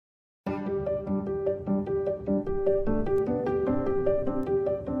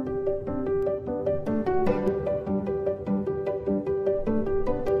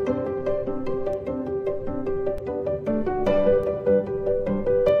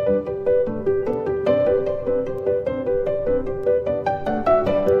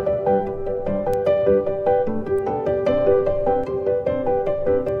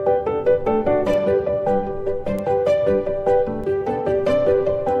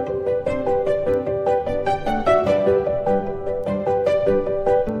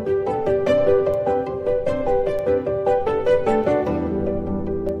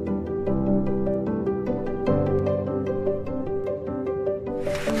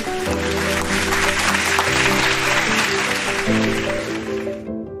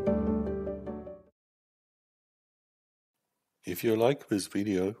If you like this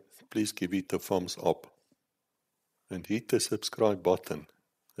video, please give it a thumbs up and hit the subscribe button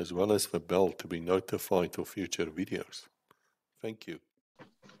as well as the bell to be notified of future videos. Thank you.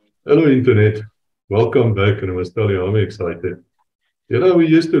 Hello Internet, welcome back, and I must tell you I'm excited. You know, we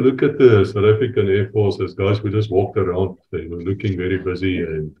used to look at the South African Air Force as guys who just walked around. They were looking very busy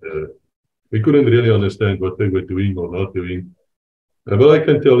and we couldn't really understand what they were doing or not doing. But I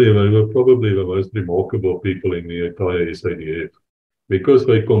can tell you they were probably the most remarkable people in the entire SAAF because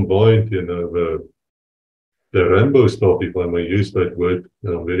they combined, the Rambo stuff, if I may use that word.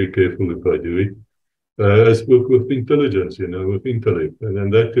 I'm very careful if I do it. As with intelligence, with intellect.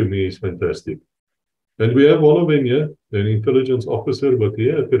 And that to me is fantastic. And we have one of them here, an intelligence officer, but he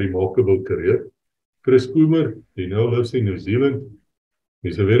had a remarkable career. Coomer, he now lives in New Zealand.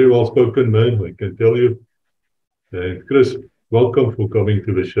 He's a very well-spoken man, I can tell you. And Chris, welcome for coming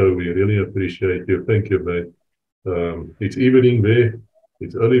to the show. We really appreciate you. Thank you, man. It's evening there.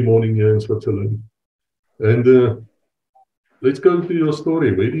 It's early morning here in Switzerland. And let's go to your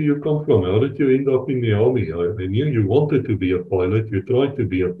story. Where do you come from? How did you end up in the army? I knew you wanted to be a pilot. You tried to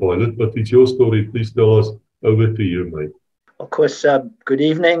be a pilot, but it's your story. Please tell us. Over to you, mate. Of course, good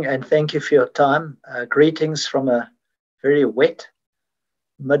evening and thank you for your time. Greetings from a very wet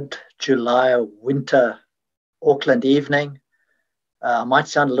mid-July winter Auckland evening. I might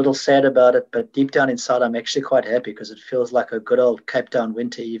sound a little sad about it, but deep down inside, I'm actually quite happy because it feels like a good old Cape Town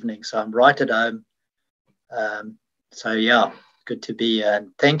winter evening. So I'm right at home. So yeah, good to be here.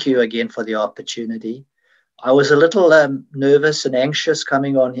 And thank you again for the opportunity. I was a little nervous and anxious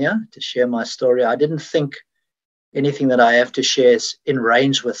coming on here to share my story. I didn't think anything that I have to share is in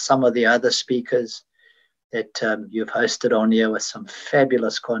range with some of the other speakers that you've hosted on here with some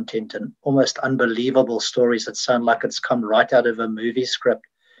fabulous content and almost unbelievable stories that sound like it's come right out of a movie script.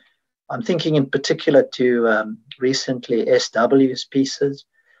 I'm thinking in particular to recently SW's pieces.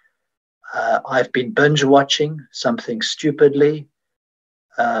 I've been binge watching Something Stupidly.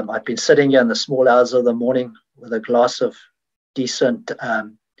 I've been sitting here in the small hours of the morning with a glass of decent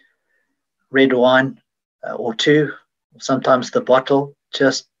red wine or two, sometimes the bottle.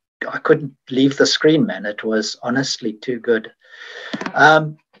 Just, I couldn't leave the screen, man. It was honestly too good.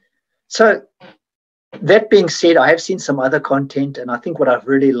 So that being said, I have seen some other content, and I think what I've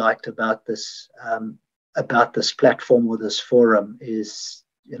really liked about this platform or this forum is,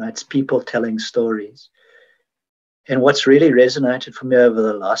 it's people telling stories. And what's really resonated for me over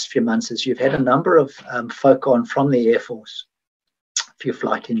the last few months is you've had a number of folk on from the Air Force, a few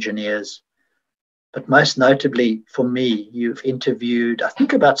flight engineers, but most notably for me, you've interviewed, I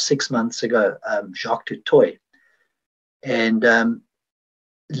think about 6 months ago, Jacques Dutoy. And a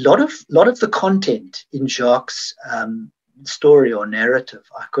lot of the content in Jacques' story or narrative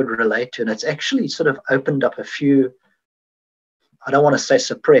I could relate to, and it's actually sort of opened up a few, I don't want to say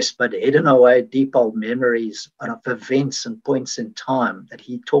suppressed, but hidden away deep old memories of events and points in time that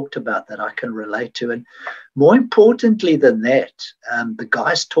he talked about that I can relate to. And more importantly than that, the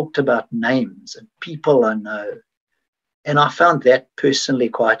guys talked about names and people I know. And I found that personally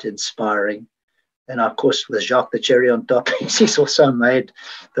quite inspiring. And of course, with Jacques, the cherry on top, he's also made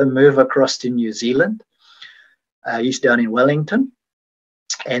the move across to New Zealand. He's down in Wellington.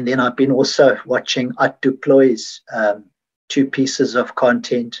 And then I've been also watching At Duploy's 2 pieces of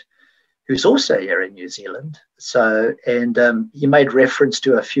content, who's also here in New Zealand. So, and he made reference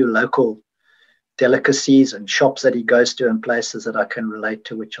to a few local delicacies and shops that he goes to and places that I can relate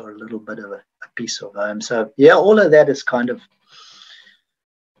to, which are a little bit of a piece of home. So yeah, all of that has kind of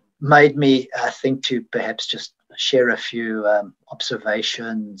made me think to perhaps just share a few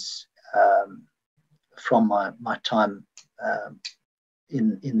observations from my time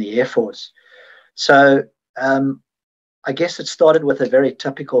in the Air Force. So, I guess it started with a very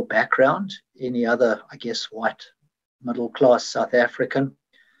typical background. Any other, I guess, white middle-class South African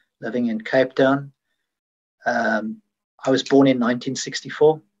living in Cape Town. I was born in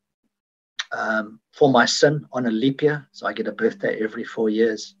 1964 for my son on a leap year, so I get a birthday every 4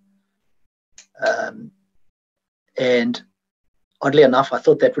 years. And oddly enough, I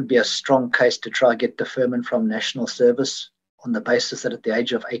thought that would be a strong case to try and get deferment from national service on the basis that at the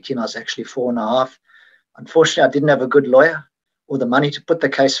age of 18, I was actually 4.5. Unfortunately, I didn't have a good lawyer or the money to put the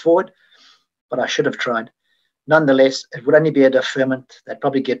case forward, but I should have tried. Nonetheless, it would only be a deferment. They'd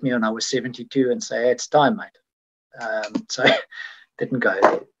probably get me when I was 72 and say, hey, it's time, mate. So didn't go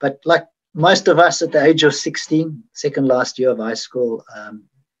there. But like most of us at the age of 16, second last year of high school,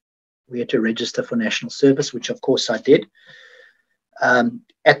 we had to register for national service, which of course I did.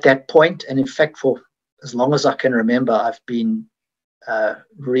 At that point, and in fact, for as long as I can remember, I've been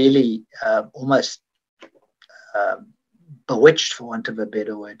really almost bewitched, for want of a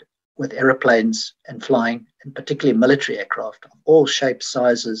better word, with aeroplanes and flying, and particularly military aircraft of all shapes,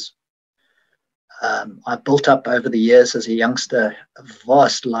 sizes. I built up over the years as a youngster a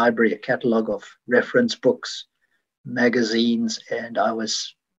vast library, a catalogue of reference books, magazines, and I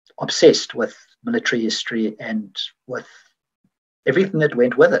was obsessed with military history and with everything that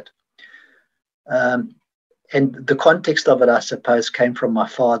went with it. And the context of it, I suppose, came from my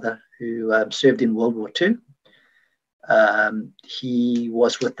father, who served in World War II. He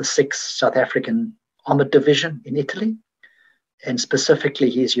was with the 6th South African Armoured Division in Italy. And specifically,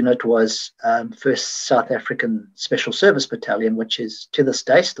 his unit was 1st South African Special Service Battalion, which is to this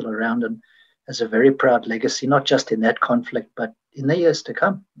day still around and has a very proud legacy, not just in that conflict, but in the years to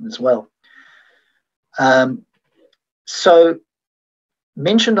come as well. So,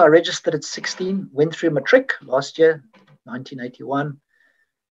 mentioned I registered at 16, went through matric last year, 1981,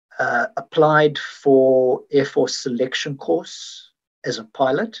 applied for Air Force selection course as a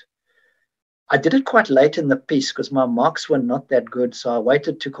pilot. I did it quite late in the piece because my marks were not that good, so I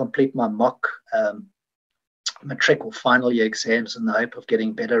waited to complete my mock matric or final year exams in the hope of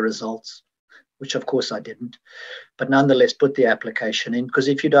getting better results, which of course I didn't. But nonetheless, put the application in, because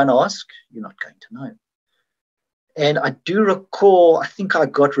if you don't ask, you're not going to know. And I do recall, I think I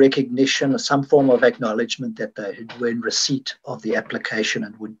got recognition or some form of acknowledgement that they were in receipt of the application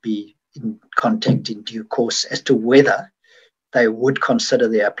and would be in contact in due course as to whether they would consider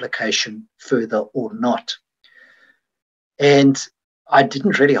the application further or not. And I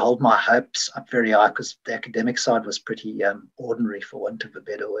didn't really hold my hopes up very high because the academic side was pretty ordinary, for want of a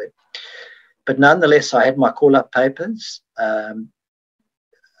better word. But nonetheless, I had my call-up papers.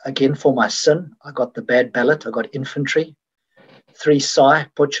 Again, for my sin, I got the bad ballot. I got infantry, 3 SAAF,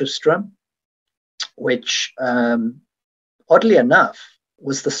 Potchefstroom, which, oddly enough,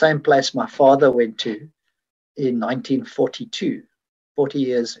 was the same place my father went to in 1942, 40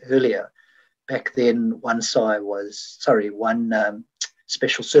 years earlier. Back then, one Special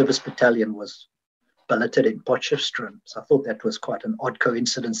Service Battalion was billeted in Potchefstroom. So I thought that was quite an odd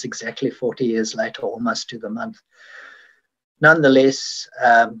coincidence, exactly 40 years later, almost to the month. Nonetheless,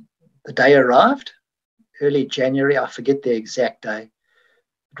 the day arrived, early January. I forget the exact day.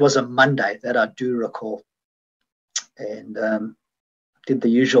 It was a Monday, that I do recall. And did the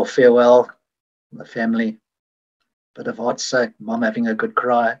usual farewell, the family, bit of heartsache, mom having a good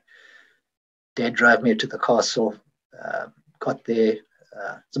cry. Dad drove me to the castle, got there.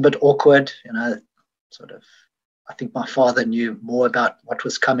 It's a bit awkward, you know, sort of. I think my father knew more about what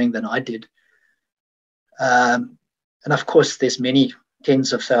was coming than I did. And of course, there's many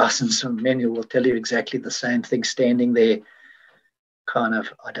tens of thousands of men who will tell you exactly the same thing, standing there, kind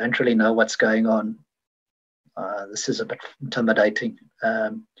of, I don't really know what's going on. This is a bit intimidating.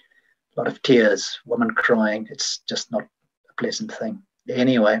 A lot of tears, women crying. It's just not a pleasant thing.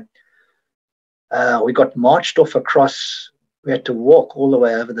 Anyway, we got marched off across. We had to walk all the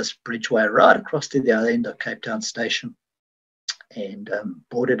way over this bridgeway right across to the other end of Cape Town Station, and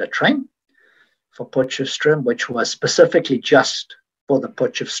boarded a train for Potchefstroom, which was specifically just for the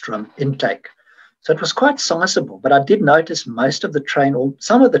Potchefstroom intake. So it was quite sizable, but I did notice most of the train, or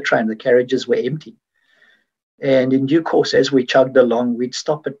some of the train, the carriages were empty. And in due course, as we chugged along, we'd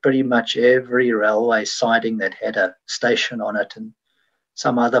stop at pretty much every railway siding that had a station on it, and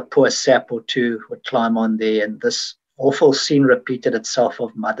some other poor sap or two would climb on there, and this awful scene repeated itself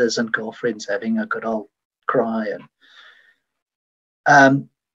of mothers and girlfriends having a good old cry. And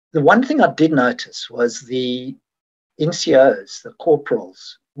the one thing I did notice was the NCOs, the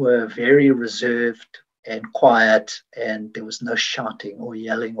corporals, were very reserved and quiet, and there was no shouting or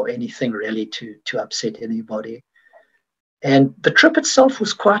yelling or anything really to upset anybody. And the trip itself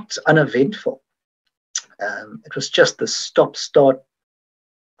was quite uneventful. It was just the stop-start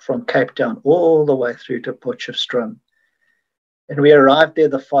from Cape Town all the way through to Potchefstroom. And we arrived there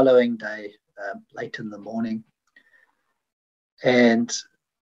the following day, late in the morning. And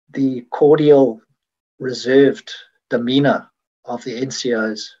the cordial, reserved demeanor of the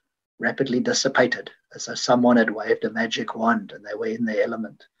NCOs rapidly dissipated, as though someone had waved a magic wand and they were in their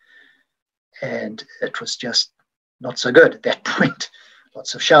element. And it was just not so good at that point.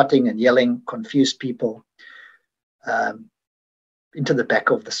 Lots of shouting and yelling, confused people. Into the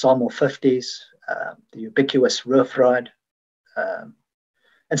back of the Salmon 50s, the ubiquitous roof ride.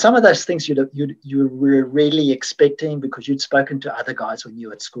 And some of those things you were really expecting because you'd spoken to other guys when you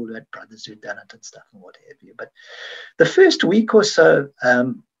were at school who had brothers who'd done it and stuff and what have you. But the first week or so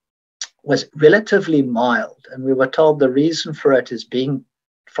was relatively mild. And we were told the reason for it is, being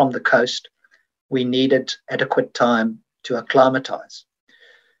from the coast, we needed adequate time to acclimatize.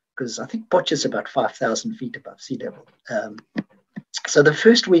 because I think Potch is about 5,000 feet above sea level. So the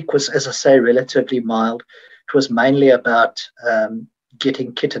first week was, as I say, relatively mild. It was mainly about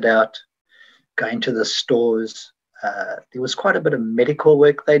getting kitted out, going to the stores. There was quite a bit of medical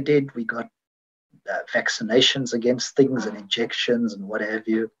work they did. We got vaccinations against things and injections and what have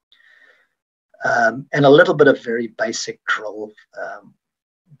you. And a little bit of very basic drill,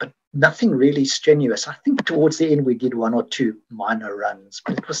 but nothing really strenuous. I think towards the end we did 1 or 2 minor runs,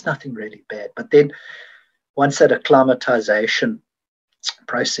 but it was nothing really bad. But then once that acclimatization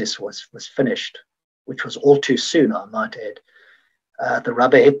process was finished, which was all too soon, I might add, the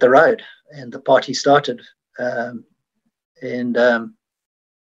rubber hit the road and the party started.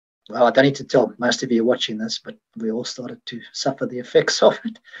 Well, I don't need to tell most of you watching this, but we all started to suffer the effects of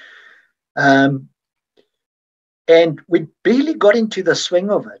it. And we barely got into the swing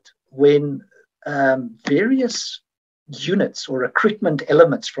of it when various units or recruitment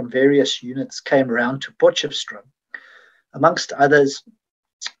elements from various units came around to Potchefstroom. Amongst others,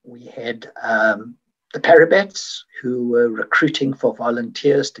 we had the Parabats, who were recruiting for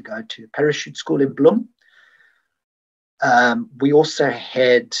volunteers to go to parachute school in Bloem. We also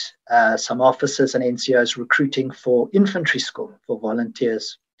had some officers and NCOs recruiting for infantry school for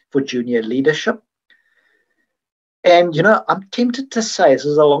volunteers for junior leadership. And, you know, I'm tempted to say, this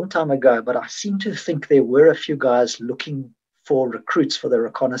is a long time ago, but I seem to think there were a few guys looking for recruits for the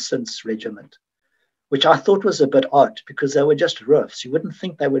reconnaissance regiment, which I thought was a bit odd because they were just roofs. You wouldn't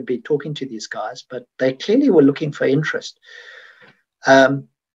think they would be talking to these guys, but they clearly were looking for interest. And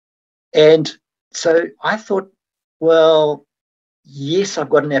so I thought, well, yes,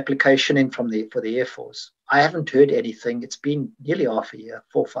 I've got an application in for the Air Force. I haven't heard anything. It's been nearly half a year,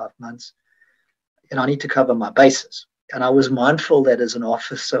 4 or 5 months, and I need to cover my bases. And I was mindful that as an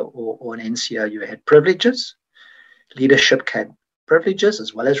officer or an NCO, you had privileges. Leadership had privileges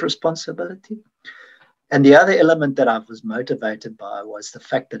as well as responsibility. And the other element that I was motivated by was the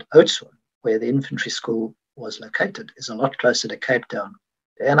fact that Oudtshoorn, where the infantry school was located, is a lot closer to Cape Town.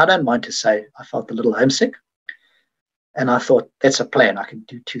 And I don't mind to say I felt a little homesick. And I thought, that's a plan. I can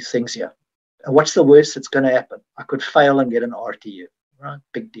do 2 things here. And what's the worst that's going to happen? I could fail and get an RTU, right?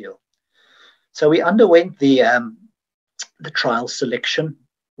 Big deal. So we underwent the trial selection,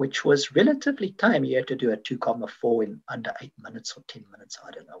 which was relatively tame. You had to do a 2,4 in under 8 minutes or 10 minutes.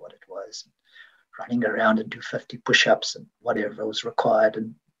 I don't know what it was. Running around and do 50 push-ups and whatever was required.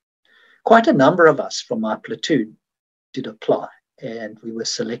 And quite a number of us from my platoon did apply, and we were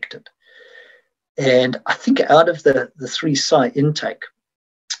selected. And I think out of the 3 SAAF intake,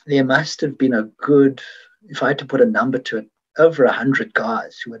 there must have been a good, if I had to put a number to it, over 100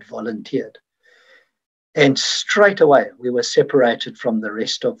 guys who had volunteered. And straight away, we were separated from the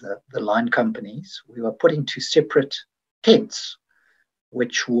rest of the line companies. We were put into separate tents,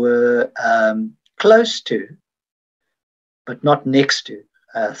 which were close to, but not next to,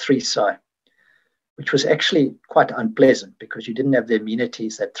 3 SAAF, which was actually quite unpleasant because you didn't have the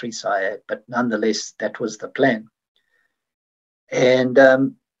amenities that 3 SAAF had, but nonetheless, that was the plan. And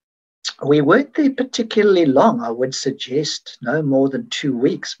we weren't there particularly long. I would suggest no more than 2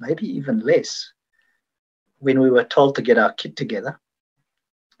 weeks, maybe even less, when we were told to get our kit together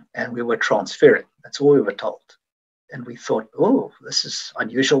and we were transferring. That's all we were told. And we thought, oh, this is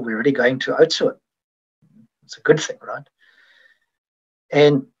unusual. We're already going to Oudtshoorn. It's a good thing, right?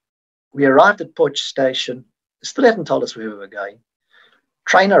 And we arrived at Potch Station. They still hadn't told us where we were going.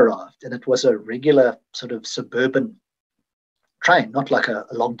 Train arrived, and it was a regular sort of suburban train, not like a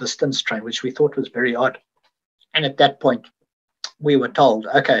long-distance train, which we thought was very odd. And at that point, we were told,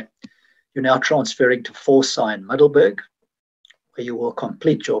 okay, you're now transferring to 4 SAAF in Middelburg, where you will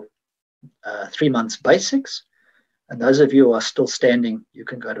complete your 3 months basics. And those of you who are still standing, you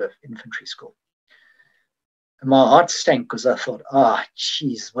can go to infantry school. And my heart sank because I thought,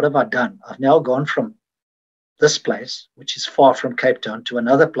 geez, what have I done? I've now gone from this place, which is far from Cape Town, to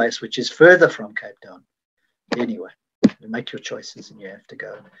another place, which is further from Cape Town. Anyway, you make your choices and you have to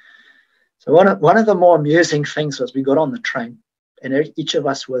go. So one of the more amusing things was we got on the train and each of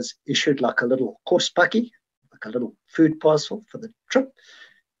us was issued like a little kosbakkie, like a little food parcel for the trip,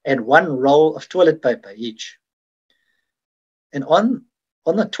 and 1 roll of toilet paper each. And on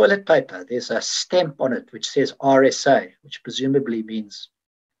the toilet paper, there's a stamp on it which says RSA, which presumably means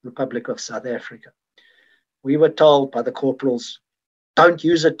Republic of South Africa. We were told by the corporals, don't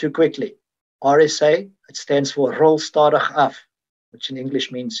use it too quickly. RSA, it stands for Rol Stadig Af, which in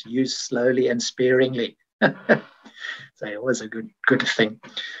English means use slowly and sparingly. So it was a good thing.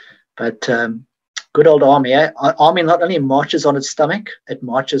 But good old army. Army not only marches on its stomach, it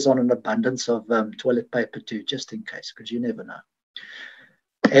marches on an abundance of toilet paper too, just in case, because you never know.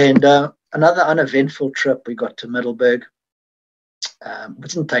 And another uneventful trip, we got to Middelburg. It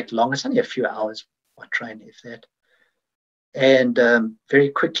didn't take long. It's only a few hours by train, if that. And very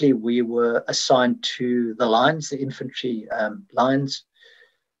quickly, we were assigned to the lines, the infantry lines.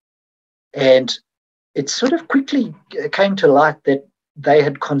 And it sort of quickly came to light that they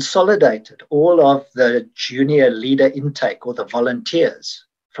had consolidated all of the junior leader intake, or the volunteers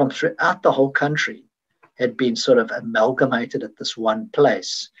from throughout the whole country, had been sort of amalgamated at this one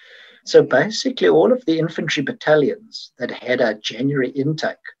place. So basically, all of the infantry battalions that had a January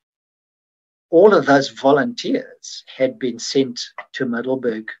intake, all of those volunteers had been sent to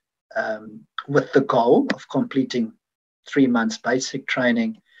Middelburg with the goal of completing 3 months basic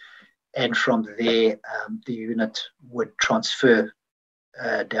training. And from there, the unit would transfer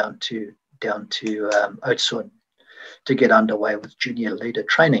down to Oudtshoorn to get underway with junior leader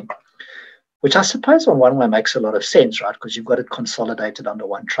training, which I suppose on one way makes a lot of sense, right? Because you've got it consolidated under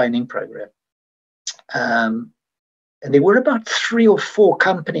one training program. And there were about 3 or 4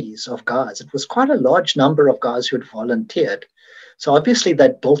 companies of guys. It was quite a large number of guys who had volunteered. So obviously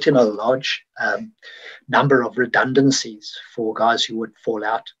they'd built in a large number of redundancies for guys who would fall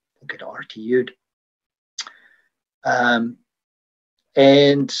out or get RTU'd.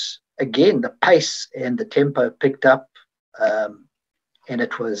 And again, the pace and the tempo picked up. And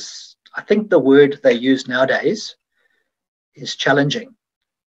it was, I think the word they use nowadays is challenging.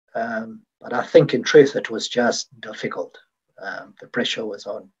 But I think in truth, it was just difficult. The pressure was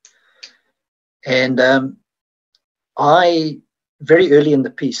on. And I, very early in the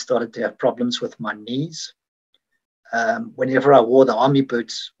piece, started to have problems with my knees. Whenever I wore the army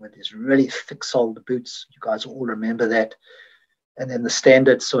boots, with these really thick-soled boots, you guys all remember that. And then the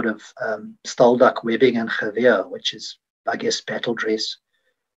standard sort of stalduck webbing and geweer, which is, I guess, battle dress.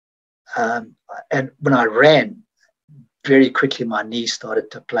 And when I ran, very quickly my knees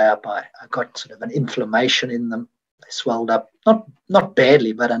started to play up. I got sort of an inflammation in them. They swelled up, not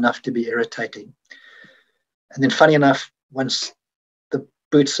badly, but enough to be irritating. And then funny enough, once the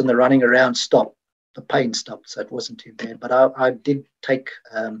boots and the running around stopped, the pain stopped, so it wasn't too bad. But I did take,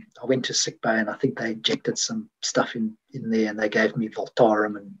 I went to sick bay, and I think they injected some stuff in there, and they gave me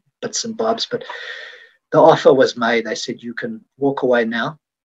Voltaren and bits and bobs. But the offer was made. They said, you can walk away now,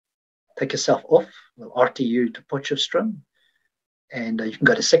 take yourself off, we'll RTU to Potchefstroom, and you can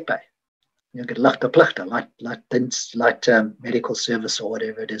go to sick bay. You'll get light medical service or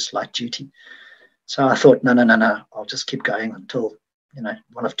whatever it is, light duty. So I thought, no, I'll just keep going until,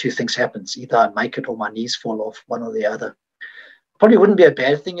 one of 2 things happens. Either I make it or my knees fall off, one or the other. Probably wouldn't be a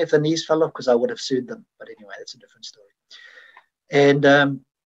bad thing if the knees fell off, because I would have sued them. But anyway, that's a different story. And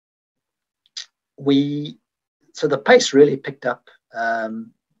so the pace really picked up,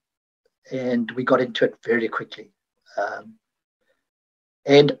 and we got into it very quickly.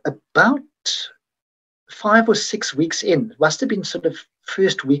 And about 5 or 6 weeks in, it must have been sort of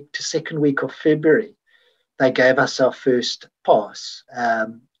first week to second week of February, they gave us our first pass.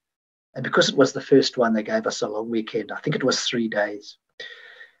 And because it was the first one, they gave us a long weekend. I think it was 3 days.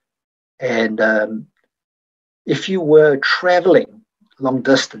 And if you were traveling long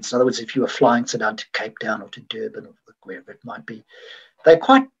distance, in other words, if you were flying down to Cape Town or to Durban or wherever it might be, they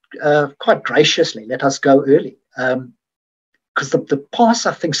quite graciously let us go early. Because the pass,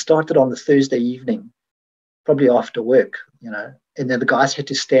 I think, started on the Thursday evening, probably after work, and then the guys had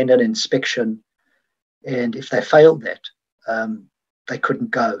to stand at inspection. And if they failed that, they couldn't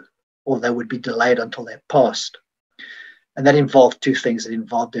go, or they would be delayed until they passed. And that involved 2 things. It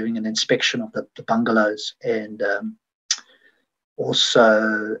involved doing an inspection of the bungalows, and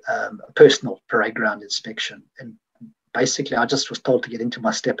also a personal parade ground inspection. And basically, I just was told to get into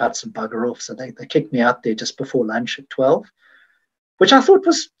my step outs and bugger off. So they kicked me out there just before lunch at 12, which I thought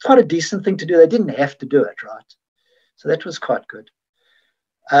was quite a decent thing to do. They didn't have to do it, right? So that was quite good.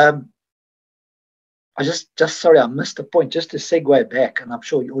 I sorry, I missed the point. Just to segue back, and I'm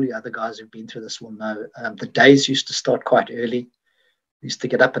sure all the other guys who've been through this will know, the days used to start quite early. We used to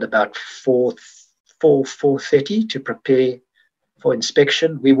get up at about 4:30 to prepare for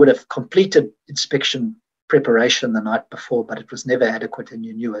inspection. We would have completed inspection preparation the night before, but it was never adequate, and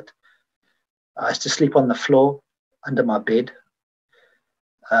you knew it. I used to sleep on the floor under my bed.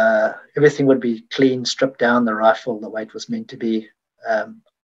 Everything would be clean, stripped down, the rifle the way it was meant to be.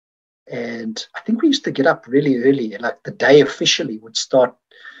 And I think we used to get up really early. Like the day officially would start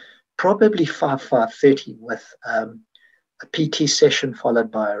probably 5:30 with a PT session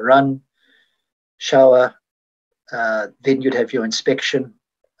followed by a run, shower. Then you'd have your inspection,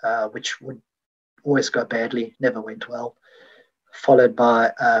 which would always go badly, never went well. Followed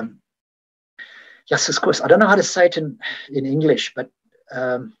by, yes, of course, I don't know how to say it in English, but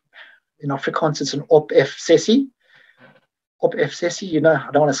in Afrikaans, it's an op-F-sessie. Op-F-sessie, you know,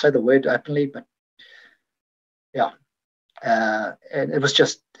 I don't want to say the word openly, but yeah. And it was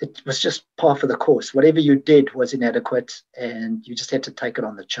just part of the course. Whatever you did was inadequate, and you just had to take it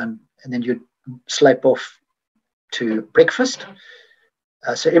on the chin. And then you'd slip off to breakfast.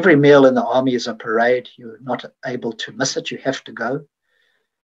 So every meal in the army is a parade. You're not able to miss it. You have to go.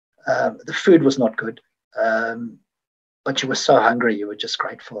 The food was not good, but you were so hungry. You were just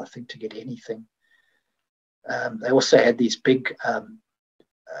grateful, I think, to get anything. They also had these big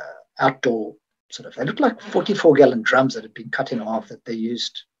outdoor sort of, they looked like 44-gallon drums that had been cut in half that they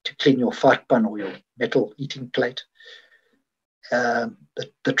used to clean your varkpan or your metal eating plate.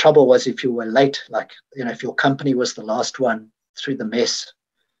 The trouble was, if you were late, like, you know, if your company was the last one through the mess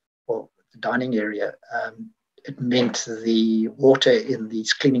or the dining area, it meant the water in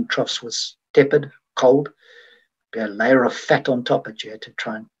these cleaning troughs was tepid, cold. Be a layer of fat on top, but you had to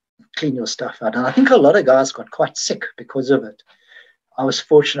try and clean your stuff out. And I think a lot of guys got quite sick because of it. I was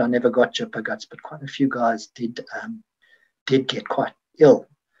fortunate I never got jipper guts, but quite a few guys did get quite ill,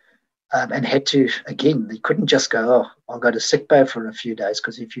 and had to, again, they couldn't just go, oh, I'll go to sick bay for a few days,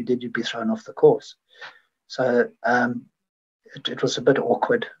 because if you did, you'd be thrown off the course. So it was a bit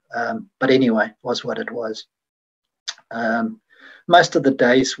awkward, but anyway, it was what it was. Most of the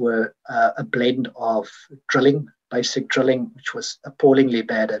days were a blend of drilling, basic drilling, which was appallingly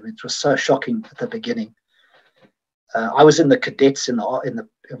bad. I mean, it was so shocking at the beginning. I was in the cadets when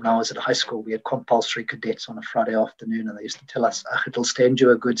I was at high school. We had compulsory cadets on a Friday afternoon, and they used to tell us, it'll stand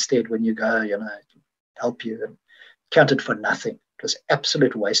you a good stead when you go, you know, help you. And counted for nothing. It was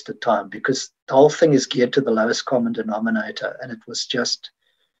absolute waste of time, because the whole thing is geared to the lowest common denominator, and it was just,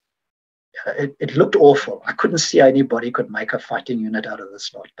 it looked awful. I couldn't see anybody could make a fighting unit out of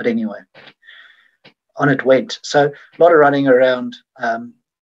this lot. But anyway, on it went. So a lot of running around, a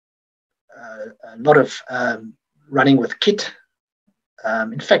lot of running with kit.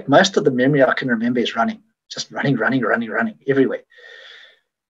 In fact, most of the memory I can remember is running, just running everywhere.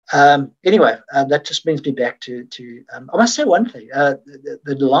 Anyway, that just brings me back to I must say one thing.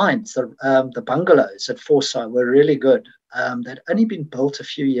 The lines, the bungalows at Forsyth were really good. They'd only been built a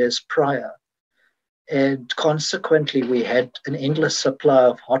few years prior, and consequently we had an endless supply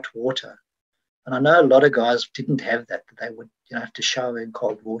of hot water. And I know a lot of guys didn't have that they would, you know, have to shower in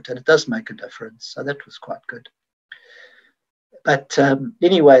cold water, and it does make a difference. So that was quite good. But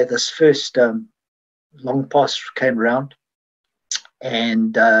anyway, this first long pass came around,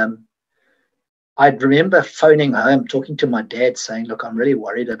 and I remember phoning home, talking to my dad, saying, look, I'm really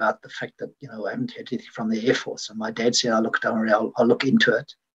worried about the fact that, you know, I haven't had anything from the Air Force. And my dad said, look, don't worry, I'll look into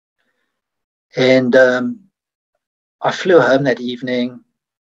it. And I flew home that evening.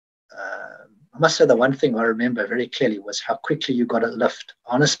 I must say the one thing I remember very clearly was how quickly you got a lift.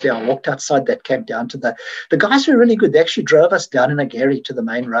 Honestly, I walked outside that camp down to the guys were really good. They actually drove us down in a Gary to the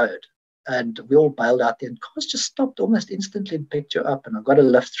main road, and we all bailed out there, and cars just stopped almost instantly and picked you up. And I got a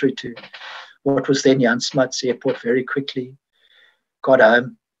lift through to what was then Jan Smuts Airport very quickly. Got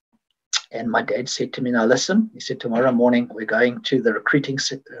home, and my dad said to me, now listen, he said, tomorrow morning we're going to the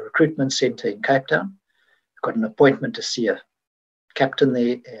recruitment center in Cape Town. I've got an appointment to see a captain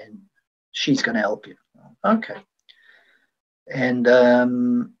there, and she's going to help you. Okay. And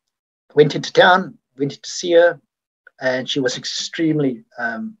went into town, went to see her, and she was extremely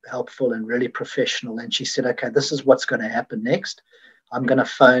helpful and really professional. And she said, okay, this is what's going to happen next. I'm going to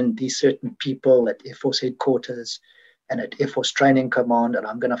phone these certain people at Air Force headquarters and at Air Force Training Command, and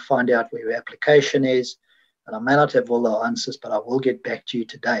I'm going to find out where your application is. And I may not have all the answers, but I will get back to you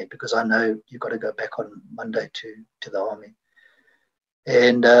today, because I know you've got to go back on Monday to the Army.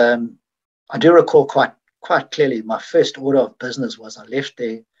 And I do recall quite clearly, my first order of business was I left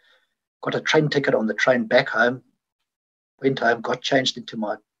there, got a train ticket on the train back home, went home, got changed into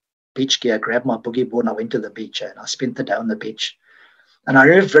my beach gear, grabbed my boogie board, and I went to the beach, and I spent the day on the beach. And I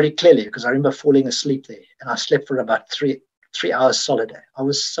remember very clearly, because I remember falling asleep there, and I slept for about three hours solid. I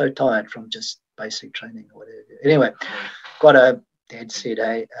was so tired from just basic training or whatever. Anyway, got home. Dad said,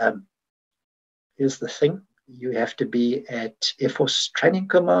 hey, here's the thing. You have to be at Air Force Training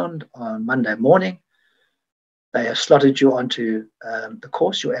Command on Monday morning. They have slotted you onto the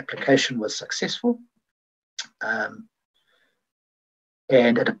course. Your application was successful. And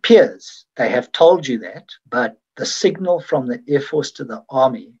it appears they have told you that, but the signal from the Air Force to the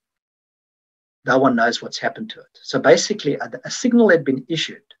Army, no one knows what's happened to it. So basically, a signal had been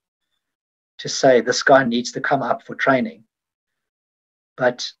issued to say this guy needs to come up for training.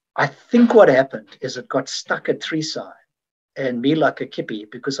 But I think what happened is it got stuck at Treeside, And me, like a kippy,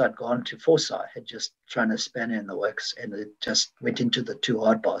 because I'd gone to Forsyth, had just thrown a spanner in the works, and it just went into the too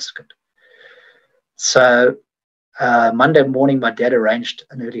hard basket. So Monday morning, my dad arranged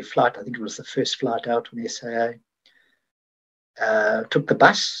an early flight. I think it was the first flight out from the SAA. Took the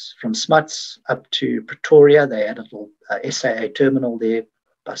bus from Smuts up to Pretoria. They had a little SAA terminal there,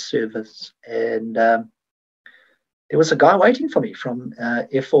 bus service. And there was a guy waiting for me from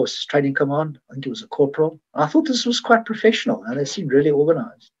Air Force Training Command. I think he was a corporal. I thought this was quite professional, and they seemed really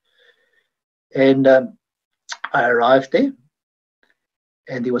organized. And I arrived there,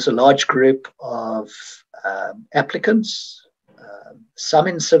 and there was a large group of applicants, some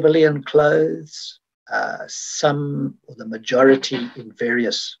in civilian clothes, some, or the majority, in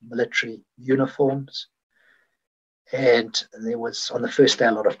various military uniforms. And there was, on the first day,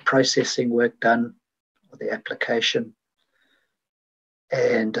 a lot of processing work done for the application.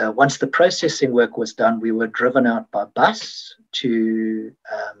 And once the processing work was done, we were driven out by bus to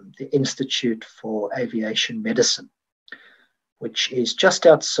the Institute for Aviation Medicine, which is just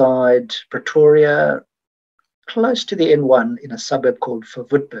outside Pretoria, close to the N1, in a suburb called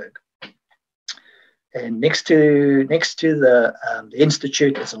Verwoerdburg. And next to the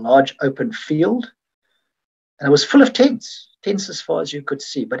institute is a large open field, and it was full of tents as far as you could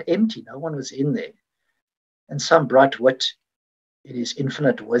see, but empty. No one was in there. And some bright wit, in his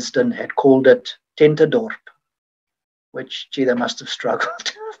infinite wisdom, had called it Tentedorp, which, gee, they must have struggled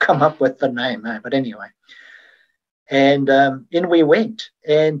to come up with the name. But anyway. And in we went.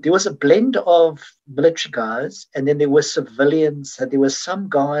 And there was a blend of military guys, and then there were civilians. And there were some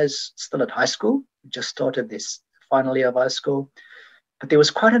guys still at high school, who just started this final year of high school. But there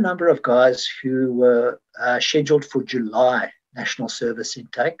was quite a number of guys who were scheduled for July national service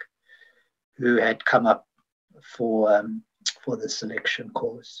intake, who had come up for the selection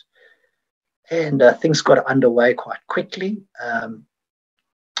course. And things got underway quite quickly.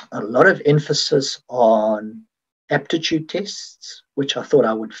 A lot of emphasis on aptitude tests, which I thought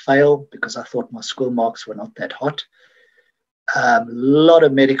I would fail because I thought my school marks were not that hot. A lot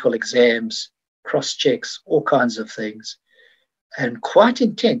of medical exams, cross-checks, all kinds of things. And quite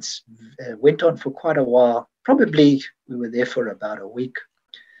intense. Went on for quite a while. Probably we were there for about a week.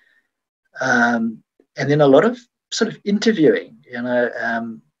 And then a lot of sort of interviewing.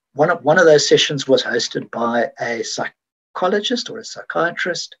 One of those sessions was hosted by a psychologist or a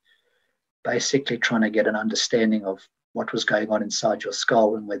psychiatrist, basically trying to get an understanding of what was going on inside your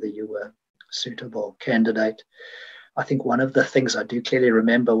skull and whether you were a suitable candidate. I think one of the things I do clearly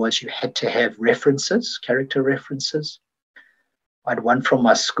remember was you had to have references, character references. I had one from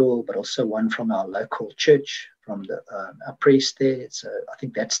my school, but also one from our local church, from our priest there. So I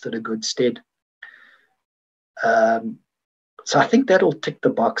think that stood a good stead. So I think that'll tick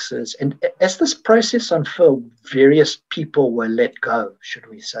the boxes. And as this process unfurled, various people were let go, should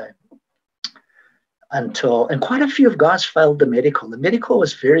we say, and quite a few of guys failed the medical. The medical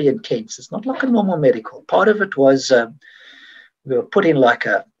was very intense. It's not like a normal medical. Part of it was we were put in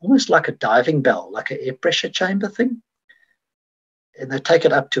almost like a diving bell, like an air pressure chamber thing. And they take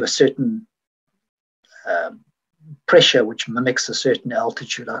it up to a certain pressure, which mimics a certain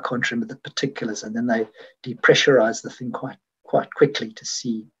altitude. I can't remember the particulars. And then they depressurize the thing quite quickly to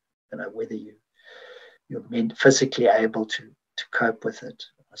see, whether you're physically able to cope with it.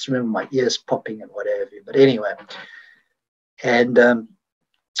 I just remember my ears popping and what have you. But anyway, and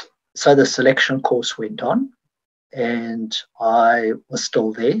so the selection course went on, and I was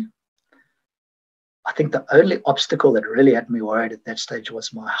still there. I think the only obstacle that really had me worried at that stage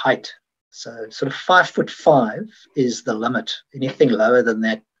was my height. So sort of 5'5" is the limit. Anything lower than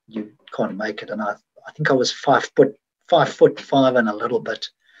that, you can't make it. And I think I was 5'5" and a little bit.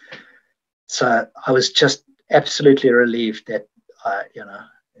 So I was just absolutely relieved that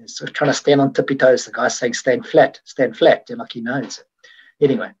sort of trying to stand on tippy toes. The guy's saying stand flat, like he knows it.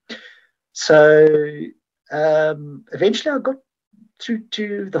 Anyway, so eventually I got through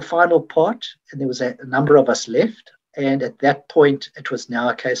to the final part, and there was a number of us left. And at that point, it was now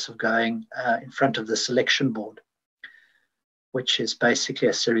a case of going in front of the selection board, which is basically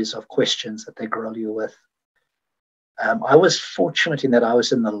a series of questions that they grill you with. I was fortunate in that I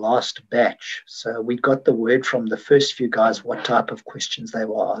was in the last batch. So we got the word from the first few guys what type of questions they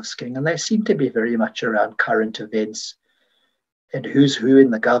were asking. And they seemed to be very much around current events and who's who in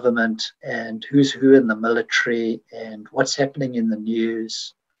the government and who's who in the military and what's happening in the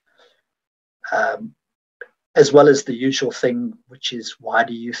news, as well as the usual thing, which is why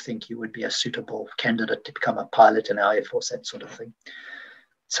do you think you would be a suitable candidate to become a pilot in our Air Force, that sort of thing.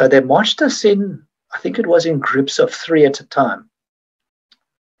 So they marched us in, I think it was in groups of 3 at a time.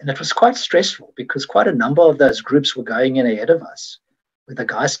 And it was quite stressful because quite a number of those groups were going in ahead of us. When the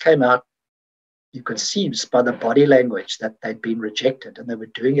guys came out, you could see just by the body language that they'd been rejected, and they were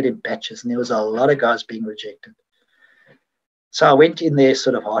doing it in batches, and there was a lot of guys being rejected. So I went in there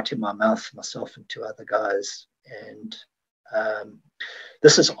sort of heart in my mouth, myself and two other guys. And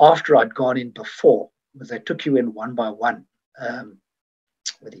this is after I'd gone in before, because they took you in one by one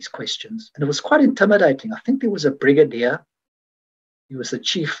with these questions. And it was quite intimidating. I think there was a brigadier. He was the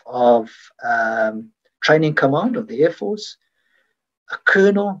chief of training command of the Air Force, a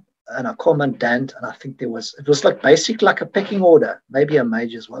colonel and a commandant. And I think it was like basically like a pecking order, maybe a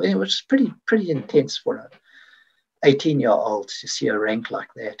major as well. It was pretty intense for a 18-year-old to see a rank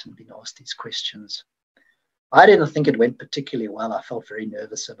like that and being asked these questions. I didn't think it went particularly well. I felt very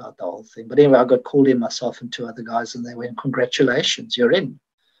nervous about the whole thing. But anyway, I got called in, myself and two other guys, and they went, "Congratulations, you're in."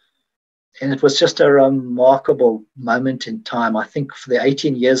 And it was just a remarkable moment in time. I think for the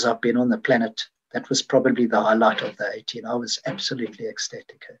 18 years I've been on the planet, that was probably the highlight of the 18. I was absolutely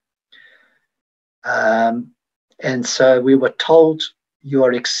ecstatic. And so we were told, you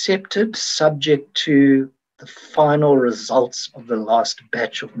are accepted subject to the final results of the last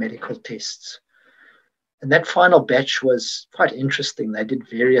batch of medical tests. And that final batch was quite interesting. They did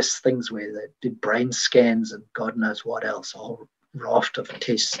various things where they did brain scans and God knows what else, a whole raft of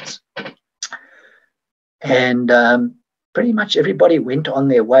tests. And pretty much everybody went on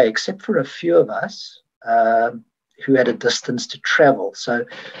their way, except for a few of us who had a distance to travel. So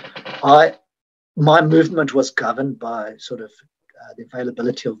my movement was governed by sort of the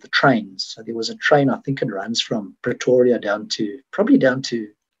availability of the trains. So there was a train, I think it runs from Pretoria down to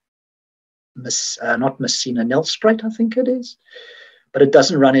not Messina, Nelspruit, I think it is. But it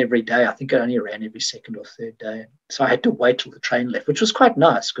doesn't run every day. I think it only ran every second or third day. So I had to wait till the train left, which was quite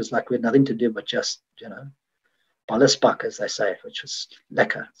nice because like we had nothing to do but just, ballisbak, as they say, which was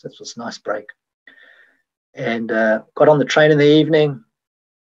lekker. So it was a nice break. And got on the train in the evening.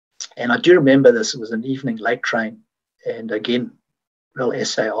 And I do remember this. It was an evening late train. And again, real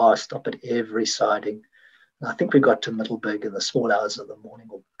SAAF, stop at every siding. And I think we got to Middelburg in the small hours of the morning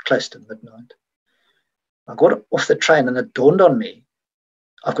or close to midnight. I got off the train and it dawned on me,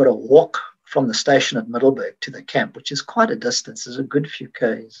 I've got to walk from the station at Middelburg to the camp, which is quite a distance. There's a good few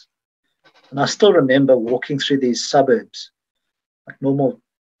k's. And I still remember walking through these suburbs, like normal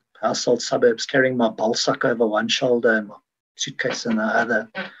household suburbs, carrying my balsak over one shoulder and my suitcase in the other.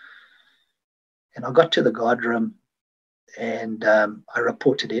 And I got to the guard room and I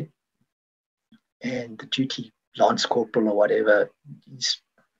reported in. And the duty lance corporal or whatever, he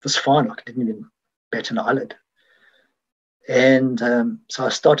was fine. Like, I didn't even bat an eyelid. And so I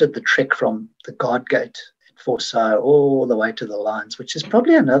started the trek from the guard gate at Forsyth all the way to the lines, which is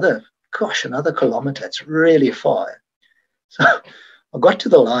probably another kilometer. It's really far. So I got to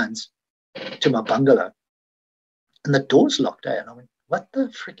the lines, to my bungalow, and the door's locked. And I went, what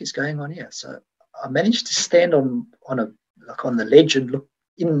the frick is going on here? So I managed to stand on the ledge and look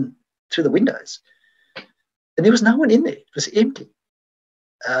in through the windows. And there was no one in there. It was empty.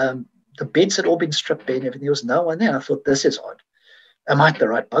 The beds had all been stripped bare and everything. There was no one there. I thought, this is odd. Am I at the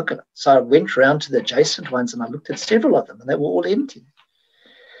right bungalow? So I went round to the adjacent ones and I looked at several of them and they were all empty.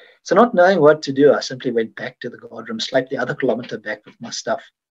 So not knowing what to do, I simply went back to the guard room, slaped the other kilometer back with my stuff.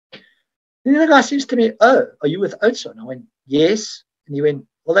 And the guy says to me, "Oh, are you with Oatso?" And I went, "Yes." And he went,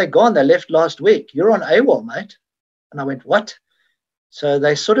 "Well, they're gone. They left last week. You're on AWOL, mate." And I went, "What?" So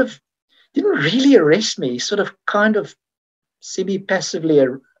they sort of didn't really arrest me. He sort of kind of semi-passively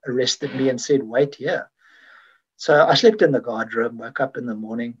arrested me and said, "Wait here." So I slept in the guard room, woke up in the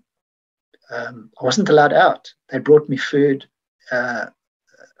morning. I wasn't allowed out. They brought me food.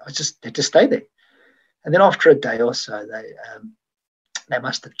 I just had to stay there. And then after a day or so, they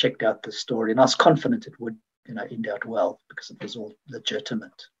must have checked out the story. And I was confident it would, end out well because it was all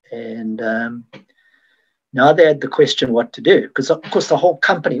legitimate. And now they had the question what to do. Because, of course, the whole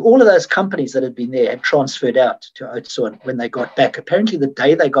company, all of those companies that had been there had transferred out to Oatso when they got back. Apparently, the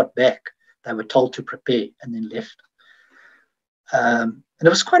day they got back, they were told to prepare and then left. And it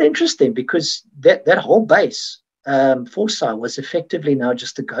was quite interesting because that whole base, Forsyth, was effectively now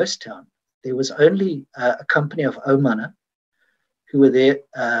just a ghost town. There was only a company of Omana who were there,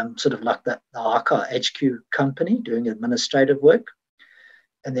 sort of like the Haka HQ company doing administrative work.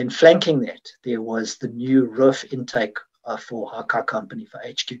 And then flanking that, there was the new roof intake for Haka company, for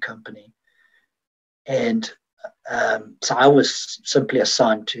HQ company. And so I was simply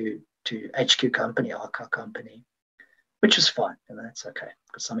assigned to HQ company, Haka company, which is fine. That's okay.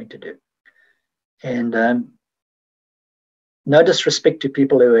 Got something to do. And no disrespect to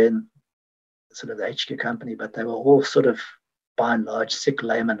people who were in sort of the HQ company, but they were all sort of by and large sick,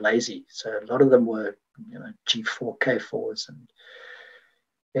 lame, and lazy. So a lot of them were, G4, K4s, and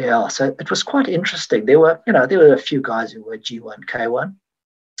yeah. So it was quite interesting. There were a few guys who were G1, K1,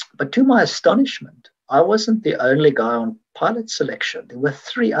 but to my astonishment, I wasn't the only guy on pilot selection. There were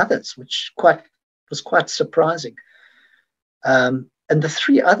 3 others, which was quite surprising. And the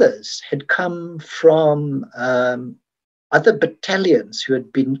 3 others had come from other battalions who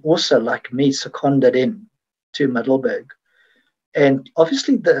had been also, like me, seconded in to Middelburg. And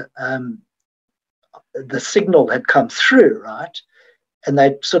obviously the signal had come through, right? And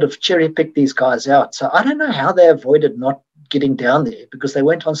they'd sort of cherry-picked these guys out. So I don't know how they avoided not getting down there, because they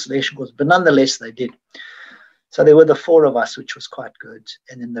went on selection course, but nonetheless they did. So there were the 4 of us, which was quite good.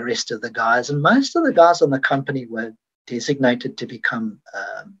 And then the rest of the guys. And most of the guys on the company were designated to become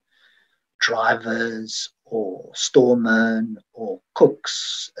drivers or storemen or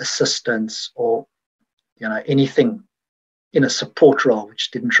cooks, assistants, or anything in a support role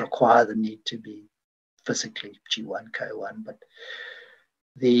which didn't require the need to be physically G1, K1. But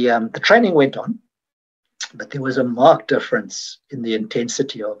the training went on, but there was a marked difference in the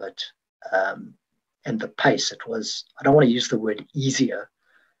intensity of it and the pace. It was, I don't want to use the word easier,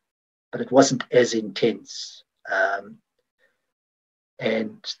 but it wasn't as intense.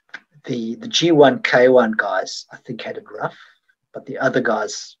 And the G1, K1 guys, I think, had it rough, but the other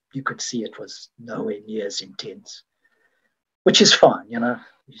guys, you could see it was nowhere near as intense, which is fine, it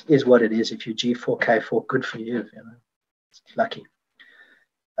is what it is. If you're G4, K4, good for you, it's lucky.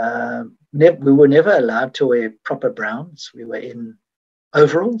 We were never allowed to wear proper browns. We were in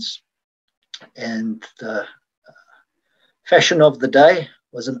overalls, and the fashion of the day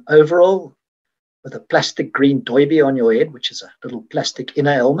was an overall with a plastic green doiby on your head, which is a little plastic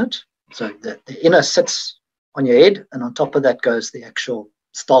inner helmet. So the inner sits on your head, and on top of that goes the actual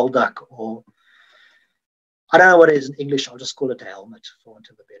stalduck, or I don't know what it is in English. I'll just call it a helmet, for want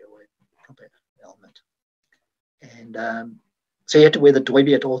of a better word, proper helmet. And so you had to wear the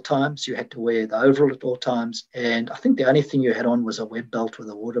doiby at all times. You had to wear the overall at all times. And I think the only thing you had on was a web belt with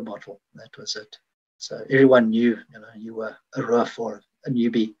a water bottle. That was it. So everyone knew, you were a rough or a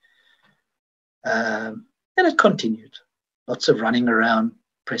newbie. And it continued. Lots of running around,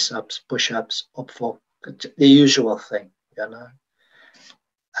 press-ups, push-ups, opfolk, the usual thing,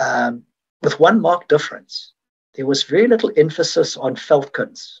 with one marked difference. There was very little emphasis on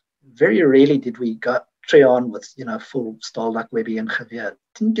falcons. Very rarely did we try on with, full stalduck, webby, and geweer.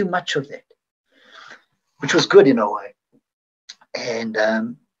 Didn't do much of that, which was good in a way. And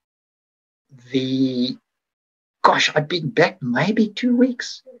I'd been back maybe 2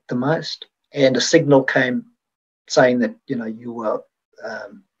 weeks at the most, and a signal came saying that, you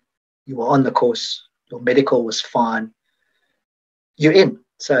were on the course, your medical was fine, you're in.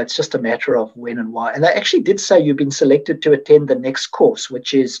 So it's just a matter of when and why. And they actually did say you've been selected to attend the next course,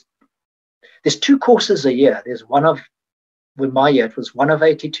 which is, there's 2 courses a year. There's with my year, it was 1 of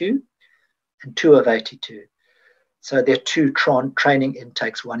 82 and 2 of 82. So there are 2 training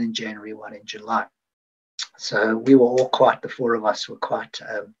intakes, 1 in January, 1 in July. So we were all the 4 of us were quite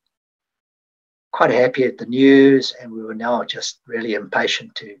happy at the news, and we were now just really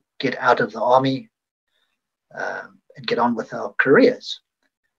impatient to get out of the army and get on with our careers.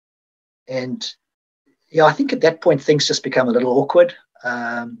 And I think at that point things just become a little awkward.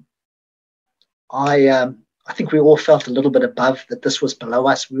 I think we all felt a little bit above that. This was below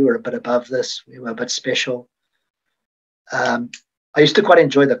us. We were a bit above this. We were a bit special. I used to quite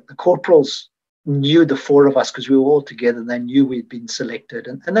enjoy the corporals knew the 4 of us because we were all together, and they knew we'd been selected,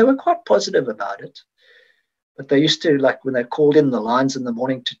 and they were quite positive about it. But they used to, like when they called in the lines in the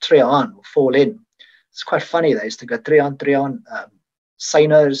morning to try on or fall in, it's quite funny. They used to go try on,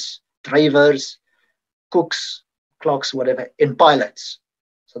 signers, drivers, cooks, clerks, whatever, and pilots.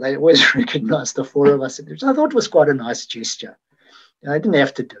 So they always recognized the 4 of us, which I thought was quite a nice gesture. They didn't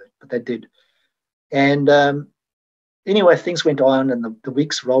have to do it, but they did. And anyway, things went on, and the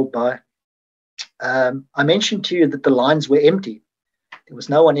weeks rolled by. I mentioned to you that the lines were empty. There was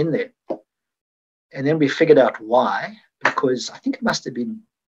no one in there. And then we figured out why, because I think it must have been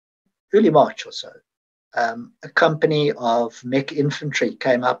early March or so. A company of mech infantry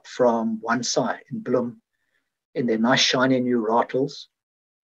came up from one side in Bloem in their nice shiny new rattles.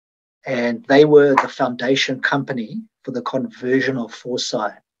 And they were the foundation company for the conversion of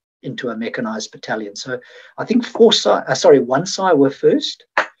Forsyth into a mechanized battalion. So I think one side were first,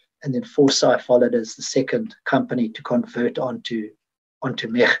 and then Forsyth followed as the second company to convert onto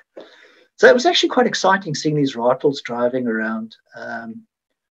mech. So it was actually quite exciting seeing these rattles driving around.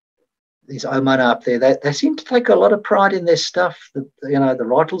 These Omana up there, they seemed to take a lot of pride in their stuff. The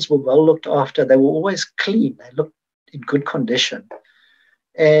rattles were well looked after. They were always clean. They looked good condition.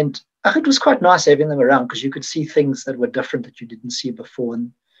 And it was quite nice having them around because you could see things that were different that you didn't see before.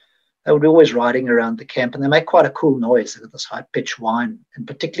 And they would be always riding around the camp, and they make quite a cool noise. They got this high-pitched whine, and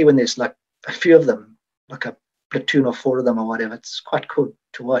particularly when there's like a few of them, like a platoon or 4 of them or whatever, it's quite cool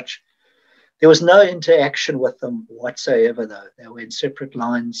to watch. There was no interaction with them whatsoever, though. They were in separate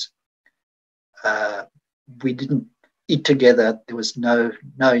lines. We didn't eat together. There was no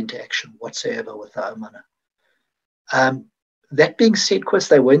interaction whatsoever with the Omana. That being said, Chris,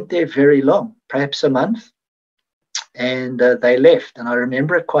 they weren't there very long, perhaps a month, and they left. And I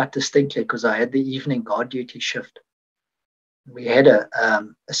remember it quite distinctly because I had the evening guard duty shift. We had a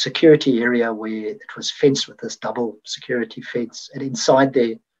security area where it was fenced with this double security fence, and inside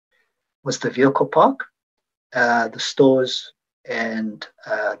there was the vehicle park, the stores, and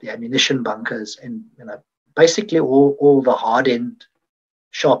the ammunition bunkers, and basically all the hard end,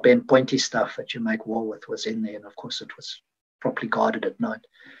 sharp end, pointy stuff that you make war with was in there. And of course, it was properly guarded at night.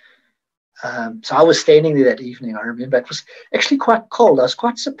 So I was standing there that evening. I remember it was actually quite cold. I was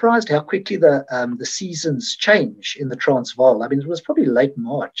quite surprised how quickly the seasons change in the Transvaal. I mean, it was probably late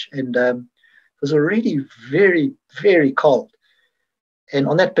March, and it was already very, very cold. And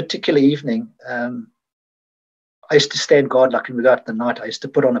on that particular evening, I used to stand guard like in the out the night. I used to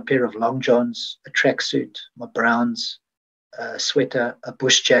put on a pair of long johns, a tracksuit, my browns, a sweater, a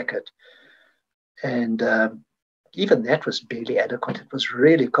bush jacket, and even that was barely adequate. It was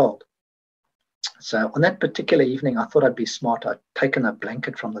really cold. So on that particular evening, I thought I'd be smart. I'd taken a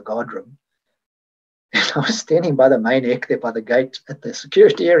blanket from the guard room, and I was standing by the main eck there by the gate at the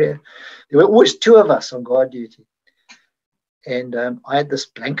security area. There were always 2 of us on guard duty. And I had this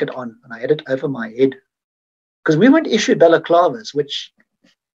blanket on, and I had it over my head because we weren't issued balaclavas, which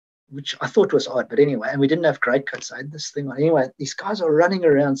I thought was odd. But anyway, and we didn't have greatcoats. I had this thing on. Anyway, these guys are running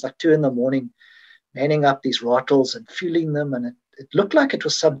around. It's like 2 a.m, manning up these rattles and fueling them, and it looked like it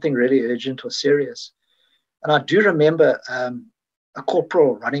was something really urgent or serious. And I do remember a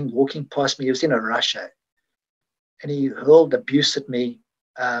corporal walking past me. He was in a rush, and he hurled abuse at me,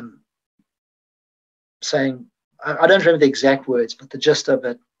 saying, I don't remember the exact words, but the gist of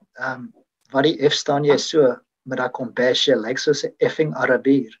it, wat die F staan jy so met daai kombersie lyk soos 'n effing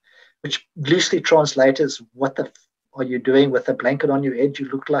Arabier, which loosely translates as, what the are you doing with a blanket on your head? You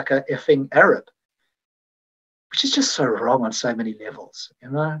look like a effing Arab, which is just so wrong on so many levels,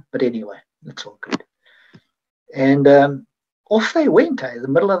 But anyway, it's all good. And off they went, in the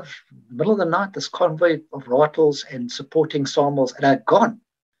middle of the night, this convoy of rattles and supporting SAMLs, and they're gone.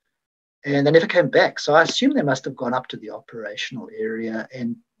 And they never came back. So I assume they must have gone up to the operational area,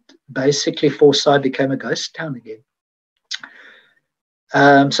 and basically Forsyth became a ghost town again.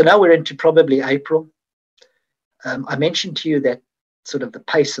 So now we're into probably April. I mentioned to you that sort of the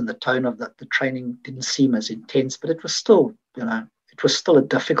pace and the tone of the training didn't seem as intense, but it was still, it was still a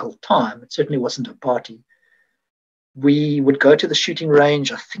difficult time. It certainly wasn't a party. We would go to the shooting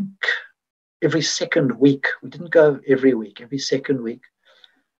range, I think, every second week. We didn't go every week, every second week,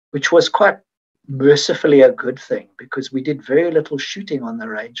 which was quite mercifully a good thing because we did very little shooting on the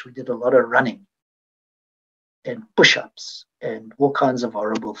range. We did a lot of running and push-ups and all kinds of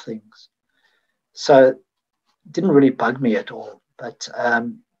horrible things. So it didn't really bug me at all. But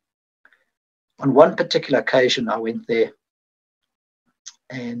on one particular occasion, I went there,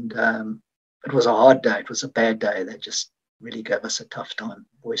 and it was a hard day. It was a bad day. They just really gave us a tough time,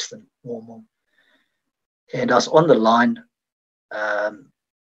 worse than normal. And I was on the line, and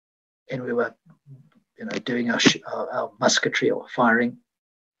we were, doing our musketry or firing.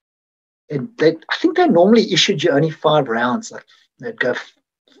 And I think they normally issued you only 5 rounds. Like they'd go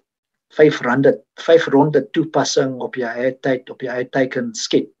 5 ronde toepassing op jou eie tyd, op jou eie teiken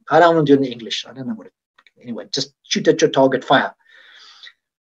skep. I don't want to do it in English. I don't know what it. Anyway, just shoot at your target, fire.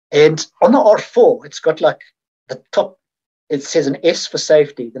 And on the R4, it's got like the top. It says an S for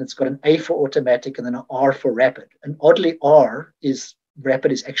safety, then it's got an A for automatic, and then an R for rapid. And oddly,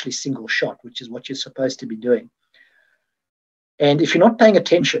 rapid is actually single shot, which is what you're supposed to be doing. And if you're not paying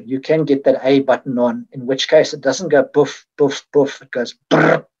attention, you can get that A button on, in which case it doesn't go boof, boof, boof. It goes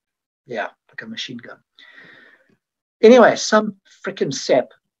brrr. Yeah, like a machine gun. Anyway, some freaking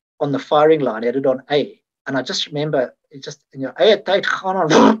sap on the firing line had it on A. And I just remember, A tyd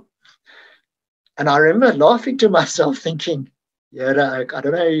gaan on. And I remember laughing to myself thinking, I don't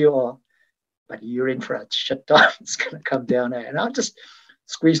know who you are, but you're in for a shit time. It's going to come down. And I just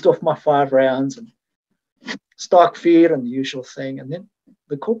squeezed off my 5 rounds and stark fear and the usual thing. And then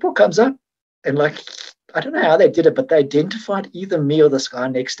the corporal comes up and I don't know how they did it, but they identified either me or this guy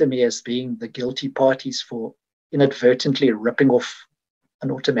next to me as being the guilty parties for inadvertently ripping off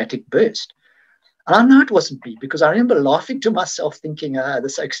an automatic burst. And I know it wasn't me, because I remember laughing to myself thinking,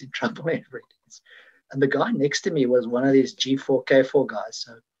 this oak's in trouble, whatever it is. And the guy next to me was one of these G4, K4 guys.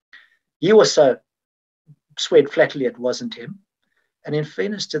 So he also sweared flatly it wasn't him. And in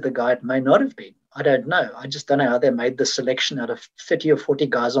fairness to the guy, it may not have been. I don't know. I just don't know how they made the selection out of 30 or 40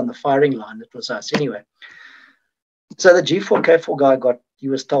 guys on the firing line. It was us. Anyway, so the G4, K4 guy he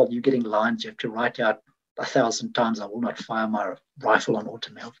was told, you're getting lines. You have to write out 1,000 times, I will not fire my rifle on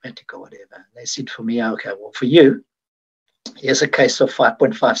automatic or whatever. And they said for me, okay, well, for you, here's a case of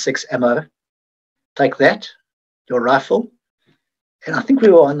 5.56 ammo. Take that, your rifle. And I think we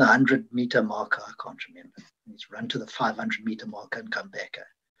were on the 100-meter marker. I can't remember. He's run to the 500-meter marker and come back.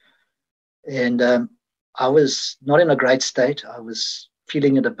 And I was not in a great state. I was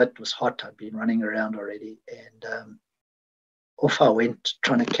feeling it a bit. It was hot. I'd been running around already. And off I went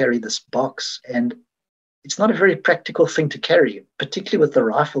trying to carry this box. And it's not a very practical thing to carry, particularly with the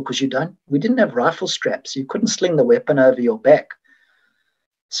rifle, because we didn't have rifle straps. You couldn't sling the weapon over your back.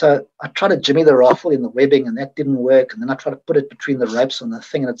 So I tried to jimmy the rifle in the webbing, and that didn't work. And then I tried to put it between the ropes on the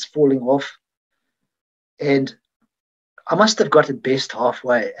thing, and it's falling off. And I must have got it best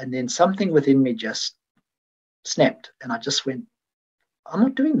halfway. And then something within me just snapped. And I just went, I'm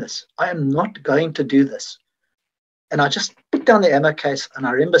not doing this. I am not going to do this. And I just put down the ammo case, and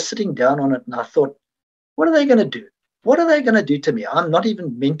I remember sitting down on it, and I thought, what are they going to do? What are they going to do to me? I'm not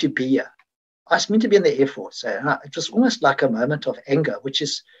even meant to be here. I was meant to be in the Air Force. And it was almost like a moment of anger, which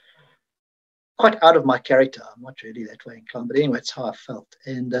is quite out of my character. I'm not really that way inclined, but anyway, it's how I felt.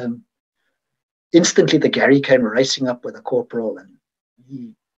 And instantly the Gary came racing up with a corporal, and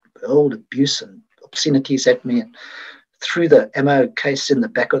he hurled abuse and obscenities at me and threw the ammo case in the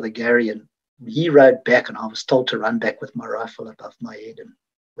back of the Gary, and he rode back, and I was told to run back with my rifle above my head, and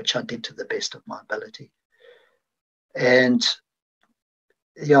which I did to the best of my ability. And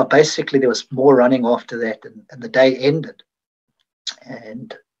yeah, basically there was more running after that, and the day ended.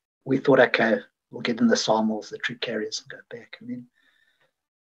 And we thought, okay, we'll get in the SAAMLs, the troop carriers, and go back. And then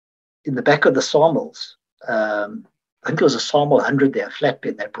in the back of the SAAMLs, I think it was a SAAML 100 there, a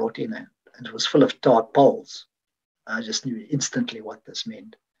flatbed they brought in, and it was full of tarred poles. I just knew instantly what this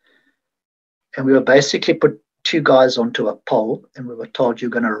meant. And we were basically put 2 guys onto a pole, and we were told,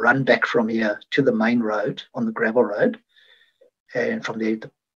 you're going to run back from here to the main road on the gravel road. And from there,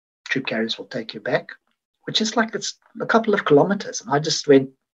 the troop carriers will take you back, which is like it's a couple of kilometers. And I just went,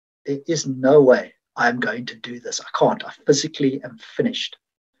 there is no way I'm going to do this. I can't. I physically am finished.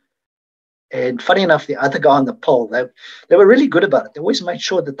 And funny enough, the other guy on the pole, they were really good about it. They always made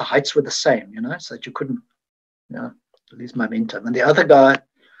sure that the heights were the same, so that you couldn't lose momentum. And the other guy,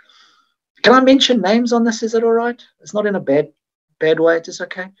 can I mention names on this? Is it all right? It's not in a bad way. It is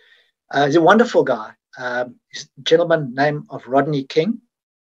okay. He's a wonderful guy. He's a gentleman named of Rodney King,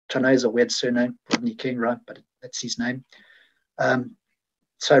 which I know is a weird surname, Rodney King, right? But that's his name.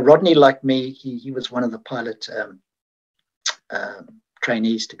 So Rodney, like me, he was one of the pilot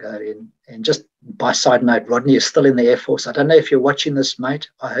trainees to go in. And just by side note, Rodney is still in the Air Force. I don't know if you're watching this, mate.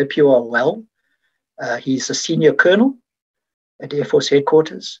 I hope you are well. He's a senior colonel at Air Force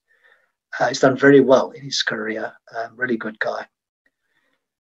headquarters. He's done very well in his career. Really good guy.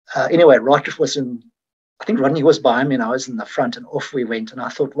 Anyway, Rodney was I think Rodney was behind me and I was in the front, and off we went. And I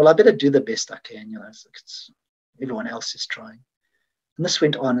thought, well, I better do the best I can. Everyone else is trying. And this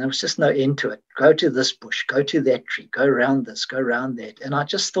went on, and there was just no end to it. Go to this bush, go to that tree, go around this, go around that. And I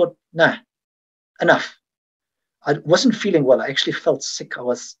just thought, no, enough. I wasn't feeling well. I actually felt sick. I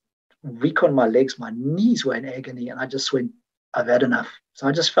was weak on my legs. My knees were in agony. And I just went, I've had enough. So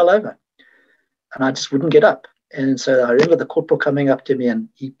I just fell over. And I just wouldn't get up. And so I remember the corporal coming up to me, and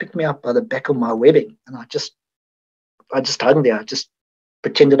he picked me up by the back of my webbing. And I just hung there. I just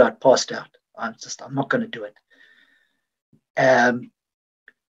pretended I'd passed out. I'm not going to do it. And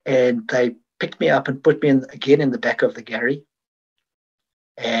they picked me up and put me again in the back of the Gary.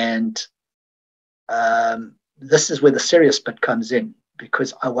 And this is where the serious bit comes in,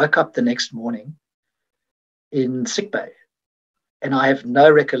 because I woke up the next morning in sickbay. And I have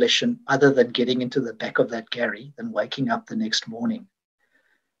no recollection other than getting into the back of that Gary and waking up the next morning.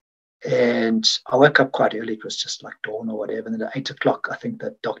 And I woke up quite early. It was just like dawn or whatever. And then at 8 o'clock, I think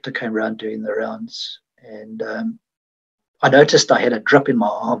the doctor came around doing the rounds. And I noticed I had a drip in my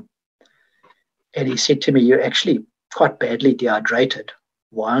arm. And he said to me, you're actually quite badly dehydrated.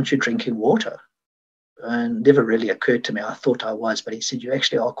 Why aren't you drinking water? And it never really occurred to me. I thought I was, but he said, you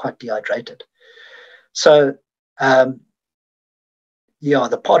actually are quite dehydrated. So,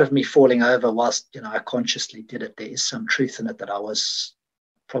 the part of me falling over whilst, I consciously did it, there is some truth in it that I was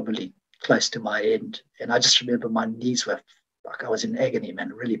probably close to my end. And I just remember my knees were like I was in agony,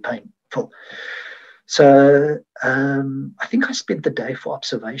 man, really painful. So I think I spent the day for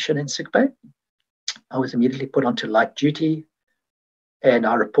observation in sickbay. I was immediately put onto light duty, and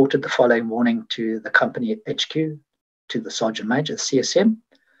I reported the following morning to the company HQ, to the Sergeant Major, the CSM.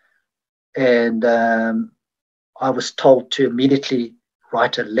 And I was told to immediately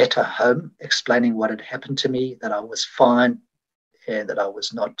write a letter home explaining what had happened to me, that I was fine and that I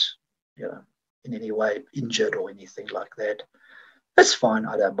was not, in any way injured or anything like that. That's fine.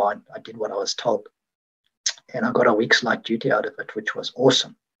 I don't mind. I did what I was told. And I got a week's light duty out of it, which was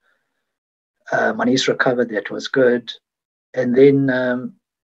awesome. My knees recovered. That was good. And then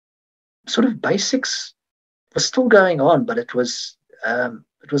sort of basics was still going on, but it was an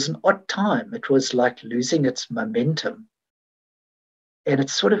odd time. It was like losing its momentum. And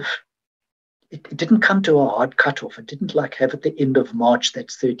it's sort of, it didn't come to a hard cutoff. It didn't like have at the end of March,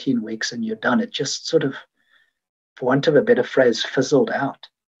 that's 13 weeks and you're done. It just sort of, for want of a better phrase, fizzled out.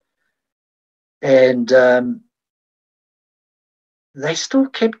 And they still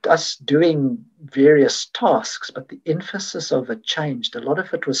kept us doing various tasks, but the emphasis of it changed. A lot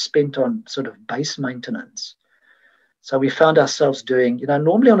of it was spent on sort of base maintenance. So we found ourselves doing,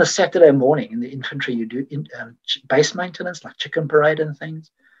 normally on a Saturday morning in the infantry, you do base maintenance, like chicken parade and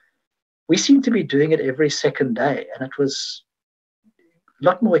things. We seemed to be doing it every second day, and it was a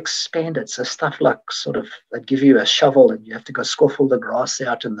lot more expanded. So stuff like sort of, they'd give you a shovel and you have to go scuffle the grass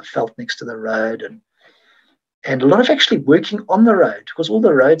out in the veld next to the road, and a lot of actually working on the road, because all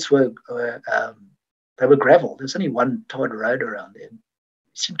the roads were gravel. There's only one tarred road around there. You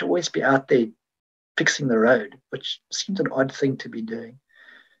seemed to always be out there fixing the road, which seemed an odd thing to be doing.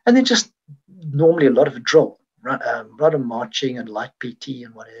 And then just normally a lot of drill, a lot of marching and light PT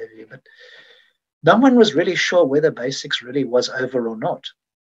and whatever. But no one was really sure whether basics really was over or not.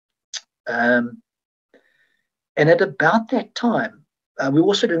 And at about that time, we were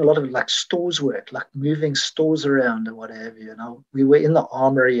also doing a lot of like stores work, like moving stores around and whatever. We were in the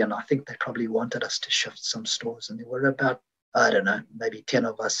armory, and I think they probably wanted us to shift some stores. And there were about, I don't know, maybe 10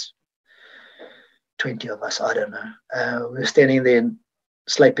 of us, 20 of us, I don't know. We were standing there and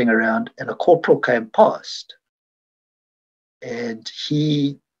slaping around, and a corporal came past, and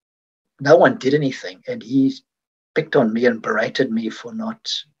no one did anything, and he picked on me and berated me for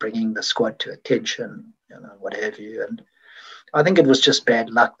not bringing the squad to attention, what have you. And I think it was just bad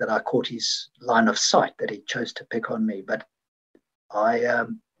luck that I caught his line of sight, that he chose to pick on me. But I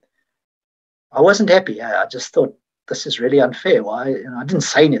wasn't happy. I just thought, this is really unfair. Why? I didn't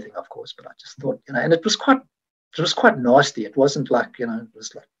say anything, of course, but I just thought, and it was quite nasty. It wasn't like, it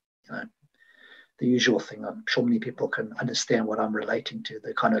was like, the usual thing. I'm sure many people can understand what I'm relating to,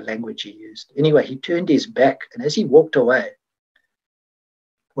 the kind of language he used. Anyway, he turned his back, and as he walked away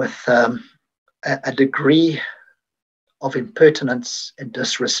with a degree of impertinence and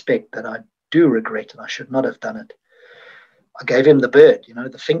disrespect that I do regret, and I should not have done it, I gave him the bird,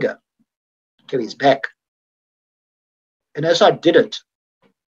 the finger, to his back. And as I did it,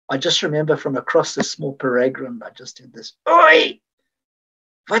 I just remember from across this small parade ground, I just did this, "Oi!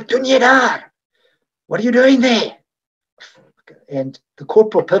 Wat doen jy daar? What are you doing there?" And the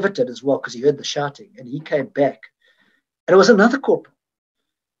corporal pivoted as well, because he heard the shouting, and he came back. And it was another corporal.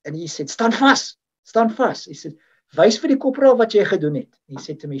 And he said, "Staan vas, staan vas." He said, "Wys vir die corporal wat jy gedoen het." He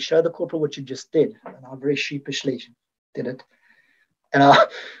said to me, "Show the corporal what you just did." And I very sheepishly did it. And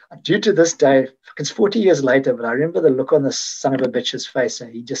due to this day, it's 40 years later, but I remember the look on this son of a bitch's face.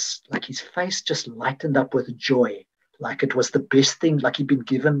 And he just, like, his face just lightened up with joy. Like it was the best thing, like he'd been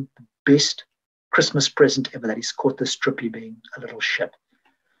given the best Christmas present ever, that he's caught this trippy being a little shit.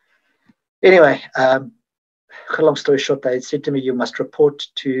 Anyway, long story short, they said to me, "You must report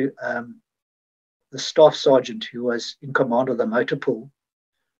to the staff sergeant who was in command of the motor pool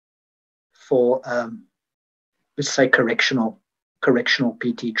for, let's say, correctional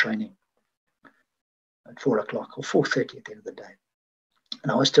PT training at 4 o'clock or 4:30 at the end of the day."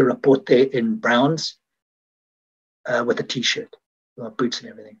 And I was to report there in Browns with a T-shirt, boots and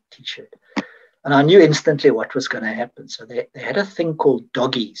everything, T-shirt. And I knew instantly what was going to happen. So they had a thing called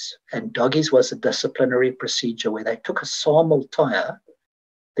doggies, and doggies was a disciplinary procedure where they took a SAAF tire,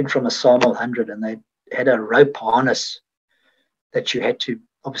 I think from a SAAF 100, and they had a rope harness that you had to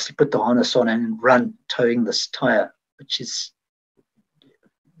obviously put the harness on and run towing this tire, which is,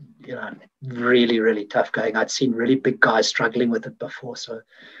 really, really tough going. I'd seen really big guys struggling with it before. So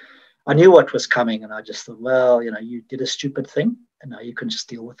I knew what was coming, and I just thought, well, you did a stupid thing, and now you can just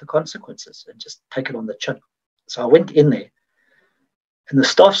deal with the consequences and just take it on the chin. So I went in there, and the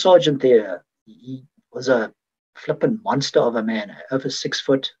staff sergeant there, he was a flippin' monster of a man, over 6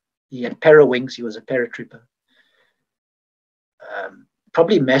 foot. He had para wings. He was a paratrooper.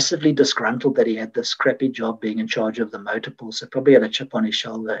 probably massively disgruntled that he had this crappy job being in charge of the motor pool. So probably had a chip on his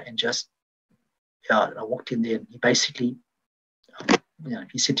shoulder, and just, yeah, I walked in there and he basically,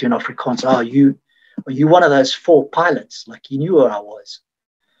 he said to an Afrikaans, are you one of those 4 pilots? Like, he knew who I was.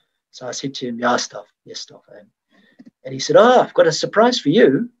 So I said to him, yeah, stuff. Yes, stuff. And he said, oh, I've got a surprise for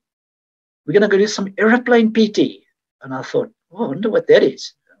you. We're going to go do some aeroplane PT. And I thought, oh, I wonder what that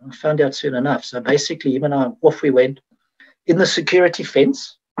is. I found out soon enough. So basically, him and I, off we went in the security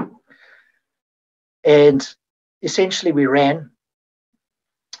fence. And essentially we ran.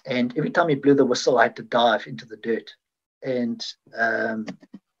 And every time he blew the whistle, I had to dive into the dirt. And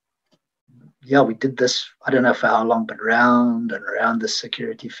we did this, I don't know for how long, but round and around the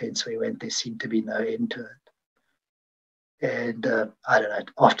security fence we went. There seemed to be no end to it. And I don't know,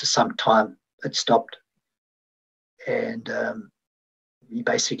 after some time, it stopped. And he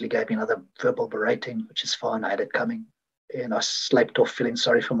basically gave me another verbal berating, which is fine. I had it coming. And I slaped off feeling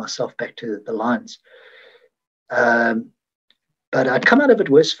sorry for myself back to the lines. But I'd come out of it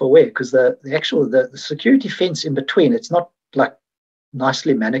worse for wear, because the security fence in between, it's not like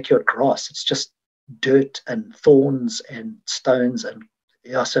nicely manicured grass. It's just dirt and thorns and stones. And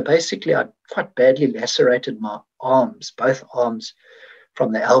so basically I quite badly lacerated my arms, both arms,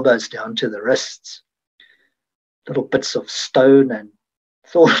 from the elbows down to the wrists. Little bits of stone and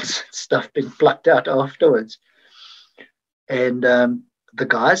thorns and stuff being plucked out afterwards. And the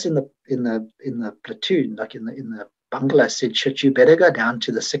guys in the platoon, like in the bungalow, said, shit, you better go down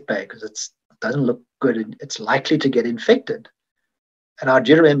to the sick bay because it doesn't look good and it's likely to get infected. And I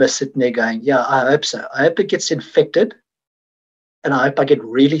do remember sitting there going, yeah, I hope so. I hope it gets infected, and I hope I get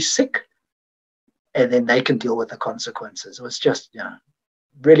really sick, and then they can deal with the consequences. It was just,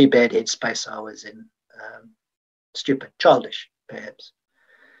 really bad headspace I was in. Stupid, childish, perhaps.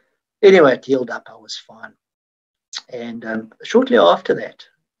 Anyway, it healed up. I was fine. And shortly after that,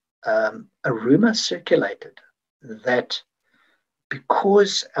 a rumor circulated that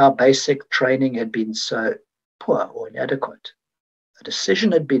because our basic training had been so poor or inadequate, a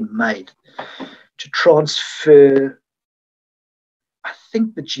decision had been made to transfer, I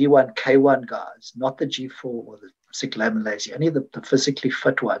think, the G1, K1 guys, not the G4 or the Siklam and Lazy, only the physically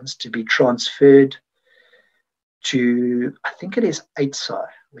fit ones, to be transferred to, I think it is SAAF,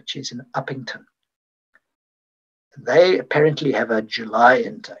 which is in Uppington. They apparently have a July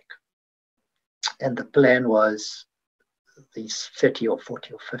intake. And the plan was these 30 or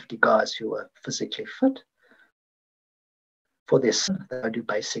 40 or 50 guys who were physically fit, for this, they'll do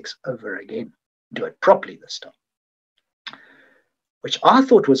basics over again, do it properly this time, which I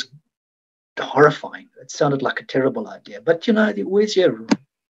thought was horrifying. It sounded like a terrible idea, but you always hear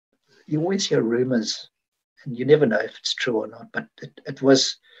rumors, and you never know if it's true or not. But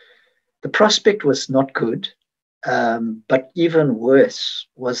the prospect was not good. But even worse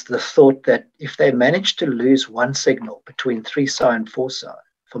was the thought that if they managed to lose one signal between 3SAAF and 4SAAF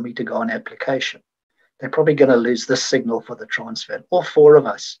for me to go on application, they're probably going to lose this signal for the transfer. And all 4 of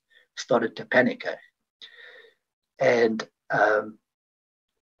us started to panic. And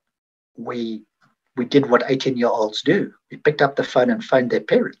we did what 18-year-olds do. We picked up the phone and phoned their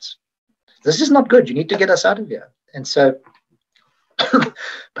parents. This is not good. You need to get us out of here. And so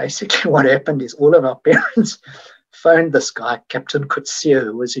basically what happened is all of our parents phoned this guy, Captain Kutsia,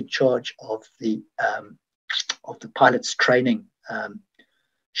 who was in charge of the pilot's training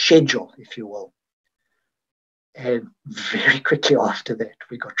schedule, if you will. And very quickly after that,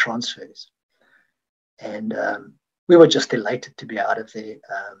 we got transfers. And we were just elated to be out of there.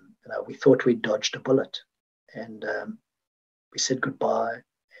 We thought we dodged a bullet. And we said goodbye,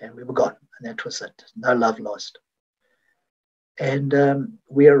 and we were gone. And that was it. No love lost. And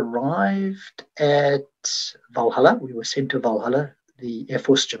we arrived at Valhalla. We were sent to Valhalla, the Air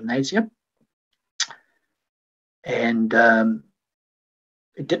Force Gymnasium. And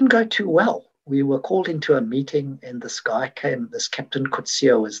it didn't go too well. We were called into a meeting, and this guy came, this Captain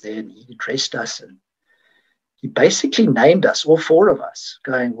Kutsia was there, and he addressed us, and he basically named us, all 4 of us,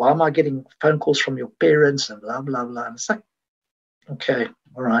 going, why am I getting phone calls from your parents, and blah, blah, blah. And it's like, okay,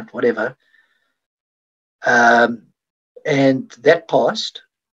 all right, whatever. And that passed,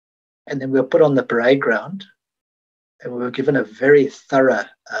 and then we were put on the parade ground, and we were given a very thorough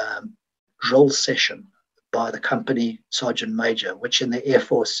drill session by the company sergeant major, which in the Air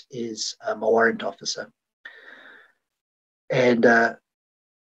Force is a warrant officer. And I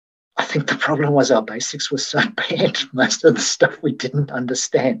think the problem was our basics were so bad, most of the stuff we didn't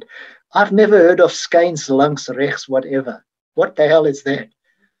understand. I've never heard of skeins, lungs, rechts, whatever. What the hell is that?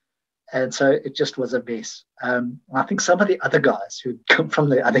 And so it just was a mess. I think some of the other guys who'd come from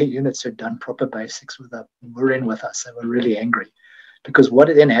the other units who'd done proper basics were in with us. They were really angry. Because what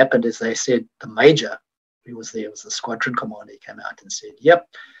then happened is they said, the major who was there, was the squadron commander, he came out and said, yep,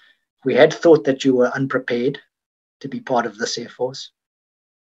 we had thought that you were unprepared to be part of this Air Force.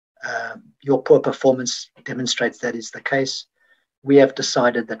 Your poor performance demonstrates that is the case. We have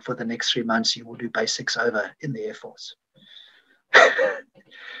decided that for the next 3 months, you will do basics over in the Air Force.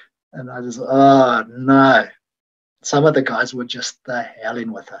 And I just, oh no. Some of the guys were just the hell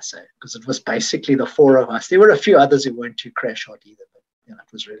in with us, because it was basically the 4 of us. There were a few others who weren't too crash hot either, but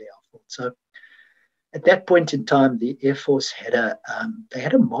it was really our fault. So at that point in time, the Air Force had they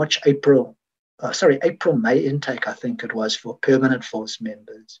had a April-May intake, I think it was, for permanent force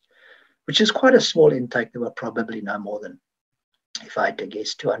members, which is quite a small intake. There were probably no more than, if I had to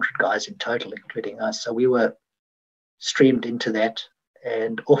guess, 200 guys in total, including us. So we were streamed into that,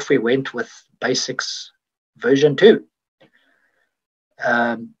 and off we went with basics version 2,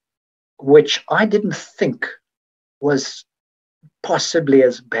 which I didn't think was possibly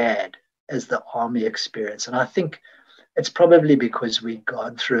as bad as the Army experience. And I think it's probably because we'd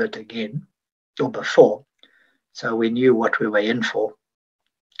gone through it again or before, so we knew what we were in for.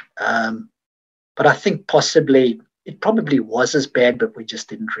 But I think possibly it probably was as bad, but we just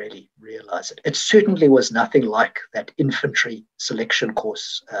didn't really realize it. It certainly was nothing like that infantry selection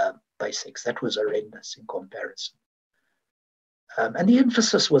course basics. That was horrendous in comparison. And the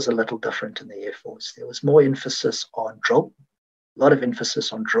emphasis was a little different in the Air Force. There was more emphasis on drill, a lot of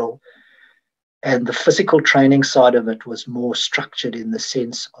emphasis on drill. And the physical training side of it was more structured in the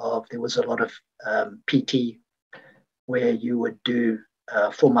sense of there was a lot of PT where you would do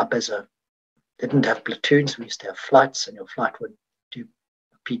form up as they didn't have platoons. We used to have flights, and your flight would do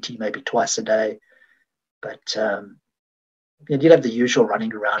PT maybe twice a day. But you'd have the usual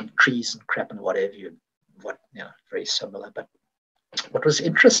running around trees and crap and whatever, very similar. But what was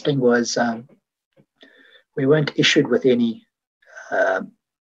interesting was we weren't issued with any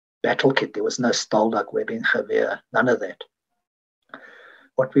battle kit. There was no Staldag, Webbing, Geweer, none of that.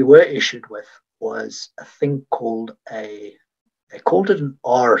 What we were issued with was a thing called they called it an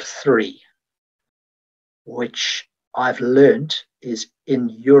R3, which I've learned is in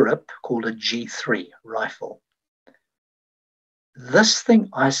Europe called a G3 rifle. This thing,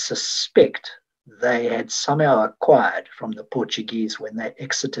 I suspect they had somehow acquired from the Portuguese when they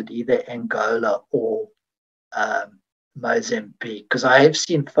exited either Angola or Mozambique, because I have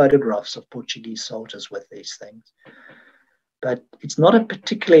seen photographs of Portuguese soldiers with these things. But it's not a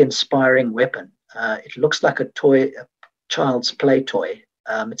particularly inspiring weapon. It looks like a child's play toy.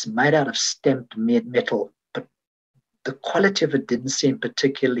 It's made out of stamped metal, but the quality of it didn't seem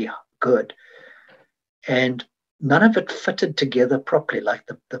particularly good. And none of it fitted together properly. Like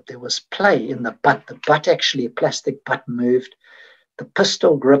there was play in the butt. The butt actually, a plastic butt moved. The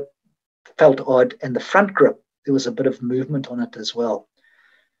pistol grip felt odd, and the front grip, there was a bit of movement on it as well.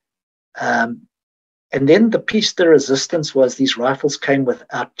 And then the piece de resistance was these rifles came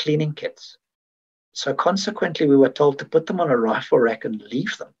without cleaning kits. So consequently, we were told to put them on a rifle rack and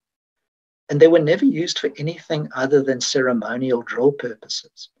leave them. And they were never used for anything other than ceremonial drill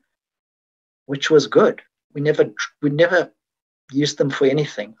purposes, which was good. We never used them for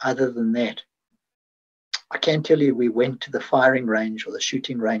anything other than that. I can tell you we went to the firing range or the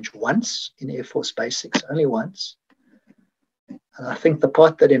shooting range once in Air Force Basics, only once. And I think the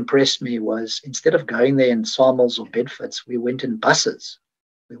part that impressed me was instead of going there in Samels or Bedfords, we went in buses.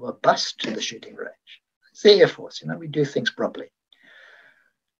 We were bused to the shooting range. It's the Air Force, we do things properly.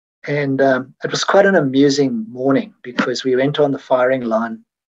 And it was quite an amusing morning because we went on the firing line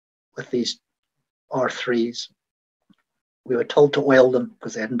with these R3s. We were told to oil them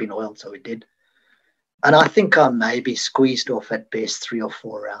because they hadn't been oiled, so we did. And I think I maybe squeezed off at best 3 or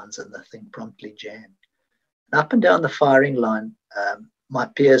 4 rounds and the thing promptly jammed. And up and down the firing line, my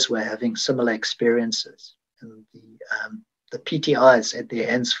peers were having similar experiences. And the PTIs had their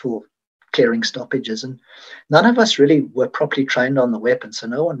hands full clearing stoppages. And none of us really were properly trained on the weapon, so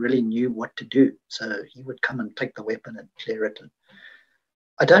no one really knew what to do. So he would come and take the weapon and clear it. And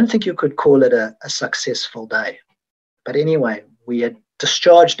I don't think you could call it a successful day. But anyway, we had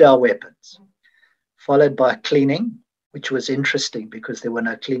discharged our weapons, followed by cleaning, which was interesting because there were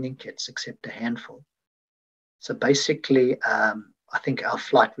no cleaning kits except a handful. So basically, I think our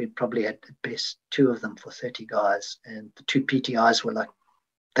flight, we probably had at best 2 of them for 30 guys. And the 2 PTIs were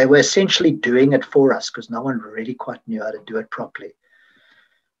they were essentially doing it for us because no one really quite knew how to do it properly.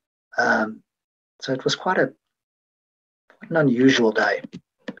 So it was quite an unusual day.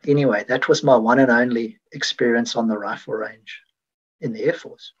 Anyway, that was my one and only experience on the rifle range in the Air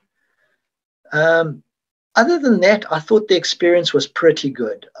Force. Other than that, I thought the experience was pretty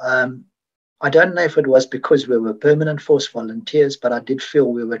good. I don't know if it was because we were permanent force volunteers, but I did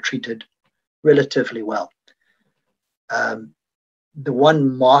feel we were treated relatively well. The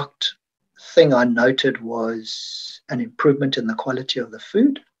one marked thing I noted was an improvement in the quality of the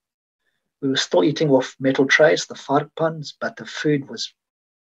food. We were still eating off metal trays, the varkpans, but the food was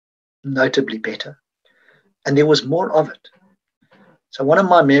notably better. And there was more of it. So one of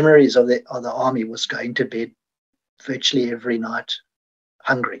my memories of the army was going to bed virtually every night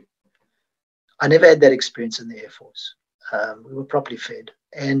hungry. I never had that experience in the Air Force. We were properly fed.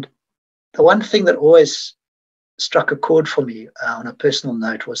 And the one thing that always struck a chord for me on a personal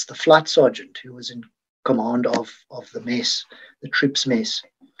note was the flight sergeant who was in command of the mess, the troops mess.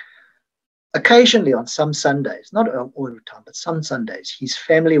 Occasionally on some Sundays, not all the time, but some Sundays, his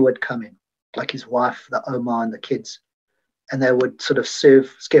family would come in, like his wife, the Oma and the kids, and they would sort of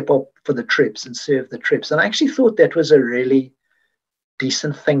skip up for the trips and serve the trips. And I actually thought that was a really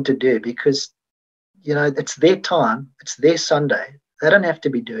decent thing to do because, you know, it's their time, it's their Sunday. They don't have to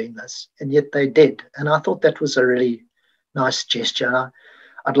be doing this, and yet they did. And I thought that was a really nice gesture. And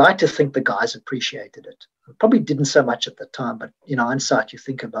I'd like to think the guys appreciated it. I probably didn't so much at the time, but, you know, hindsight, you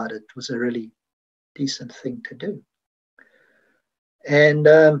think about it, it was a really decent thing to do. And,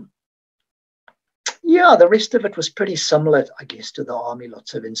 yeah, the rest of it was pretty similar, I guess, to the army,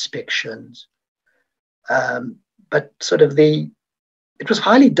 lots of inspections. But sort of it was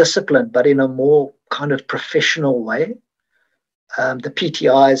highly disciplined, but in a more kind of professional way. The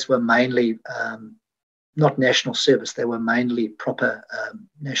PTIs were mainly not national service. They were mainly proper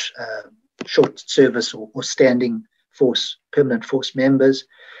short service or standing force, permanent force members.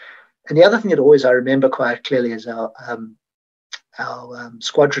 And the other thing that always I remember quite clearly is our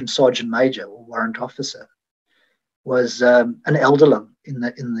squadron sergeant major or warrant officer was an elderling in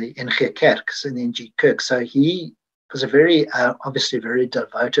the NG Kerks, in the NG Kirk. So he was a very, obviously very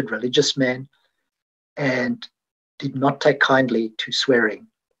devoted religious man and did not take kindly to swearing.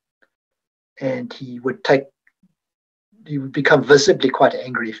 And he would become visibly quite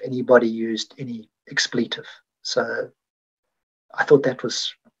angry if anybody used any expletive. So I thought that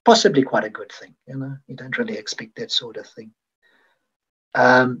was possibly quite a good thing. You know, you don't really expect that sort of thing.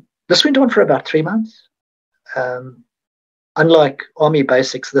 This went on for about 3 months. Unlike Army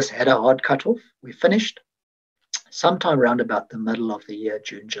Basics, this had a hard cutoff. We finished sometime around about the middle of the year,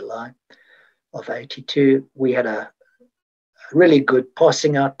 June, July of 82. We had a really good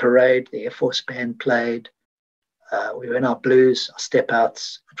passing out parade. The Air Force band played. We were in our blues, our step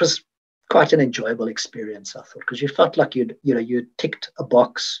outs. It was quite an enjoyable experience, I thought, because you felt like you'd ticked a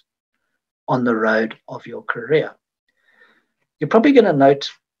box on the road of your career. You're probably going to note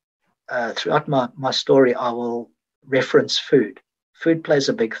throughout my story, I will reference food. Food plays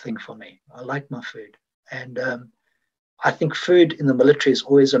a big thing for me. I like my food. And I think food in the military is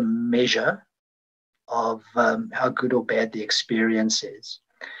always a measure of how good or bad the experience is.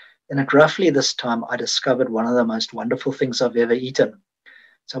 And at roughly this time, I discovered one of the most wonderful things I've ever eaten.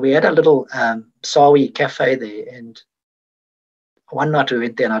 So we had a little Sawi cafe there, and one night we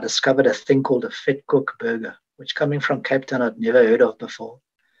went there and I discovered a thing called a Fit Cook burger, which coming from Cape Town, I'd never heard of before.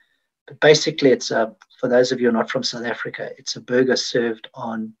 But basically, it's for those of you who are not from South Africa, it's a burger served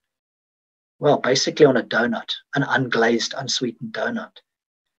on, well, basically on a donut, an unglazed, unsweetened donut.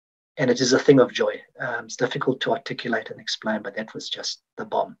 And it is a thing of joy. It's difficult to articulate and explain, but that was just the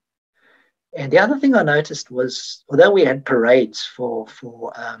bomb. And the other thing I noticed was, although we had parades for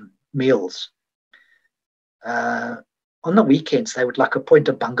meals, on the weekends, they would like appoint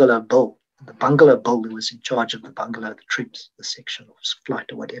a bungalow bill. The bungalow bill who was in charge of the bungalow, the troops, the section or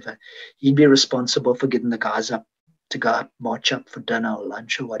flight or whatever, he'd be responsible for getting the guys up to go up, march up for dinner or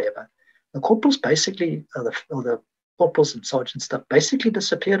lunch or whatever. The corporals basically, or the corporals and sergeant stuff basically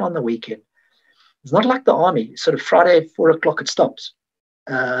disappeared on the weekend. It's not like the army. Sort of Friday, 4 o'clock, it stops.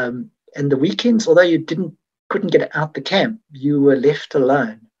 And the weekends, although you couldn't get out the camp, you were left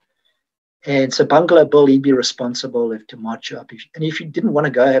alone. And so Bungalow Bill, he'd be responsible to march you up. And if you didn't want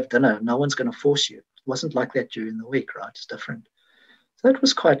to go have dinner, no one's going to force you. It wasn't like that during the week, right? It's different. So it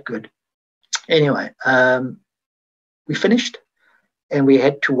was quite good. Anyway, we finished and we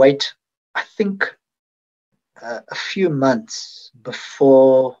had to wait, I think, a few months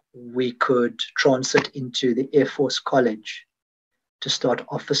before we could transit into the Air Force College to start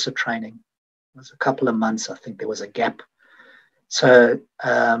officer training. It was a couple of months. I think there was a gap. So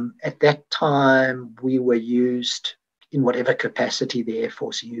at that time, we were used in whatever capacity the Air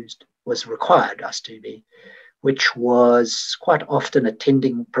Force required us to be, which was quite often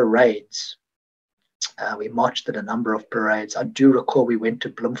attending parades. We marched at a number of parades. I do recall we went to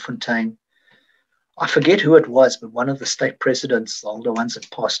Bloemfontein. I forget who it was, but one of the state presidents, the older ones, had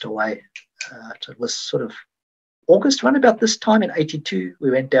passed away. So it was sort of August, around about this time in 82. We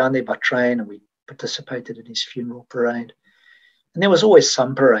went down there by train and we participated in his funeral parade. And there was always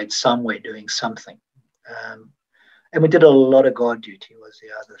some parade somewhere doing something. And we did a lot of guard duty was the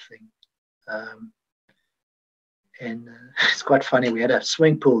other thing. And it's quite funny. We had a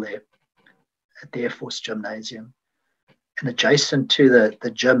swimming pool there at the Air Force Gymnasium. And adjacent to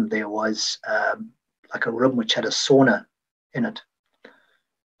the gym, there was like a room which had a sauna in it,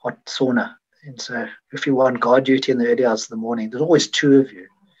 hot sauna. And so if you were on guard duty in the early hours of the morning, there's always two of you.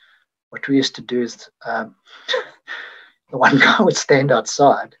 What we used to do is the one guy would stand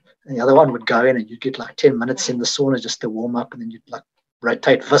outside and the other one would go in, and you'd get like 10 minutes in the sauna just to warm up, and then you'd like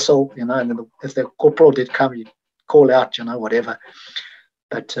rotate whistle, and then if the corporal did come, you'd call out, whatever.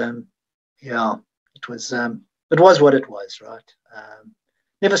 But yeah, it was what it was, right?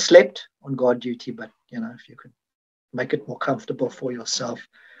 Never slept on guard duty, but if you could make it more comfortable for yourself,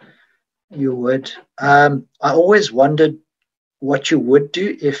 you would. I always wondered what you would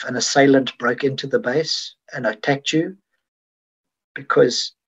do if an assailant broke into the base and attacked you,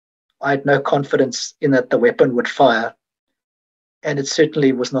 because I had no confidence in that the weapon would fire, and it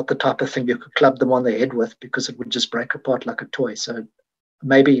certainly was not the type of thing you could club them on the head with, because it would just break apart like a toy. So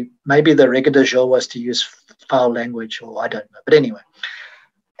maybe the règle de jeu was to use foul language, or I don't know. But anyway,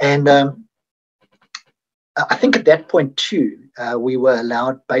 and I think at that point too, we were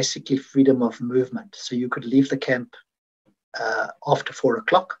allowed basically freedom of movement. So you could leave the camp after 4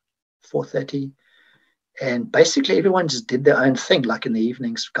 o'clock, 4:30. And basically everyone just did their own thing. Like in the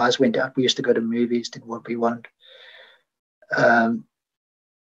evenings, guys went out. We used to go to movies, did what we wanted.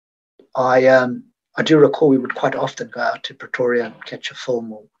 I do recall we would quite often go out to Pretoria and catch a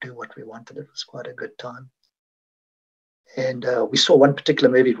film or do what we wanted. It was quite a good time. And we saw one particular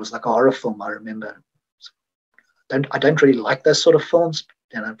movie. It was like a horror film, I remember. I don't really like those sort of films.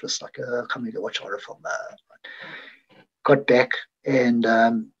 It was like, come here to watch a horror film. Got back, and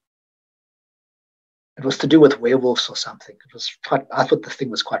it was to do with werewolves or something. I thought the thing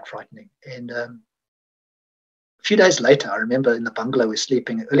was quite frightening. And a few days later, I remember in the bungalow we're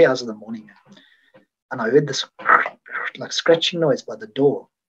sleeping, early hours of the morning, and I heard this like scratching noise by the door,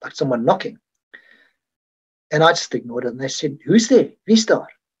 like someone knocking. And I just ignored it. And they said, "Who's there? Wie's daar?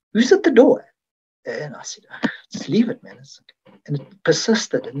 Who's at the door?" And I said, "Just leave it, man." And it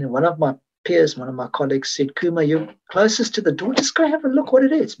persisted. And then one of my peers, one of my colleagues said, "Coomer, you're closest to the door. Just go have a look what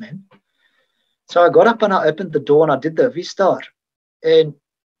it is, man." So I got up and I opened the door and I did the "Wie's daar?" And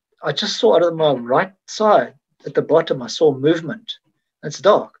I just saw out of my right side at the bottom, I saw movement. It's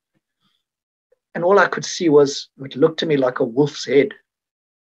dark. And all I could see was, it looked to me like a wolf's head.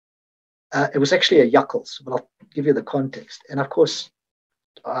 It was actually a jakkals, but I'll give you the context. And of course,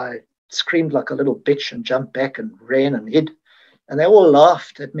 I screamed like a little bitch and jumped back and ran and hid. And they all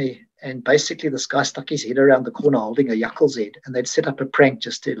laughed at me. And basically, this guy stuck his head around the corner holding a jakkals head. And they'd set up a prank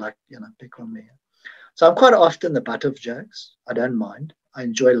just to pick on me. So I'm quite often the butt of jokes. I don't mind. I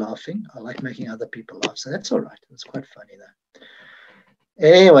enjoy laughing. I like making other people laugh. So that's all right. It was quite funny though.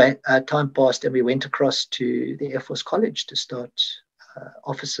 Anyway, time passed and we went across to the Air Force College to start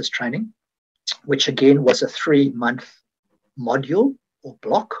officers training, which again was a 3-month module or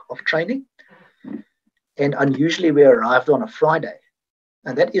block of training. And unusually we arrived on a Friday.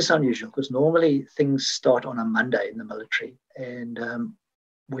 And that is unusual because normally things start on a Monday in the military. And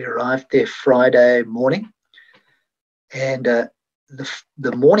we arrived there Friday morning. And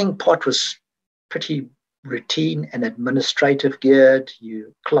the morning part was pretty routine and administrative geared.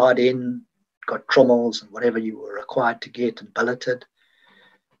 You clad in, got trommels and whatever you were required to get and billeted.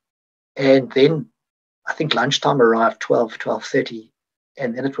 And then I think lunchtime arrived 12:30,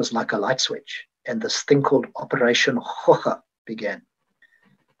 and then it was like a light switch. And this thing called Operation Gogga began.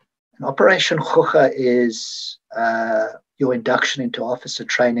 And Operation Gogga is your induction into officer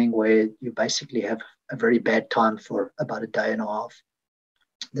training, where you basically have a very bad time for about a day and a half.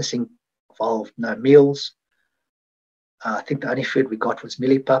 This involved no meals. I think the only food we got was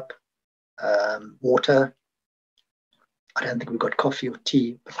millipap, water. I don't think we got coffee or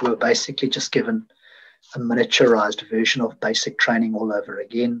tea, but we were basically just given a miniaturized version of basic training all over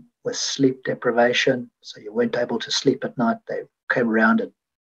again, with sleep deprivation. So you weren't able to sleep at night. They came around it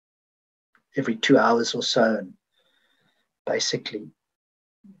every 2 hours or so and basically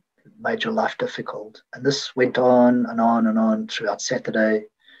made your life difficult. And this went on and on and on throughout Saturday,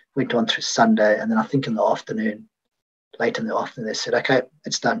 went on through Sunday. And then I think in the afternoon, late in the afternoon, they said, "Okay,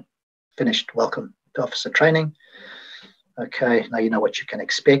 it's done, finished. Welcome to officer training. Okay, now you know what you can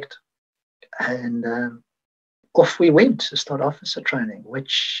expect." And off we went to start officer training,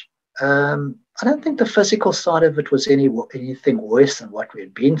 which I don't think the physical side of it was anything worse than what we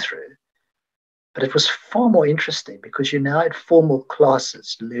had been through, but it was far more interesting because you now had formal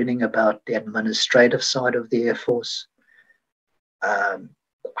classes learning about the administrative side of the Air Force. I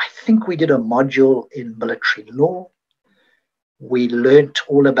think we did a module in military law. We learned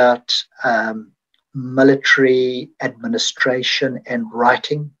all about military administration and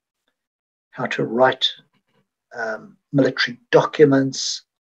writing, how to write military documents,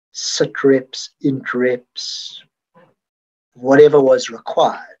 sit reps, int reps, whatever was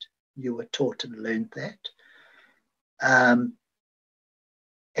required. You were taught and learned that.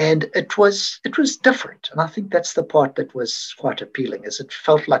 And it was different. And I think that's the part that was quite appealing, is it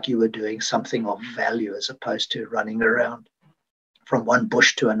felt like you were doing something of value as opposed to running around from one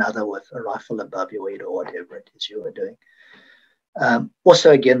bush to another with a rifle above your head or whatever it is you were doing.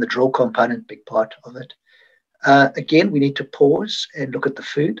 Also, again, the drill component, big part of it. Again, we need to pause and look at the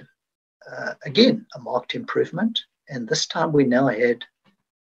food. Again, a marked improvement. And this time we now had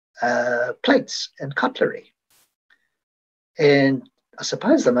plates and cutlery. And I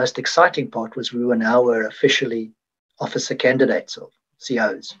suppose the most exciting part was we were officially officer candidates or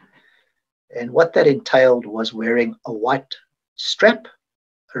COs. And what that entailed was wearing a white strap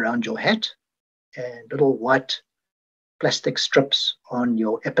around your hat and little white plastic strips on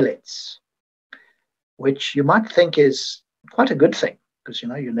your epaulets, which you might think is quite a good thing because,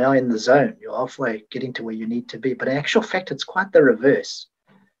 you're now in the zone. You're halfway getting to where you need to be. But in actual fact, it's quite the reverse.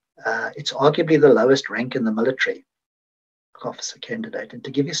 It's arguably the lowest rank in the military, officer candidate. And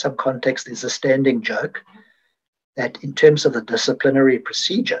to give you some context, there's a standing joke that in terms of the disciplinary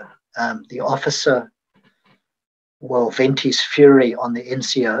procedure, the officer will vent his fury on the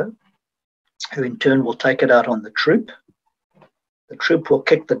NCO, who in turn will take it out on the troop. The troop will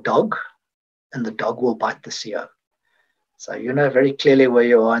kick the dog, and the dog will bite the CO. So you know very clearly where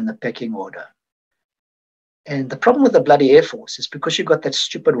you are in the pecking order. And the problem with the bloody Air Force is because you've got that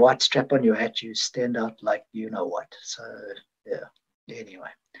stupid white strap on your hat, you stand out like you know what. So, yeah, anyway.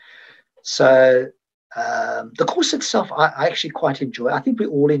 So the course itself, I actually quite enjoy. I think we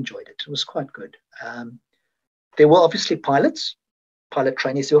all enjoyed it. It was quite good. There were obviously pilot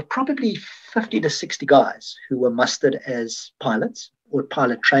trainees. There were probably 50 to 60 guys who were mustered as pilots or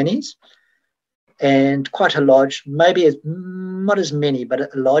pilot trainees. And quite a large, maybe not as many, but a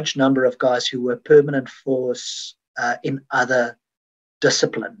large number of guys who were permanent force in other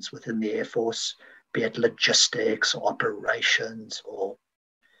disciplines within the Air Force, be it logistics or operations or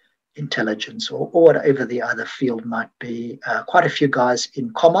intelligence or whatever the other field might be. Quite a few guys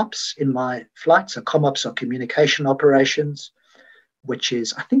in ComOps in my flight. So ComOps are communication operations, which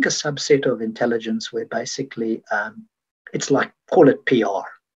is, I think, a subset of intelligence where basically it's like, call it PR.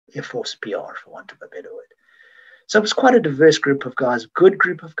 Air Force PR, for want of a better word. So it was quite a diverse group of guys, good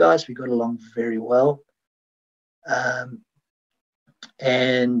group of guys. We got along very well.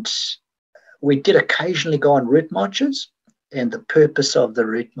 And we did occasionally go on route marches. And the purpose of the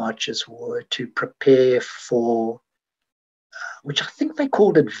route marches were to prepare for, which I think they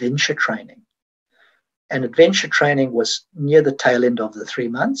called adventure training. And adventure training was near the tail end of the 3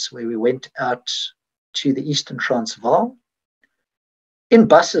 months, where we went out to the Eastern Transvaal, in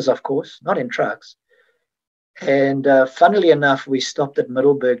buses, of course, not in trucks. And funnily enough, we stopped at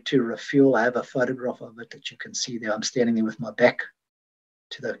Middelburg to refuel. I have a photograph of it that you can see there. I'm standing there with my back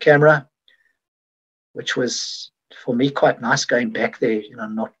to the camera, which was, for me, quite nice going back there,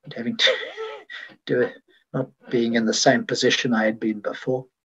 not having to do it, not being in the same position I had been before.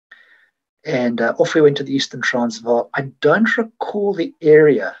 And off we went to the Eastern Transvaal. I don't recall the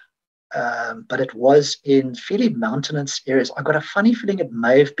area, but it was in fairly mountainous areas. I got a funny feeling it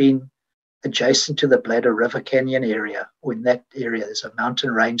may have been adjacent to the Bladder River Canyon area, or in that area. There's a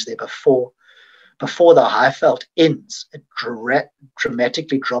mountain range there before the high veld ends. It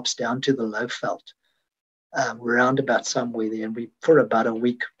dramatically drops down to the low veld, roundabout somewhere there. And for about a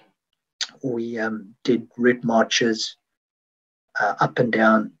week, we did route marches up and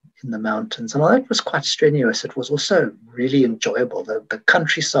down in the mountains, and that was quite strenuous. It was also really enjoyable. The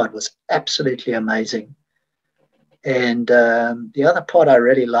countryside was absolutely amazing. And the other part I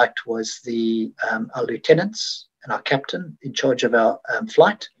really liked was our lieutenants and our captain in charge of our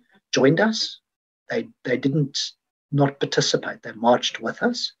flight joined us. They didn't not participate. They marched with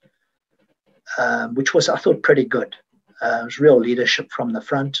us, which was, I thought, pretty good. It was real leadership from the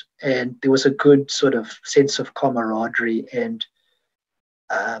front, and there was a good sort of sense of camaraderie. And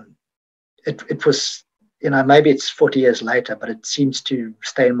it was, maybe it's 40 years later, but it seems to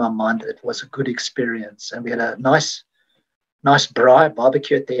stay in my mind that it was a good experience. And we had a nice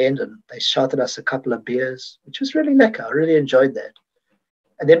barbecue at the end, and they shouted us a couple of beers, which was really lekker. I really enjoyed that.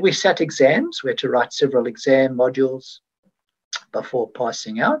 And then we sat exams. We had to write several exam modules before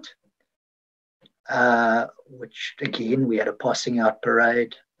passing out, which again, we had a passing out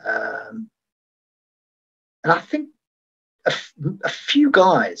parade. And I think a few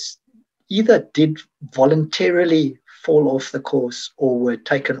guys either did voluntarily fall off the course or were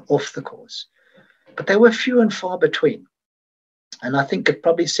taken off the course, but they were few and far between. And I think it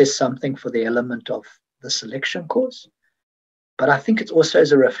probably says something for the element of the selection course, but I think it also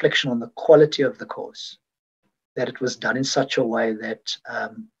is a reflection on the quality of the course, that it was done in such a way that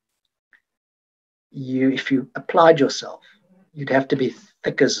if you applied yourself, you'd have to be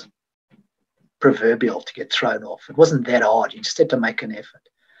thick as proverbial to get thrown off. It wasn't that hard. You just had to make an effort.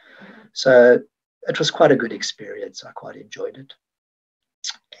 So it was quite a good experience. I quite enjoyed it.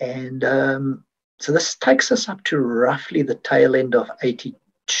 And so this takes us up to roughly the tail end of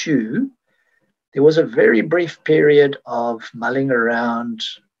 82. There was a very brief period of mulling around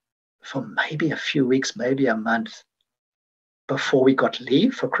for maybe a few weeks, maybe a month, before we got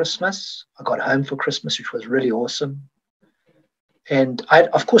leave for Christmas. I got home for Christmas, which was really awesome. And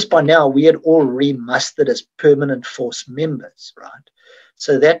of course, by now, we had all remustered as permanent force members, right?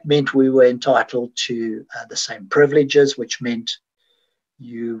 So that meant we were entitled to the same privileges, which meant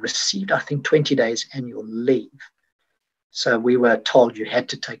you received, I think, 20 days annual leave. So we were told you had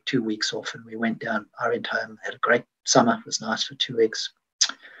to take 2 weeks off, and we went down. I went home, had a great summer. It was nice for 2 weeks.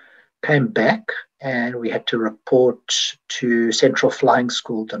 Came back, and we had to report to Central Flying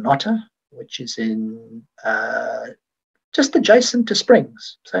School Donata, which is in just adjacent to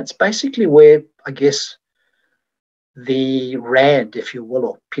Springs. So it's basically where, I guess, the RAND, if you will,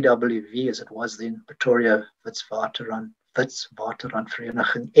 or PWV as it was then, Pretoria Witswatersrand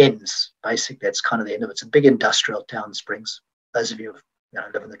Vereniging ends. Basically, that's kind of the end of it. It's a big industrial town, Springs. Those of you who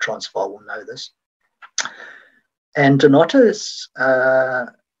live in the Transvaal will know this. And Donata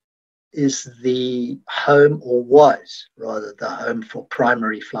is the home, or was rather the home, for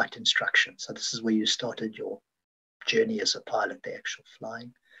primary flight instruction. So this is where you started your journey as a pilot, the actual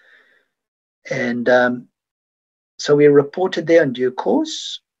flying. And so we reported there in due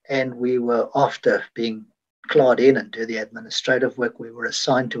course, and we were, after being clawed in and do the administrative work, we were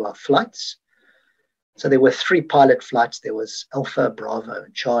assigned to our flights. So there were 3 pilot flights. There was Alpha, Bravo,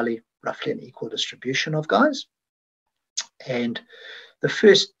 and Charlie, roughly an equal distribution of guys. And the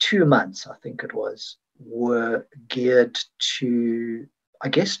first 2 months, I think it was, were geared to, I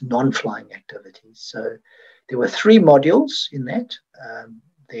guess, non-flying activities. So there were 3 modules in that.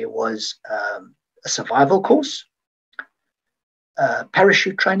 There was a survival course, a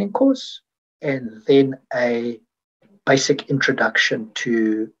parachute training course, and then a basic introduction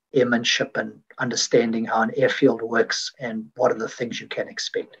to airmanship and understanding how an airfield works and what are the things you can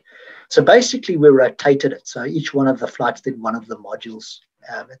expect. So basically, we rotated it. So each one of the flights did one of the modules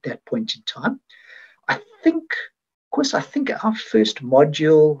at that point in time. I think our first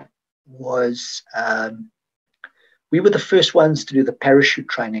module was, we were the first ones to do the parachute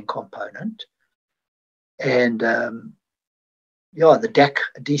training component. And the DAC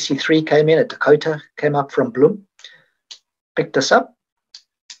DC-3 came in, a Dakota came up from Bloem, picked us up.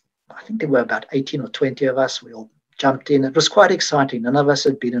 I think there were about 18 or 20 of us. We all jumped in. It was quite exciting. None of us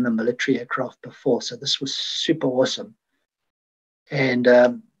had been in a military aircraft before, so this was super awesome. And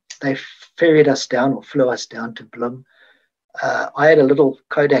they ferried us down, or flew us down to Bloem. I had a little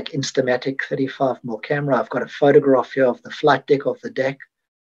Kodak Instamatic 35mm camera. I've got a photograph here of the flight deck of the DAC.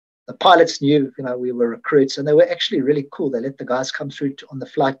 The pilots knew, we were recruits, and they were actually really cool. They let the guys come through on the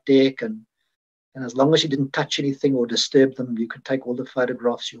flight deck, and as long as you didn't touch anything or disturb them, you could take all the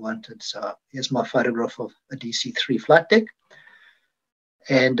photographs you wanted. So here's my photograph of a DC-3 flight deck.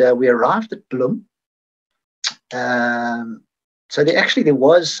 And we arrived at Bloem. So there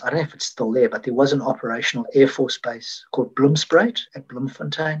was, I don't know if it's still there, but there was an operational Air Force base called Bloemspruit at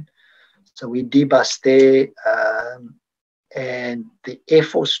Bloemfontein. So we debussed there, and the Air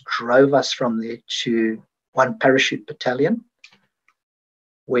Force drove us from there to 1 parachute battalion,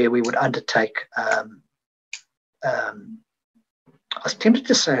 where we would undertake, I was tempted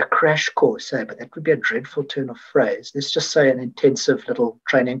to say a crash course, but that would be a dreadful turn of phrase. Let's just say an intensive little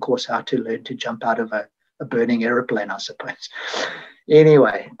training course, how to learn to jump out of a burning aeroplane, I suppose.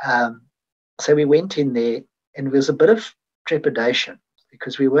 Anyway, so we went in there, and there was a bit of trepidation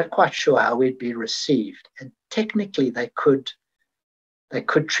because we weren't quite sure how we'd be received. And technically, they could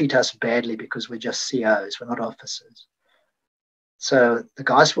treat us badly because we're just COs, we're not officers. So the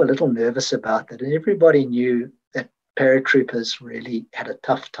guys were a little nervous about that, and everybody knew that paratroopers really had a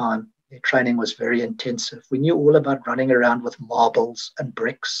tough time. Their training was very intensive. We knew all about running around with marbles and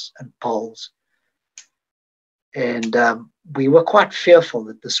bricks and poles. And we were quite fearful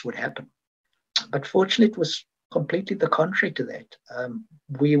that this would happen. But fortunately, it was completely the contrary to that.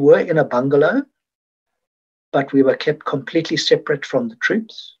 We were in a bungalow, but we were kept completely separate from the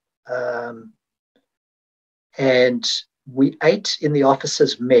troops. And we ate in the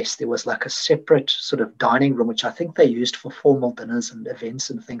officers' mess. There was like a separate sort of dining room, which I think they used for formal dinners and events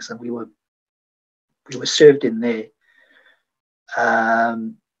and things. And we were served in there.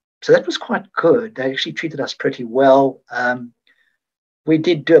 So that was quite good. They actually treated us pretty well. We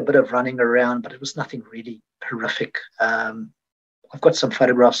did do a bit of running around, but it was nothing really horrific. I've got some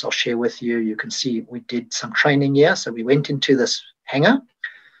photographs I'll share with you. You can see we did some training here. So we went into this hangar,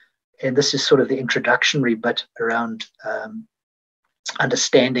 and this is sort of the introductory bit around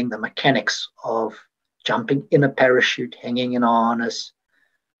understanding the mechanics of jumping in a parachute, hanging in a harness,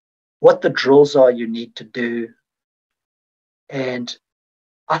 what the drills are you need to do. And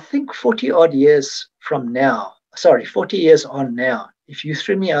I think 40 years on now, if you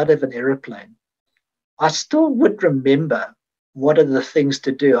threw me out of an aeroplane, I still would remember what are the things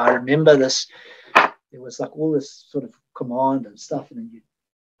to do. I remember this, there was like all this sort of command and stuff, and then you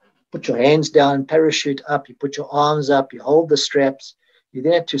put your hands down, parachute up, you put your arms up, you hold the straps. You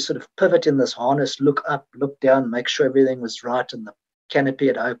then had to sort of pivot in this harness, look up, look down, make sure everything was right and the canopy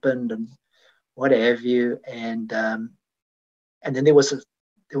had opened and what have you. And then there was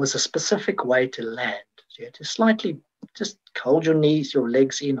a specific way to land. So you had to slightly just hold your knees, your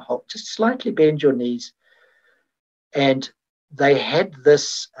legs in, just slightly bend your knees. And they had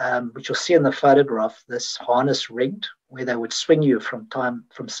this, which you'll see in the photograph, this harness rigged where they would swing you from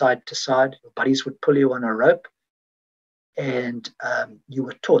side to side. Your buddies would pull you on a rope, and you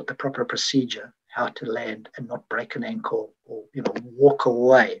were taught the proper procedure, how to land and not break an ankle or walk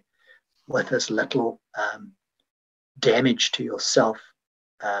away with as little damage to yourself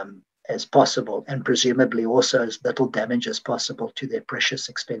as possible, and presumably also as little damage as possible to their precious,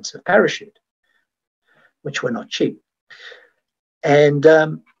 expensive parachute, which were not cheap. And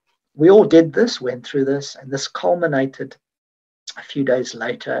we all did this, went through this, and this culminated a few days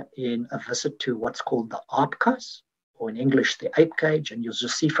later in a visit to what's called the Advertise, or in English, the ape cage. And you'll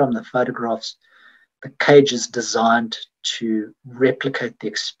just see from the photographs, the cage is designed to replicate the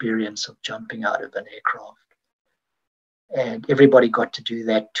experience of jumping out of an aircraft. And everybody got to do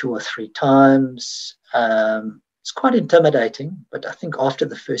that 2 or 3 times. It's quite intimidating, but I think after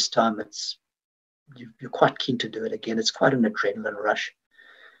the first time, you're quite keen to do it again. It's quite an adrenaline rush.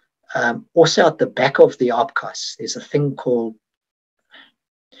 Also at the back of the Advertise, there's a thing called,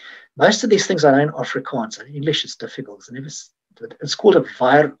 most of these things I know in Afrikaans, in English it's difficult. It's called a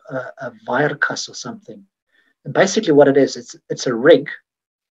vierkas or something. And basically what it is, it's a rig.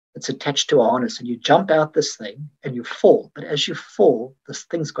 It's attached to a harness, and you jump out this thing and you fall. But as you fall, this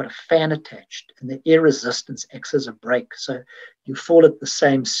thing's got a fan attached, and the air resistance acts as a brake. So you fall at the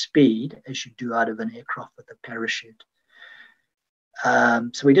same speed as you do out of an aircraft with a parachute.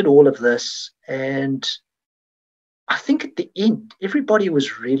 So we did all of this, and I think at the end, everybody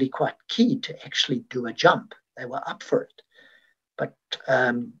was really quite keen to actually do a jump. They were up for it. But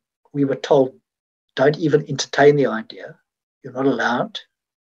we were told, don't even entertain the idea. You're not allowed.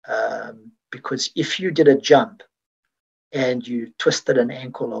 Because if you did a jump and you twisted an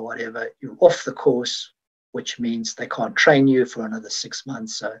ankle or whatever, you're off the course, which means they can't train you for another 6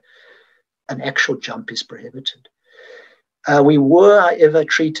 months. So an actual jump is prohibited. We were, however,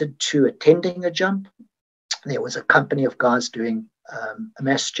 treated to attending a jump. There was a company of guys doing a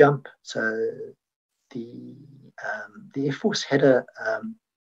mass jump. So the Air Force had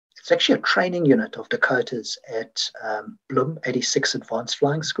it's actually a training unit of Dakotas at Bloem 86 Advanced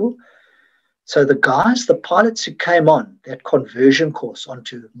Flying School. So the guys, the pilots who came on that conversion course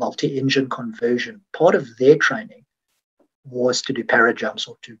onto multi-engine conversion, part of their training was to do parajumps,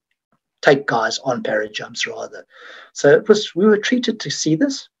 or to take guys on parajumps rather. So we were treated to see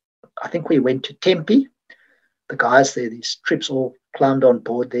this. I think we went to Tempe. The guys there, these troops all climbed on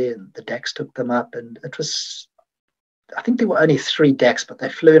board there, and the DACs took them up, and it was, I think there were only 3 decks, but they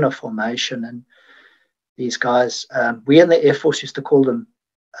flew in a formation. And these guys, we in the Air Force used to call them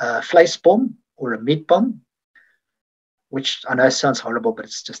vleisbom, or a meat bomb, which I know sounds horrible, but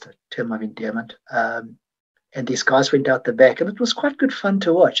it's just a term of endearment. And these guys went out the back, and it was quite good fun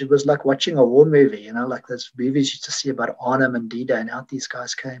to watch. It was like watching a war movie, like those movies you used to see about Arnhem and D-Day, and out these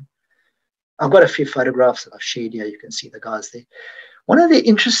guys came. I've got a few photographs that I've shared here. You can see the guys there. One of the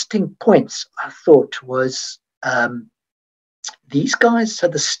interesting points I thought was, these guys, so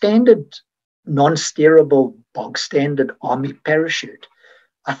the standard non-steerable bog standard Army parachute,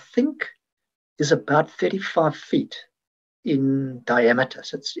 I think is about 35 feet in diameter.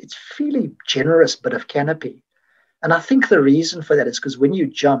 So it's fairly generous bit of canopy. And I think the reason for that is because when you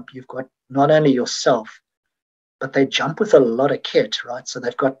jump, you've got not only yourself, but they jump with a lot of kit, right? So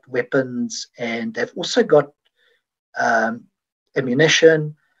they've got weapons, and they've also got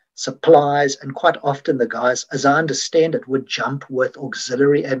ammunition, supplies, and quite often the guys, as I understand it, would jump with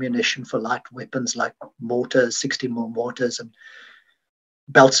auxiliary ammunition for light weapons like mortars, 60mm mortars, and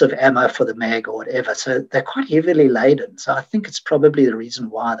belts of ammo for the mag or whatever. So they're quite heavily laden. So I think it's probably the reason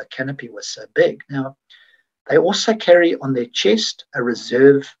why the canopy was so big. Now, they also carry on their chest a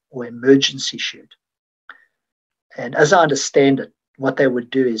reserve or emergency chute. And as I understand it, what they would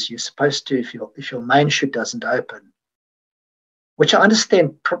do is you're supposed to, if your main chute doesn't open, which I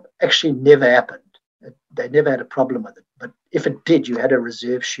understand actually never happened. They never had a problem with it. But if it did, you had a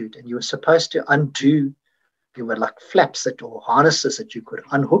reserve chute, and you were supposed to undo. There were like flaps or harnesses that you could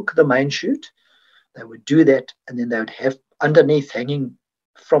unhook the main chute. They would do that, and then they would have underneath, hanging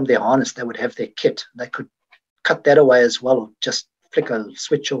from their harness, they would have their kit. They could cut that away as well, or just flick a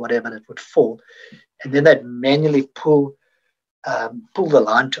switch or whatever, and it would fall. And then they'd manually pull the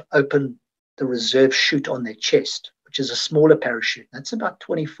line to open the reserve chute on their chest, which is a smaller parachute. That's about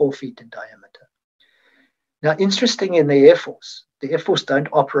 24 feet in diameter. Now, interesting, in the Air Force don't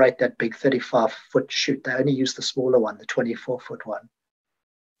operate that big 35-foot chute. They only use the smaller one, the 24-foot one.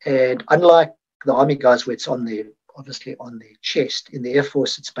 And unlike the Army guys, where it's obviously on the chest, in the Air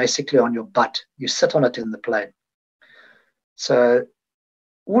Force, it's basically on your butt. You sit on it in the plane. So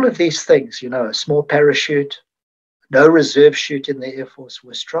all of these things, a small parachute, no reserve chute in the Air Force,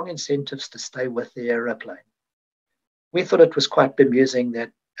 were strong incentives to stay with the aeroplane. We thought it was quite bemusing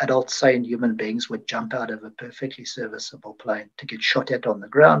that adult, sane human beings would jump out of a perfectly serviceable plane to get shot at on the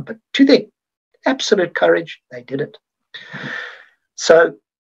ground, but to their absolute courage, they did it. So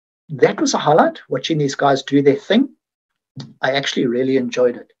that was a highlight, watching these guys do their thing. I actually really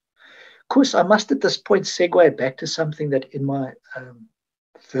enjoyed it. Of course, I must at this point segue back to something that in my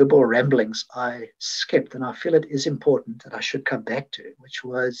verbal ramblings I skipped, and I feel it is important that I should come back to, which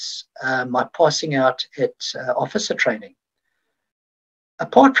was my passing out at officer training.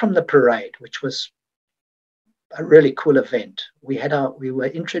 Apart from the parade, which was a really cool event, we were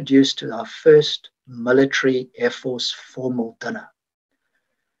introduced to our first military Air Force formal dinner.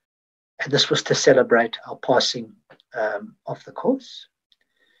 And this was to celebrate our passing of the course.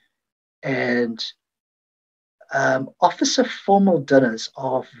 And officer formal dinners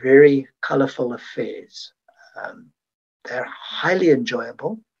are very colorful affairs. They're highly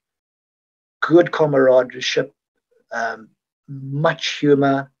enjoyable, good camaraderie, much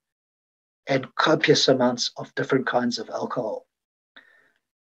humor, and copious amounts of different kinds of alcohol.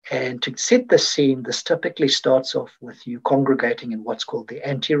 And to set the scene, this typically starts off with you congregating in what's called the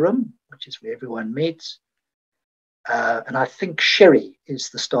anteroom, which is where everyone meets. And I think sherry is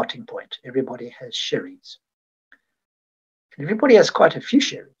the starting point. Everybody has sherries. And everybody has quite a few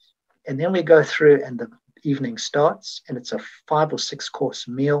sherries. And then we go through, and the evening starts, and it's a 5 or 6 course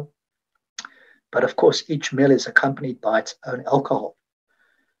meal. But of course, each meal is accompanied by its own alcohol.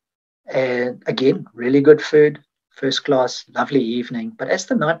 And again, really good food, first class, lovely evening. But as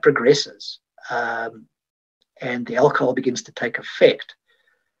the night progresses and the alcohol begins to take effect,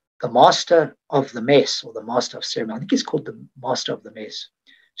 the master of the mess, or the master of ceremony, I think he's called the master of the mess,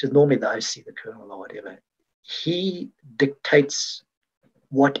 which is normally the OC, the colonel or whatever, he dictates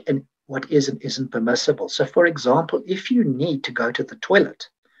what is and isn't permissible. So for example, if you need to go to the toilet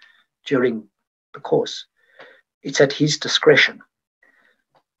during the course, it's at his discretion.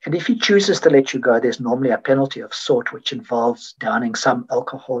 And if he chooses to let you go, there's normally a penalty of sort, which involves downing some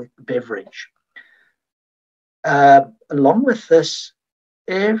alcoholic beverage. Along with this,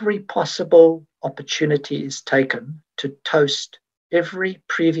 every possible opportunity is taken to toast every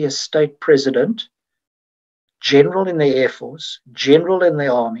previous state president, general in the Air Force, general in the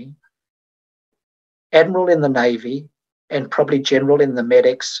Army, admiral in the Navy, and probably general in the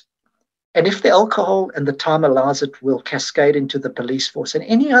medics. And if the alcohol and the time allows it, will cascade into the police force, and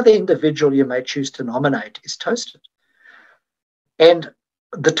any other individual you may choose to nominate is toasted. And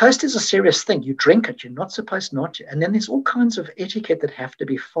the toast is a serious thing. You drink it. You're not supposed not to. And then there's all kinds of etiquette that have to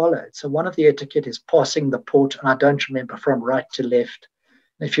be followed. So one of the etiquette is passing the port, and I don't remember, from right to left.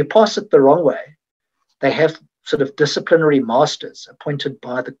 And if you pass it the wrong way, they have sort of disciplinary masters appointed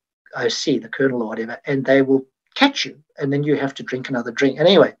by the OC, the colonel or whatever, and they will catch you, and then you have to drink another drink. And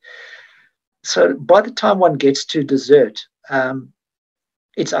anyway, so by the time one gets to dessert,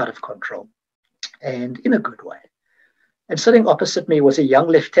 it's out of control, and in a good way. And sitting opposite me was a young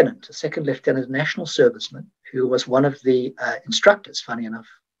lieutenant, a second lieutenant, national serviceman, who was one of the instructors, funny enough,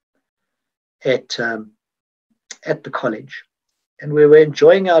 at the college. And we were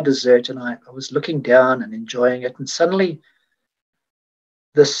enjoying our dessert, and I was looking down and enjoying it. And suddenly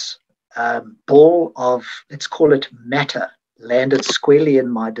this ball of, let's call it matter, landed squarely in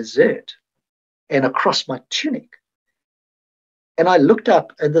my dessert and across my tunic. And I looked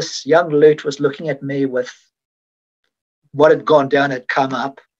up, and this young alert was looking at me with what had gone down had come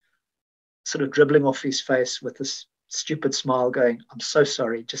up, sort of dribbling off his face with this stupid smile going, "I'm so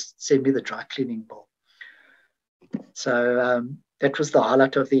sorry, just send me the dry cleaning ball." So that was the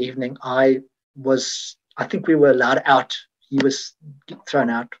highlight of the evening. I think we were allowed out. He was thrown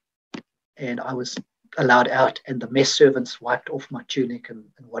out, and I was allowed out, and the mess servants wiped off my tunic and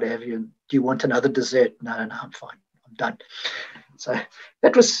what have you. And, "Do you want another dessert?" No, I'm fine. I'm done. So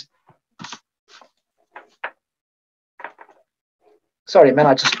that was... Sorry, man,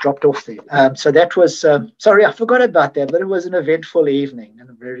 I just dropped off there. So that was... sorry, I forgot about that, but it was an eventful evening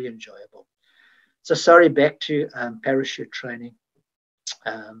and very enjoyable. So sorry, back to parachute training.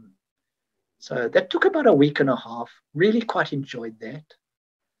 So that took about a week and a half. Really quite enjoyed that.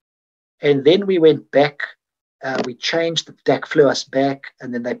 And then we went back. We changed. The DAC flew us back,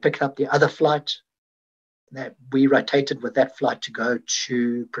 and then they picked up the other flight. We rotated with that flight to go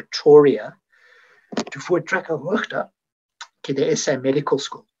to Pretoria to voortrekken hoogte to the SA Medical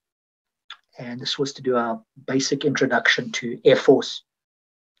School. And this was to do our basic introduction to Air Force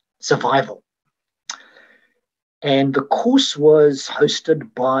survival. And the course was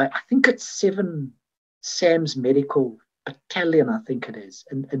hosted by, I think it's 7 SAM's Medical Battalion, I think it is.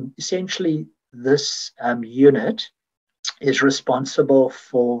 And essentially this unit is responsible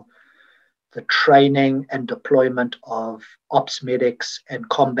for the training and deployment of ops medics and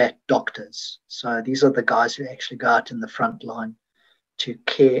combat doctors. So these are the guys who actually go out in the front line to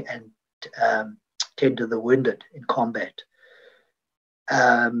care and tend to the wounded in combat.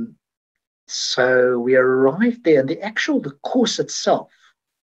 So we arrived there, and the course itself,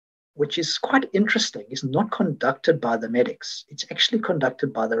 which is quite interesting, is not conducted by the medics. It's actually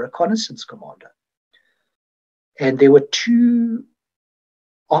conducted by the reconnaissance commander. And there were 2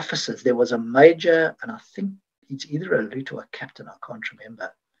 officers. There was a major, and I think it's either a lieutenant or a captain, I can't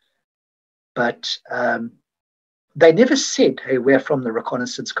remember. But they never said, "Hey, we're from the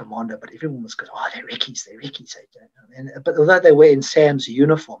reconnaissance commander," but everyone was going, "Oh, they're recce's, they're recce's." But although they were in SAM's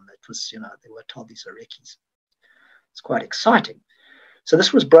uniform, it was, they were told these are recce's. It's quite exciting. So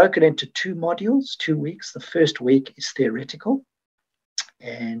this was broken into 2 modules, 2 weeks. The first week is theoretical.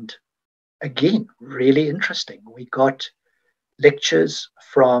 And again, really interesting. We got lectures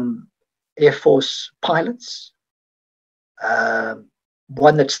from Air Force pilots.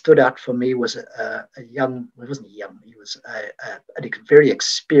 One that stood out for me was a young, well, he wasn't young, he was a very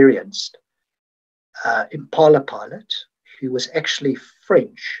experienced Impala pilot who was actually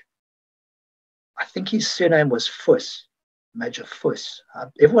French. I think his surname was Fuss, Major Fuss.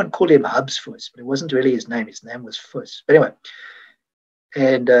 Everyone called him Hubs Fuss, but it wasn't really his name. His name was Fuss. But anyway,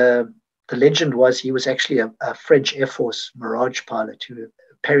 and the legend was he was actually a French Air Force Mirage pilot who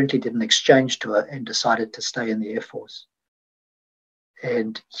apparently did an exchange tour and decided to stay in the Air Force.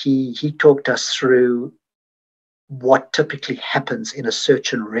 And he talked us through what typically happens in a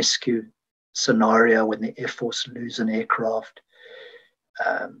search and rescue scenario when the Air Force lose an aircraft.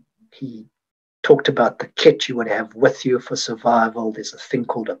 He talked about the kit you would have with you for survival. There's a thing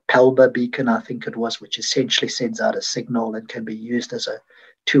called a Pelba beacon, I think it was, which essentially sends out a signal and can be used as a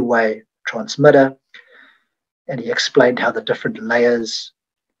 2-way transmitter. And he explained how the different layers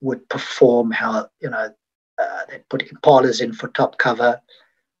would perform, how, they'd put Impalas in for top cover.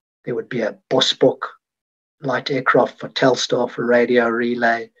 There would be a Bosbok light aircraft for Telstar for radio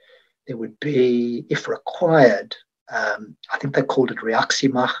relay. There would be, if required, I think they called it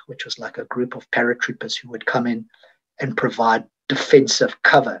Reactiemag, which was like a group of paratroopers who would come in and provide defensive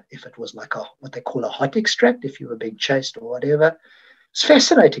cover if it was like what they call a hot extract, if you were being chased or whatever. It's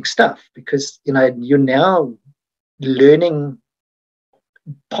fascinating stuff because, you're now learning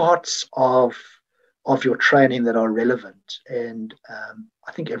parts of your training that are relevant. And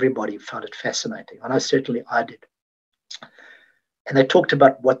I think everybody found it fascinating. I know certainly I did. And they talked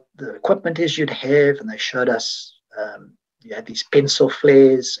about what the equipment is you'd have, and they showed us you had these pencil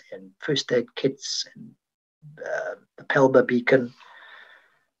flares and first aid kits and the Pelba beacon.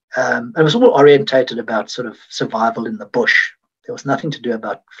 It was all orientated about sort of survival in the bush. There was nothing to do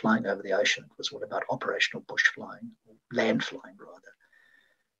about flying over the ocean. It was all about operational bush flying, land flying rather.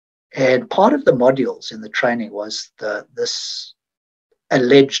 And part of the modules in the training was this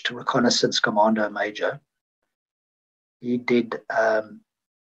alleged reconnaissance commando major. He did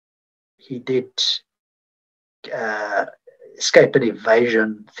escape and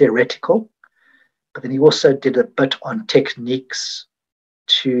evasion theoretical, But then he also did a bit on techniques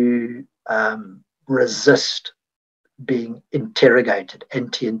to resist being interrogated,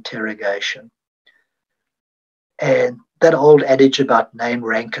 anti-interrogation. And that old adage about name,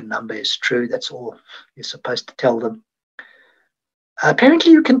 rank, and number is true. That's all you're supposed to tell them.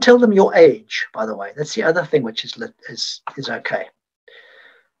 Apparently, you can tell them your age, by the way. That's the other thing which is okay.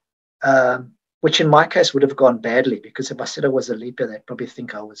 Which in my case would have gone badly, because if I said I was a leaper, they'd probably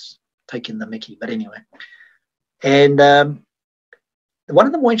think I was taking the mickey. But anyway. And one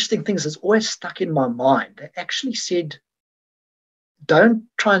of the more interesting things that's always stuck in my mind, they actually said, don't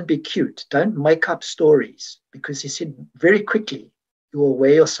try and be cute. Don't make up stories, because he said very quickly, you will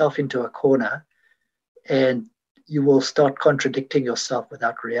wear yourself into a corner and you will start contradicting yourself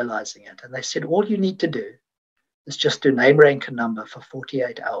without realizing it. And they said, all you need to do is just do name, rank, and number for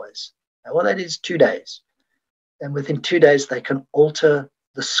 48 hours. Now, well, that is 2 days. And within 2 days, they can alter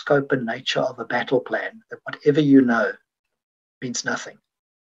the scope and nature of a battle plan, that whatever you know means nothing.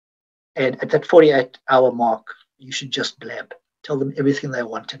 And at that 48-hour mark, you should just blab. Tell them everything they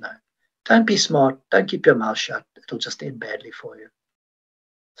want to know. Don't be smart. Don't keep your mouth shut. It'll just end badly for you.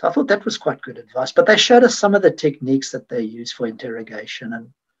 So I thought that was quite good advice. But they showed us some of the techniques that they use for interrogation,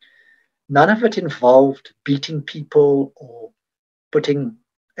 and none of it involved beating people or putting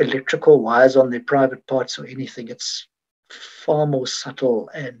electrical wires on their private parts or anything. It's far more subtle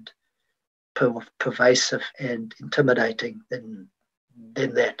and pervasive and intimidating than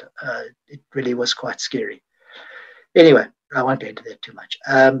that. It really was quite scary. Anyway, I won't go into that too much.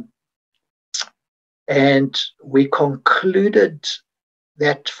 And we concluded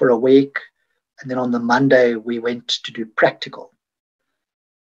that for a week. And then on the Monday, we went to do practical.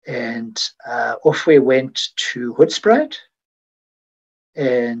 And off we went to Hoedspruit.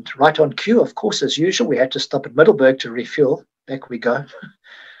 And right on cue, of course, as usual, we had to stop at Middelburg to refuel. Back we go.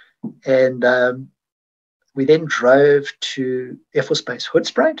 And we then drove to Air Force Base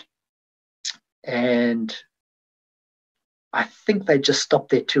Hoedspruit. And I think they just stopped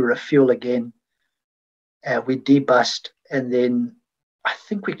there to refuel again. We debussed, and then I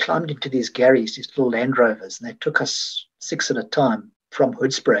think we climbed into these Garys, these little Land Rovers, and they took us 6 at a time from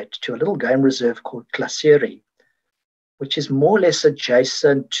Hoedspruit to a little game reserve called Klaserie, which is more or less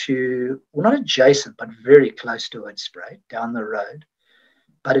adjacent to, well, not adjacent, but very close to Hoedspruit, down the road.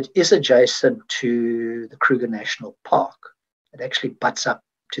 But it is adjacent to the Kruger National Park. It actually butts up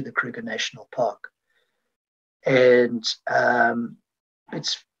to the Kruger National Park. And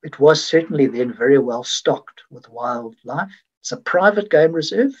it was certainly then very well stocked with wildlife. It's a private game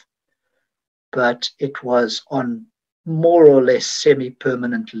reserve, but it was on more or less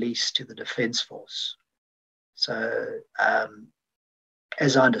semi-permanent lease to the Defence Force. So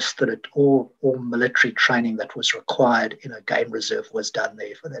as I understood it, all military training that was required in a game reserve was done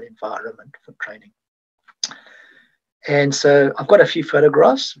there for that environment for training. And so I've got a few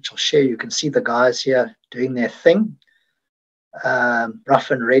photographs, which I'll share. You can see the guys here doing their thing,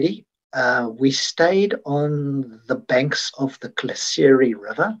 rough and ready. We stayed on the banks of the Klaserie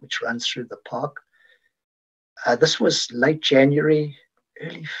River, which runs through the park. This was late January,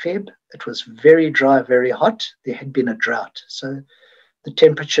 early Feb. It was very dry, very hot. There had been a drought. So the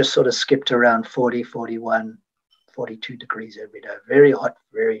temperature sort of skipped around 40, 41, 42 degrees every day. Very hot,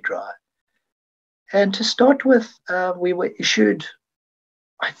 very dry. And to start with, we were issued,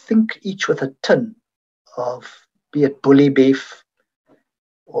 I think, each with a tin of, be it bully beef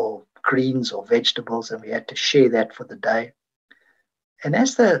or greens or vegetables, and we had to share that for the day. And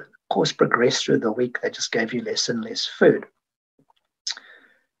as the course progressed through the week, they just gave you less and less food.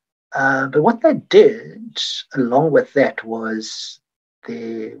 But what they did along with that was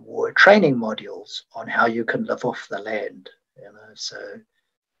there were training modules on how you can live off the land. So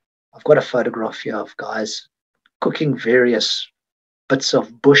I've got a photograph here of guys cooking various bits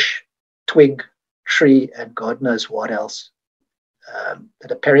of bush, twig, tree, and God knows what else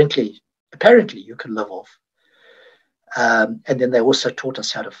that apparently you can live off. And then they also taught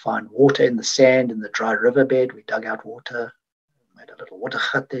us how to find water in the sand, in the dry riverbed. We dug out water, made a little water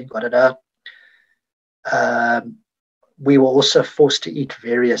hut there, got it out. We were also forced to eat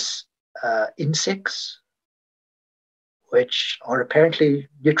various insects, which are apparently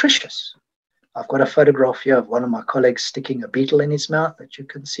nutritious. I've got a photograph here of one of my colleagues sticking a beetle in his mouth that you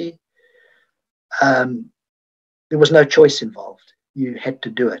can see. There was no choice involved. You had to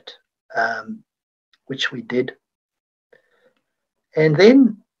do it, which we did. And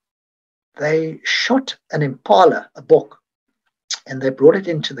then they shot an impala, a bok, and they brought it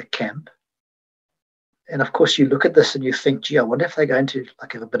into the camp. And of course, you look at this and you think, gee, I wonder if they're going to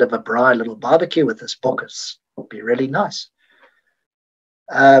like have a bit of a braai, little barbecue with this bok. It would be really nice.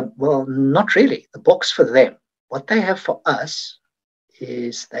 Well, not really. The book's for them. What they have for us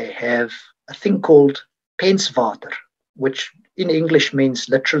is they have a thing called penswater, which in English means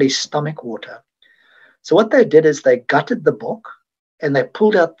literally stomach water. So what they did is they gutted the bok and they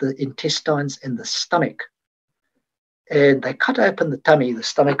pulled out the intestines and the stomach. And they cut open the tummy, the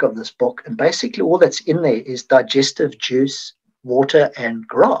stomach of this bok, and basically all that's in there is digestive juice, water, and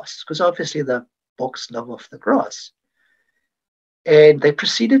grass, because obviously the boks live off the grass. And they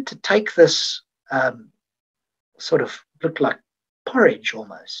proceeded to take this sort of looked like porridge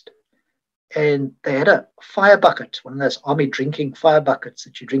almost. And they had a fire bucket, one of those army drinking fire buckets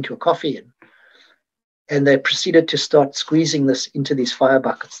that you drink your coffee in. And they proceeded to start squeezing this into these fire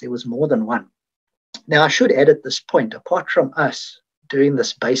buckets. There was more than one. Now, I should add at this point, apart from us doing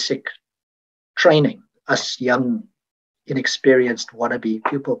this basic training, us young, inexperienced wannabe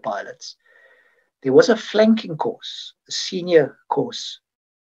pupil pilots, there was a flanking course, a senior course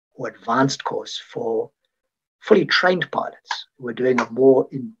or advanced course for fully trained pilots who were doing a more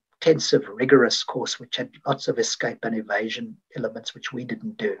intensive, rigorous course, which had lots of escape and evasion elements, which we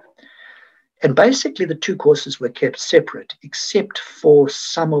didn't do. And basically, the two courses were kept separate, except for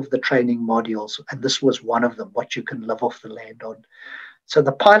some of the training modules. And this was one of them, what you can live off the land on. So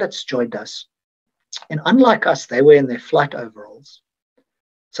the pilots joined us. And unlike us, they were in their flight overalls.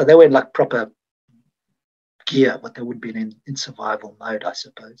 So they were in like proper gear, what they would be in survival mode, I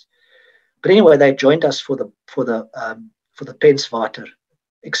suppose. But anyway, they joined us for the penswater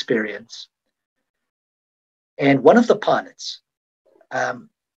experience. And one of the pilots,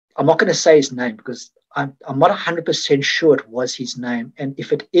 I'm not going to say his name because I'm not 100% sure it was his name. And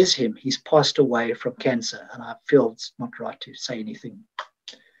if it is him, he's passed away from cancer. And I feel it's not right to say anything.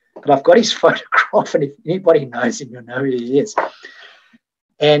 But I've got his photograph, and if anybody knows him, you'll know who he is.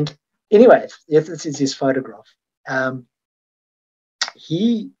 And anyway, if this is his photograph.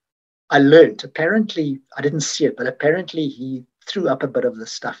 I learned, apparently, I didn't see it, but apparently he threw up a bit of the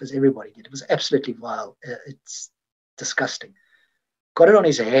stuff as everybody did. It was absolutely vile. It's disgusting. Got it on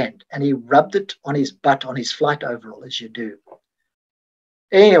his hand, and he rubbed it on his butt, on his flight overall, as you do.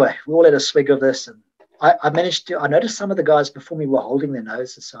 Anyway, we all had a swig of this, and I noticed some of the guys before me were holding their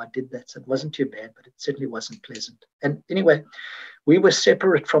noses, so I did that. So it wasn't too bad, but it certainly wasn't pleasant. And anyway, we were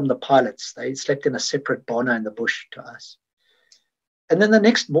separate from the pilots. They slept in a separate bono in the bush to us. And then the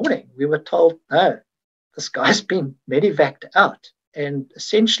next morning, we were told, no, this guy's been medevaced out. And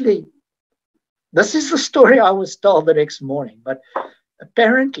essentially, this is the story I was told the next morning. But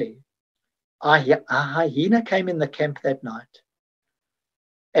apparently, a hyena came in the camp that night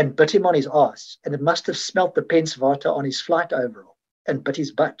and bit him on his ass. And it must have smelt the penswater on his flight overall and bit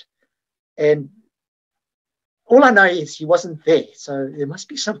his butt. And all I know is he wasn't there. So there must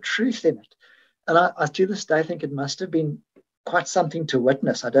be some truth in it. And I to this day, think it must have been quite something to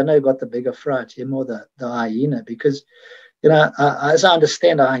witness. I don't know who got the bigger fright, him or the hyena, because, as I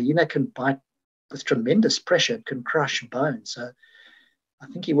understand, a hyena can bite with tremendous pressure. It can crush bone. So I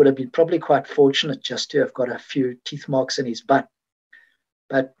think he would have been probably quite fortunate just to have got a few teeth marks in his butt.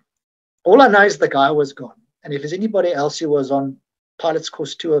 But all I know is the guy was gone. And if there's anybody else who was on pilot's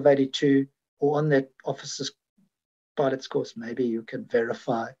course 2 of 82 or on that officer's pilot's course, maybe you can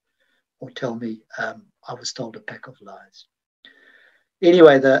verify or tell me. I was told a pack of lies.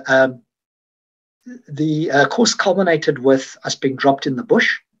 Anyway, the course culminated with us being dropped in the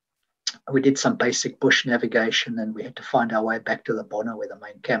bush. We did some basic bush navigation, and we had to find our way back to the Bono where the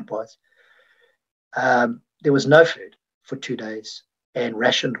main camp was. There was no food for 2 days and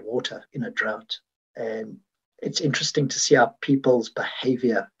rationed water in a drought. And it's interesting to see how people's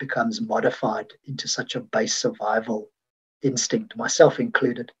behavior becomes modified into such a base survival instinct, myself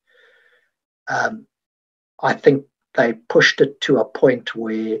included. I think they pushed it to a point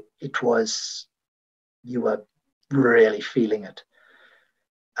where it was, you were really feeling it.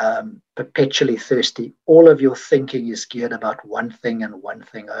 Perpetually thirsty. All of your thinking is geared about one thing and one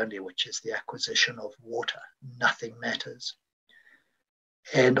thing only, which is the acquisition of water. Nothing matters.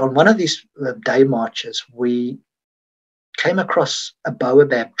 And on one of these day marches, we came across a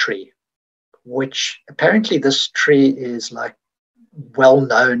baobab tree, which apparently this tree is like well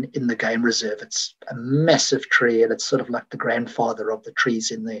known in the game reserve. It's a massive tree, and it's sort of like the grandfather of the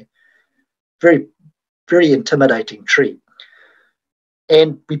trees in there. Very, very intimidating tree.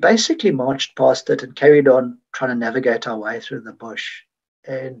 And we basically marched past it and carried on trying to navigate our way through the bush.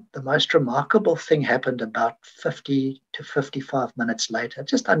 And the most remarkable thing happened about 50 to 55 minutes later,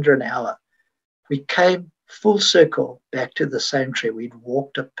 just under an hour. We came full circle back to the same tree. We'd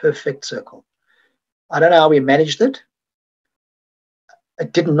walked a perfect circle. I don't know how we managed it.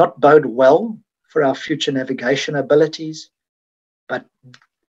 It did not bode well for our future navigation abilities. but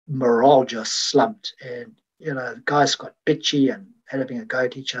morale just slumped, and guys got bitchy and having a go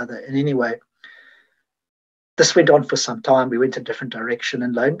at each other. And anyway, this went on for some time. We went a different direction,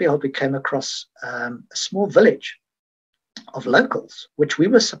 and lo and behold, we came across a small village of locals, which we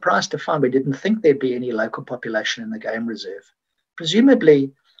were surprised to find. We didn't think there'd be any local population in the game reserve.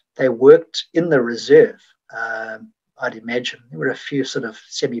 Presumably, they worked in the reserve. I'd imagine there were a few sort of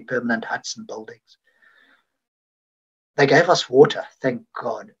semi-permanent huts and buildings. They gave us water, thank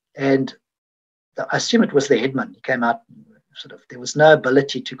God. And I assume it was the headman. He came out, there was no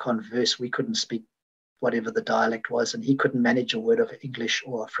ability to converse. We couldn't speak whatever the dialect was, and he couldn't manage a word of English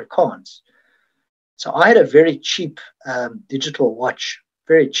or Afrikaans. So I had a very cheap digital watch,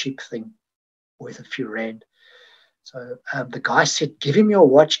 very cheap thing worth a few rand. So the guy said, give him your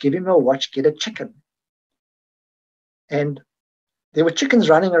watch, get a chicken. And there were chickens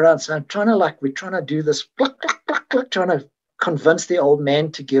running around. So we're trying to do this, cluck, cluck, cluck, cluck, trying to convince the old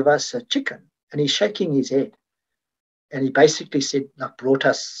man to give us a chicken. And he's shaking his head. And he basically said, brought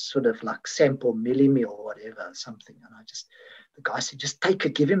us sort of like sample millimi or whatever, something. And the guy said, just take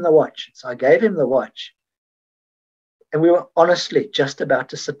it, give him the watch. So I gave him the watch. And we were honestly just about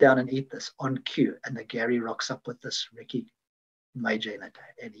to sit down and eat this on cue. And the Gary rocks up with this Ricky major in it.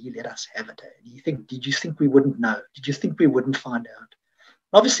 And he let us have it. And did you think we wouldn't know? Did you think we wouldn't find out?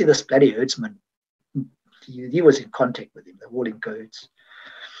 Obviously, this bloody herdsman, he was in contact with him. They were all in cahoots.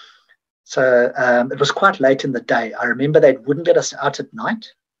 So it was quite late in the day. I remember they wouldn't let us out at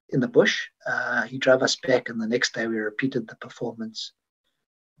night in the bush. He drove us back, and the next day we repeated the performance.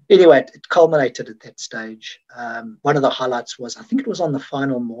 Anyway, it culminated at that stage. One of the highlights was, I think it was on the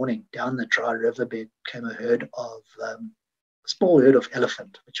final morning, down the dry riverbed came a small herd of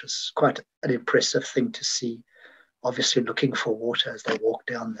elephant, which was quite an impressive thing to see, obviously looking for water as they walked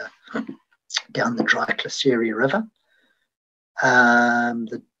down the dry Klaseri River.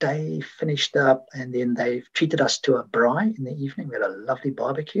 The day finished up, and then they treated us to a braai in the evening. We had a lovely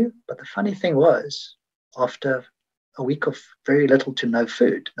barbecue. But the funny thing was, after a week of very little to no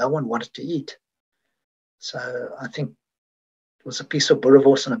food, no one wanted to eat. So I think it was a piece of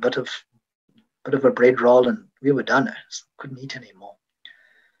boerewors and a bit of a bread roll, and we were done. Couldn't eat anymore.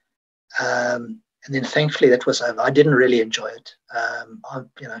 And then thankfully that was over. I didn't really enjoy it.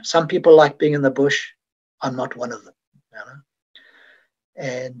 Some people like being in the bush. I'm not one of them.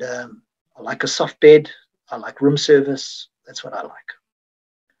 And I like a soft bed. I like room service. That's what I like.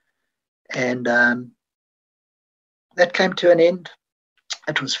 And that came to an end.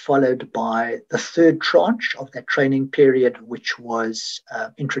 It was followed by the third tranche of that training period, which was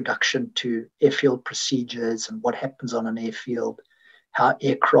introduction to airfield procedures and what happens on an airfield, how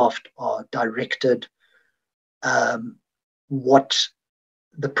aircraft are directed, what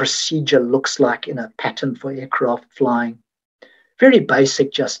the procedure looks like in a pattern for aircraft flying. Very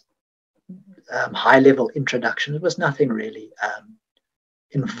basic, just high-level introduction. It was nothing really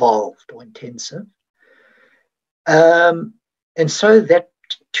involved or intensive. And so that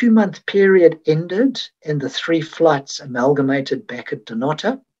 2-month period ended, and the 3 flights amalgamated back at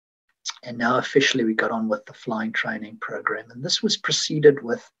Donata. And now officially we got on with the flying training program. And this was preceded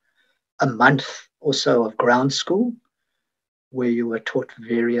with a month or so of ground school, where you were taught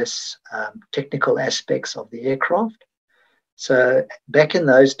various technical aspects of the aircraft. So back in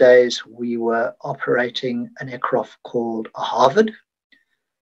those days, we were operating an aircraft called a Harvard,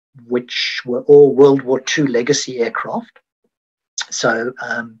 which were all World War II legacy aircraft. So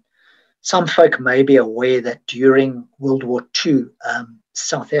some folk may be aware that during World War II,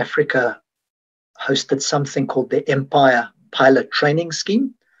 South Africa hosted something called the Empire Pilot Training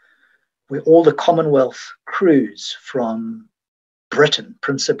Scheme, where all the Commonwealth crews from Britain,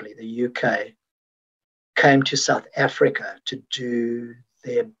 principally the UK, came to South Africa to do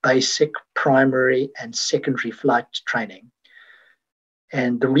their basic primary and secondary flight training.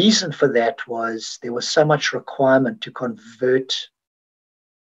 And the reason for that was there was so much requirement to convert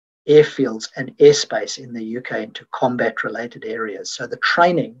airfields and airspace in the UK into combat-related areas. So the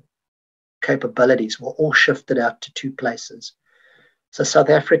training capabilities were all shifted out to 2 places. So South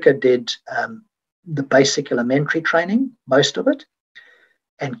Africa did the basic elementary training, most of it,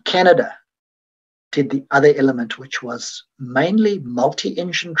 and Canada did the other element, which was mainly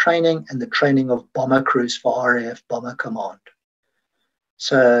multi-engine training and the training of bomber crews for RAF Bomber Command.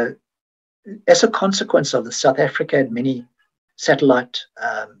 So as a consequence of this, South Africa had many satellite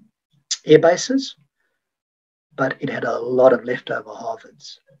air bases, but it had a lot of leftover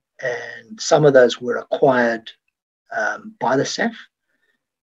Harvards. And some of those were acquired by the SAAF.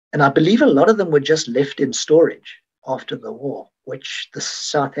 And I believe a lot of them were just left in storage after the war, which the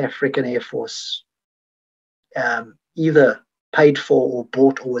South African Air Force either paid for or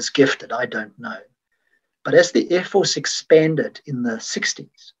bought or was gifted, I don't know. But as the Air Force expanded in the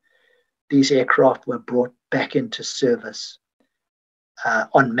 60s, these aircraft were brought back into service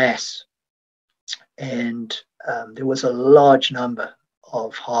en masse. And there was a large number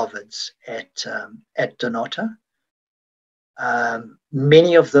of Harvards at Donata.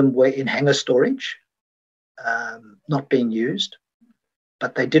 Many of them were in hangar storage, not being used,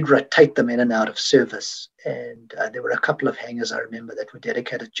 but they did rotate them in and out of service. And there were a couple of hangars, I remember, that were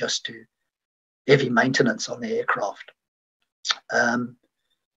dedicated just to heavy maintenance on the aircraft.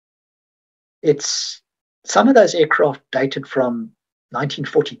 Some of those aircraft dated from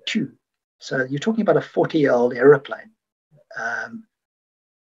 1942. So you're talking about a 40-year-old aeroplane.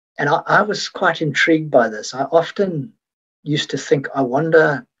 And I was quite intrigued by this. I often used to think, I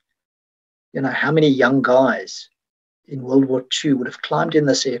wonder, how many young guys in World War II would have climbed in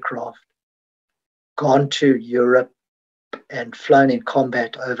this aircraft, gone to Europe and flown in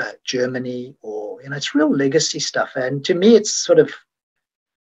combat over Germany, or, it's real legacy stuff. And to me, it's sort of,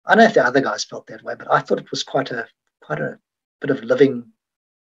 I don't know if the other guys felt that way, but I thought it was quite a bit of living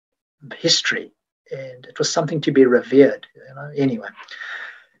history, and it was something to be revered, anyway.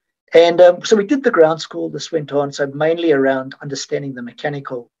 And so we did the ground school. This went on, so mainly around understanding the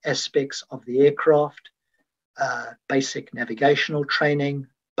mechanical aspects of the aircraft, basic navigational training,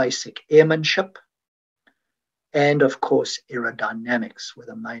 basic airmanship, and of course aerodynamics were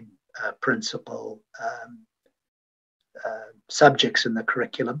the main principal subjects in the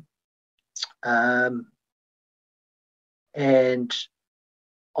curriculum. And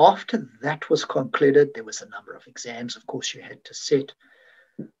after that was concluded, there was a number of exams, of course, you had to set.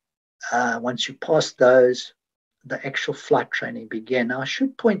 Once you passed those, the actual flight training began. Now, I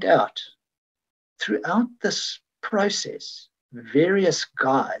should point out, throughout this process, various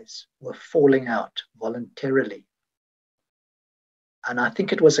guys were falling out voluntarily. And I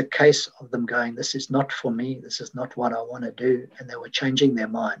think it was a case of them going, this is not for me, this is not what I want to do. And they were changing their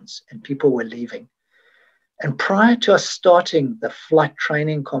minds, and people were leaving. And prior to us starting the flight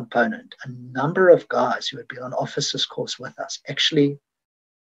training component, a number of guys who had been on officers course with us actually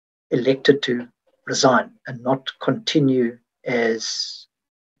elected to resign and not continue as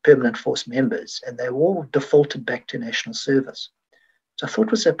permanent force members. And they all defaulted back to national service. So I thought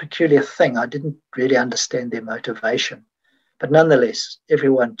it was a peculiar thing. I didn't really understand their motivation. But nonetheless,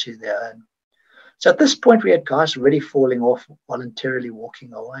 everyone to their own. So at this point, we had guys really falling off, voluntarily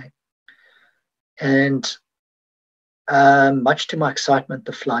walking away. And much to my excitement,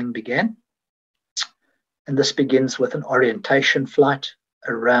 the flying began. And this begins with an orientation flight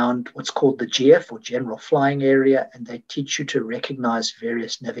around what's called the GF, or General Flying Area. And they teach you to recognize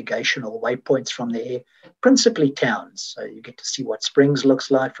various navigational waypoints from the air, principally towns. So you get to see what Springs looks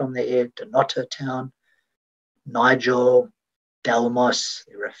like from the air, Donata town, Nigel, Delmos.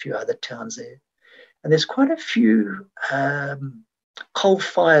 There were a few other towns there. And there's quite a few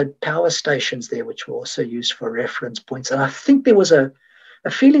coal-fired power stations there, which were also used for reference points. And I think there was a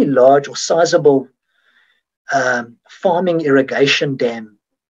fairly large or sizable farming irrigation dam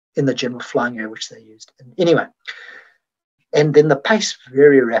in the General Flying Area, which they used. And anyway, and then the pace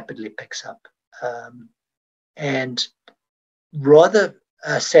very rapidly picks up. And rather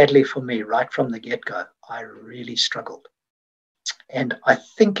sadly for me, right from the get-go, I really struggled. And I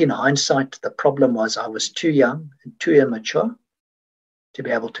think in hindsight, the problem was I was too young and too immature to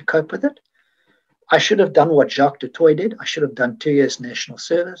be able to cope with it. I should have done what Jacques du Toit did. I should have done 2 years national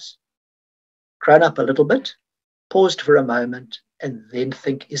service, grown up a little bit, paused for a moment, and then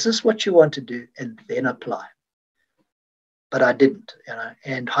think, is this what you want to do? And then apply. But I didn't,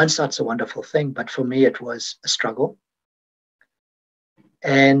 and hindsight's a wonderful thing, but for me, it was a struggle.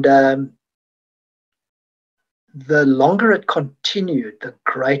 And the longer it continued, the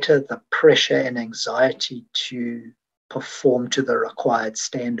greater the pressure and anxiety to perform to the required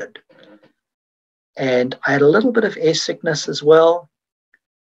standard. And I had a little bit of air sickness as well.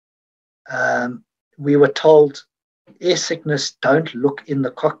 We were told, air sickness, don't look in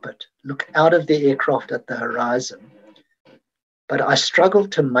the cockpit, look out of the aircraft at the horizon. But I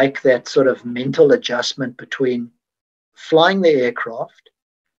struggled to make that sort of mental adjustment between flying the aircraft,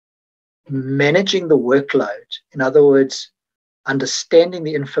 managing the workload, in other words, understanding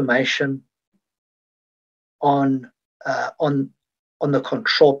the information on the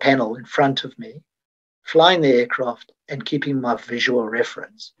control panel in front of me, flying the aircraft, and keeping my visual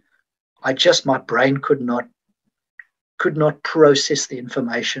reference. My brain could not process the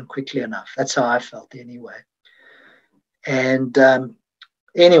information quickly enough. That's how I felt anyway. And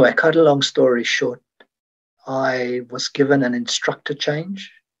anyway, cut a long story short, I was given an instructor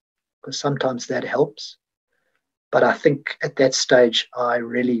change, because sometimes that helps. But I think at that stage, I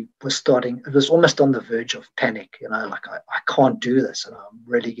really was starting, it was almost on the verge of panic, like I can't do this, and I'm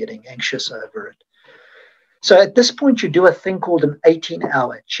really getting anxious over it. So at this point, you do a thing called an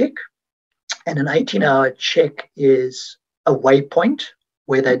 18-hour check. And an 18-hour check is a waypoint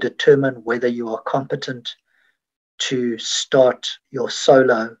where they determine whether you are competent to start your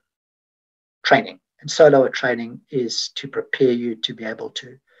solo training. And solo training is to prepare you to be able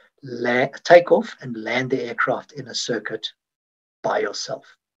to take off and land the aircraft in a circuit by yourself,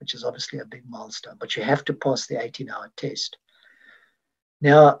 which is obviously a big milestone. But you have to pass the 18-hour test.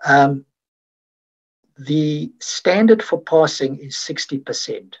 Now, the standard for passing is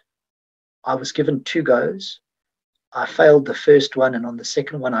 60%. I was given 2 goes. I failed the first one, and on the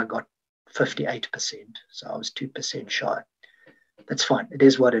second one, I got 58%. So I was 2% shy. That's fine. It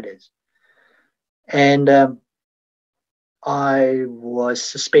is what it is. And I was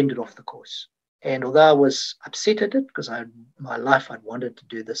suspended off the course. And although I was upset at it, because my life I'd wanted to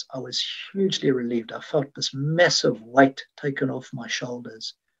do this, I was hugely relieved. I felt this massive weight taken off my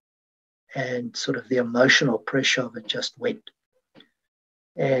shoulders, and sort of the emotional pressure of it just went.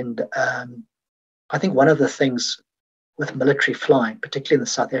 And I think one of the things with military flying, particularly in the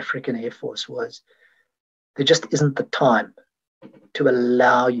South African Air Force, was there just isn't the time to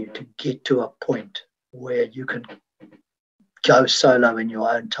allow you to get to a point where you can go solo in your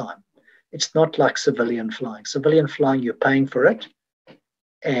own time. It's not like civilian flying. Civilian flying, you're paying for it.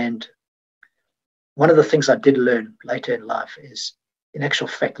 And one of the things I did learn later in life is, in actual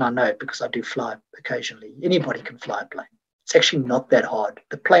fact, and I know it because I do fly occasionally, anybody can fly a plane. It's actually not that hard.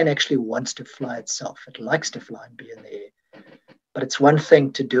 The plane actually wants to fly itself. It likes to fly and be in the air. But it's one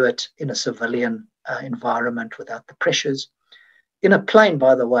thing to do it in a civilian environment without the pressures. In a plane,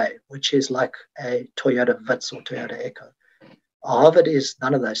 by the way, which is like a Toyota Vitz or Toyota Echo, a Harvard is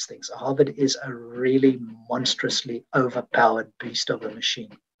none of those things. A Harvard is a really monstrously overpowered beast of a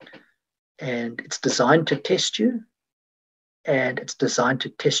machine. And it's designed to test you, and it's designed to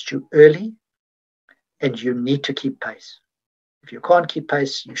test you early, and you need to keep pace. If you can't keep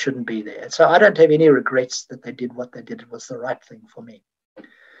pace, you shouldn't be there. So I don't have any regrets that they did what they did. It was the right thing for me.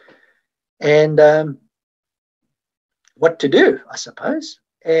 And what to do, I suppose.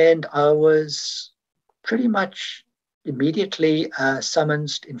 And I was pretty much immediately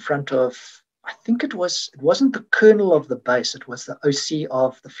summoned in front of, I think it wasn't the colonel of the base, it was the OC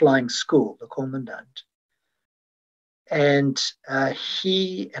of the flying school, the commandant. And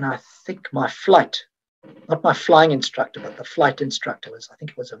he, and I think my flight, not my flying instructor, but the flight instructor I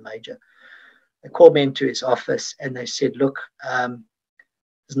think it was a major. They called me into his office and they said, look,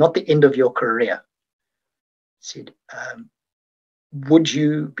 it's not the end of your career. He said, would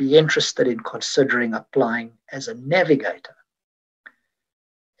you be interested in considering applying as a navigator?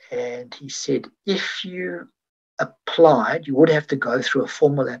 And he said, if you applied, you would have to go through a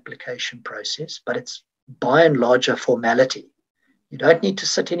formal application process, but it's by and large a formality. You don't need to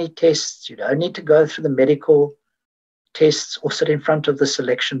sit any tests. You don't need to go through the medical tests or sit in front of the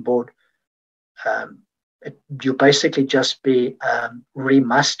selection board. You'll basically just be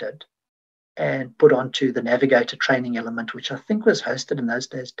remustered and put onto the navigator training element, which I think was hosted in those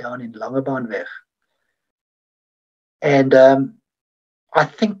days down in Langebaanweg. And I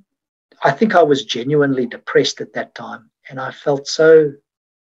think I was genuinely depressed at that time, and I felt so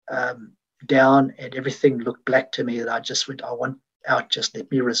down, and everything looked black to me that I just went, I want out, just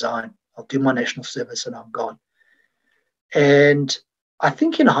let me resign. I'll do my national service and I'm gone. And I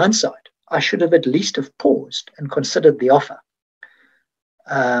think in hindsight, I should have at least have paused and considered the offer.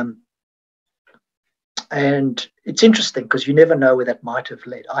 And it's interesting because you never know where that might have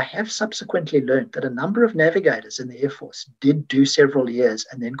led. I have subsequently learned that a number of navigators in the Air Force did do several years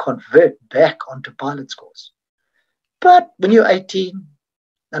and then convert back onto pilot's course. But when you're 18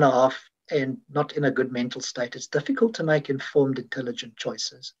 and a half and not in a good mental state, it's difficult to make informed, intelligent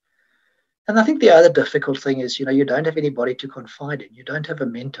choices. And I think the other difficult thing is, you don't have anybody to confide in. You don't have a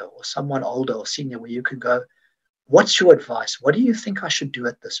mentor or someone older or senior where you can go, what's your advice? What do you think I should do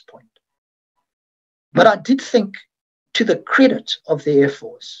at this point? But I did think, to the credit of the Air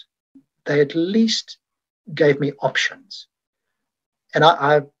Force, they at least gave me options. And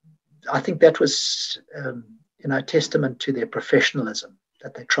I think that was, testament to their professionalism,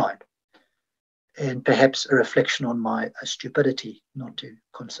 that they tried. And perhaps a reflection on my stupidity not to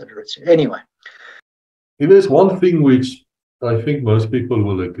consider it. Anyway. There's one thing which I think most people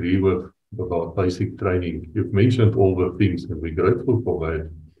will agree with about basic training. You've mentioned all the things, and we're grateful for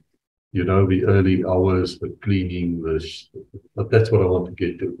that. The early hours, the cleaning, but that's what I want to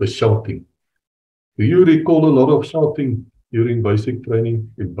get to, the shouting. Do you recall a lot of shouting during basic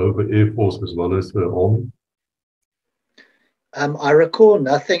training in both the Air Force as well as the Army? I recall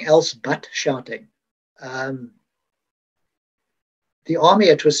nothing else but shouting. The army,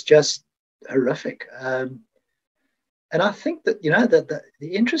 it was just horrific. And I think that,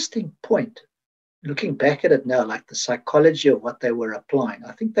 the interesting point, looking back at it now, like the psychology of what they were applying,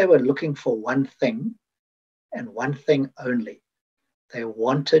 I think they were looking for one thing and one thing only. They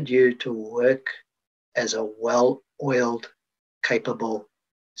wanted you to work as a well-oiled, capable,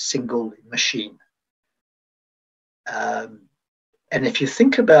 single machine. And if you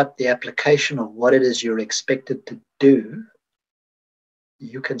think about the application of what it is you're expected to do,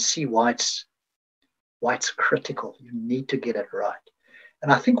 you can see why it's critical. You need to get it right.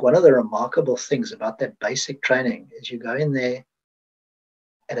 And I think one of the remarkable things about that basic training is you go in there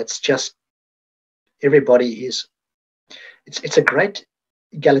and it's just everybody is, it's a great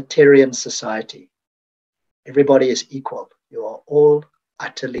egalitarian society. Everybody is equal. You are all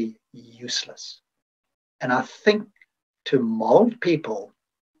utterly useless. And I think to mold people,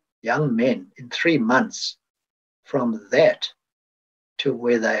 young men, in 3 months from that to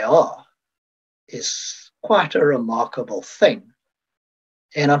where they are is quite a remarkable thing.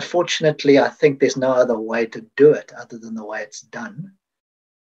 And unfortunately, I think there's no other way to do it other than the way it's done.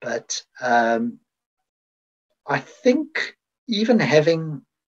 But I think even having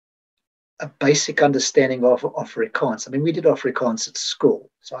a basic understanding of Afrikaans, I mean, we did Afrikaans at school,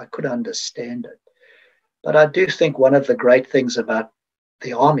 so I could understand it. But I do think one of the great things about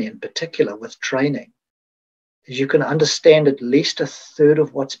the army in particular with training is you can understand at least a third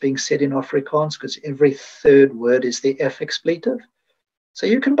of what's being said in Afrikaans, because every third word is the F expletive. So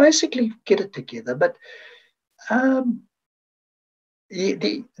you can basically get it together. But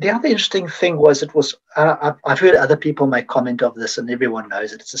the other interesting thing was I've heard other people make comment of this, and everyone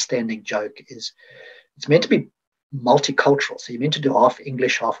knows it. It's a standing joke. It's meant to be multicultural. So you're meant to do half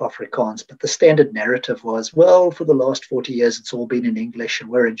English, half Afrikaans. But the standard narrative was, well, for the last 40 years, it's all been in English and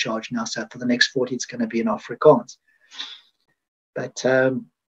we're in charge now. So for the next 40, it's going to be in Afrikaans. But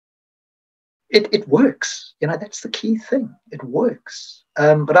it works. That's the key thing. It works.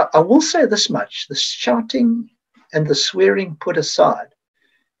 But I will say this much. The shouting and the swearing put aside,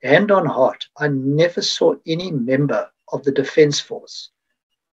 hand on heart, I never saw any member of the Defence Force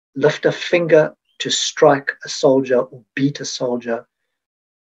lift a finger to strike a soldier or beat a soldier.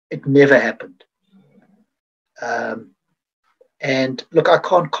 It never happened. And look, I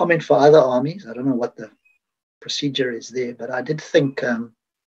can't comment for other armies. I don't know what the procedure is there, but I did think there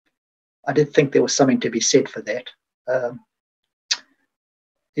was something to be said for that.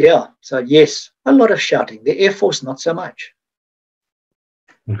 Yeah, so yes, a lot of shouting. The Air Force, not so much.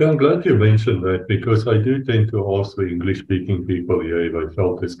 Okay, I'm glad you mentioned that, because I do tend to ask the English-speaking people here if I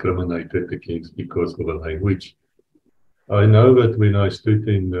felt discriminated against because of the language. I know that when I stood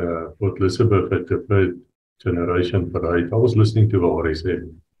in Port Elizabeth at the third generation parade, I was listening to the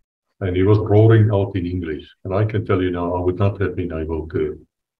RSM, and he was roaring out in English. And I can tell you now, I would not have been able to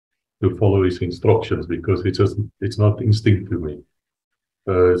follow his instructions, because it's not instinct to me.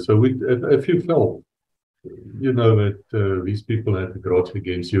 So if you felt, that these people had a grudge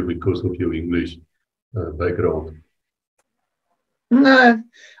against you because of your English background. No,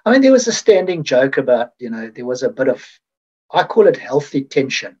 I mean, there was a standing joke about, there was a bit of, I call it healthy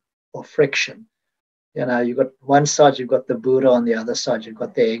tension or friction. You've got one side, you've got the Buddha, on the other side, you've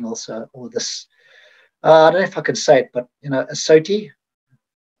got the Engels, or this, I don't know if I can say it, but, a Soti,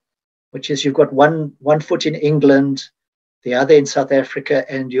 which is you've got one foot in England, the other in South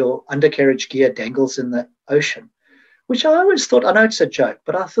Africa, and your undercarriage gear dangles in the ocean, which I always thought, I know it's a joke,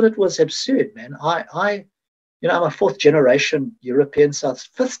 but I thought it was absurd, man. I'm a fifth generation European South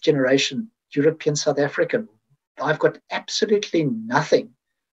African. I've got absolutely nothing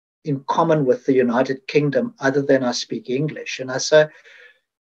in common with the United Kingdom other than I speak English. And so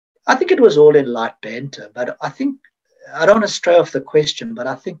I think it was all in light banter, but I think, I don't want to stray off the question, but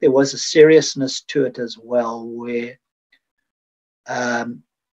I think there was a seriousness to it as well, where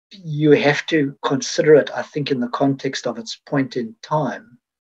you have to consider it, I think, in the context of its point in time.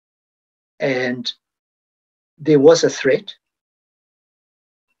 And there was a threat.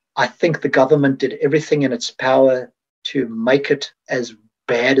 I think the government did everything in its power to make it as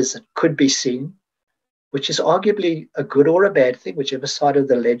bad as it could be seen, which is arguably a good or a bad thing, whichever side of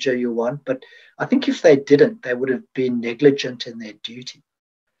the ledger you want. But I think if they didn't, they would have been negligent in their duty.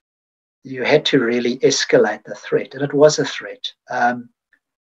 You had to really escalate the threat, and it was a threat. And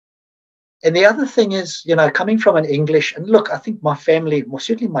the other thing is, coming from an English, and look, I think my family, well,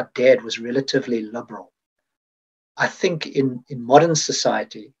 certainly my dad, was relatively liberal. I think in modern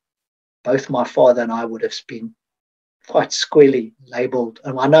society, both my father and I would have been quite squarely labelled,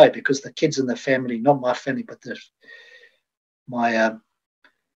 and I know because the kids in the family, not my family, but my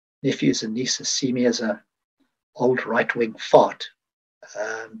nephews and nieces see me as a old right-wing fart.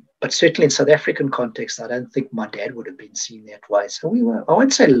 But certainly in South African context, I don't think my dad would have been seen that way. So we were, I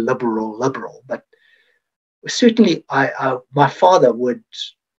won't say liberal, but certainly my father would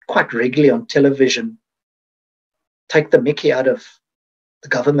quite regularly on television take the mickey out of the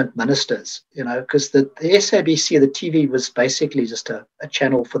government ministers, because the SABC, the TV, was basically just a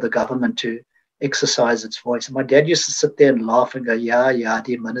channel for the government to exercise its voice. And my dad used to sit there and laugh and go, yeah,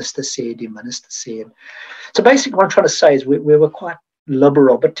 the minister said, the minister said. So basically what I'm trying to say is we were quite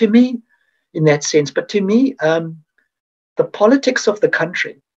liberal, but to me, in that sense, the politics of the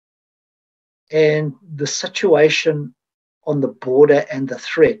country and the situation on the border and the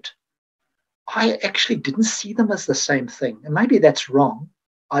threat, I actually didn't see them as the same thing. And maybe that's wrong.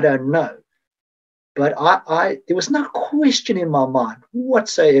 I don't know. But there was no question in my mind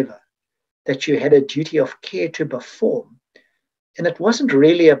whatsoever that you had a duty of care to perform. And it wasn't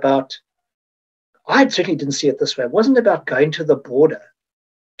really about, I certainly didn't see it this way. It wasn't about going to the border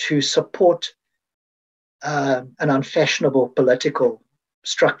to support an unfashionable political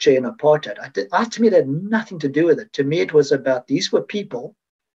structure in apartheid. To me, it had nothing to do with it. To me, it was about these were people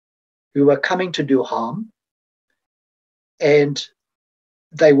who were coming to do harm, and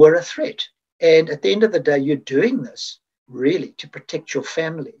they were a threat. And at the end of the day, you're doing this really to protect your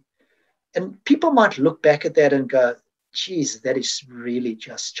family. And people might look back at that and go, geez, that is really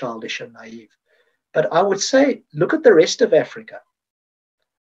just childish and naive. But I would say, look at the rest of Africa.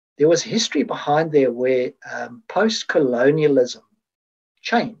 There was history behind there where post-colonialism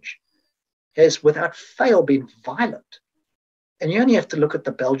change has without fail been violent. And you only have to look at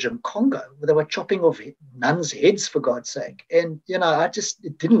the Belgian Congo, where they were chopping off nuns' heads, for God's sake. And,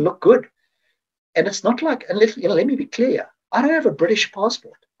 it didn't look good. And it's not like, and let me be clear, I don't have a British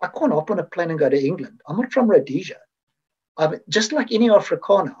passport. I can't hop on a plane and go to England. I'm not from Rhodesia. I'm just like any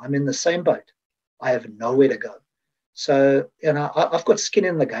Afrikaner. I'm in the same boat. I have nowhere to go. So, I've got skin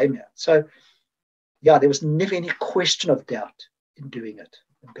in the game here. So, yeah, there was never any question of doubt in doing it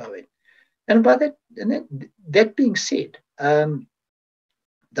and going. And by that being said,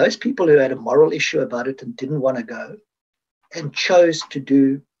 those people who had a moral issue about it and didn't want to go and chose to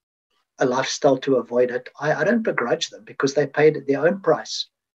do a lifestyle to avoid it, I don't begrudge them, because they paid their own price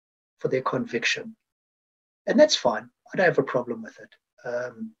for their conviction. And that's fine. I don't have a problem with it.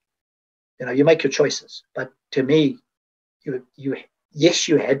 You make your choices. But to me, yes,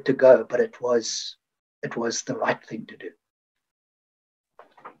 you had to go, but it was the right thing to do.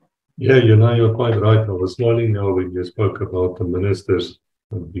 Yeah, you're quite right. I was smiling now when you spoke about the ministers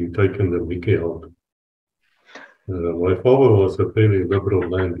being taken the mickey out. My father was a fairly liberal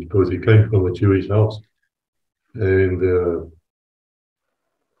man because he came from a Jewish house. And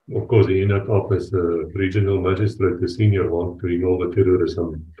of course, he ended up as a regional magistrate, the senior one, doing all the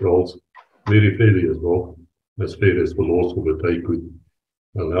terrorism trials, very fairly as well, as fair as the laws of the day could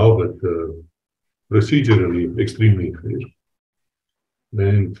allow, but procedurally extremely fair.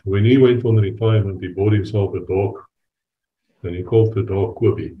 And when he went on retirement, he bought himself a dog, and he called the dog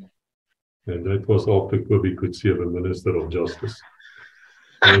Kobe. And that was after Kobe could serve a minister of justice.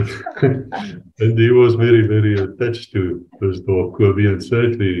 And he was very, very attached to this dog, Kobe, and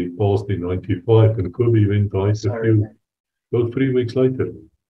sadly he passed in 95, and Kobe died about 3 weeks later.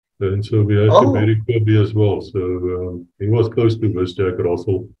 And so we had to bury Kobe as well. So he was close to this Jack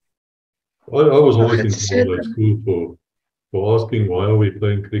Russell. I was always in trouble at school for asking why are we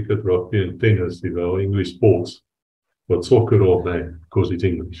playing cricket, rugby, and tennis in our English sports, but soccer are banned because it's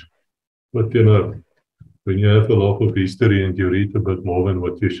English. But when you have a lot of history and you read a bit more than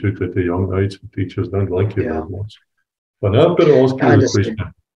what you should at a young age, teachers don't like you that much. But now I'm going to ask you a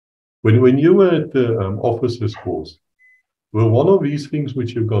question. When you were at the officers' course, were one of these things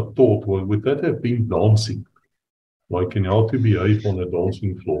which you got taught, would that have been dancing? Like in how to behave on a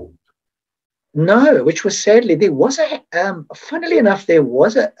dancing floor? No, which was sadly, there was funnily enough, there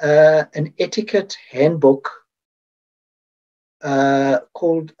was an etiquette handbook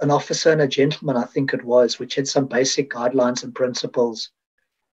called An Officer and a Gentleman, I think it was, which had some basic guidelines and principles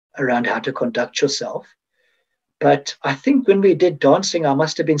around how to conduct yourself. But I think when we did dancing, I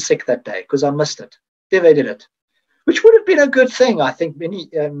must have been sick that day because I missed it. Never did it, which would have been a good thing. I think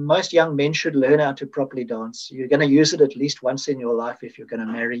most young men should learn how to properly dance. You're going to use it at least once in your life. If you're going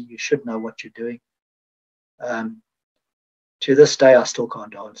to marry, you should know what you're doing. To this day, I still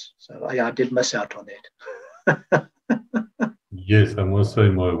can't dance. So I did miss out on that. Yes, I must say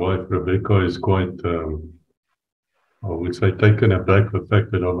my wife, Rebecca, is quite, I would say, taken aback the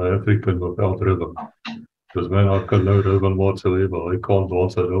fact that I'm an African without rhythm. Because, man, I've got no rhythm whatsoever. I can't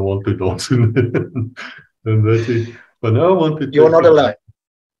dance. I don't want to dance. And that's it. But now I want to. You're not alone.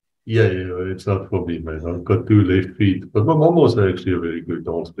 Yeah, it's not for me, man. I've got 2 left feet. But my mom was actually a very good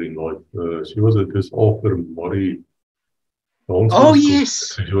dancer in life. She was at this Arthur Murray dancing Oh, school.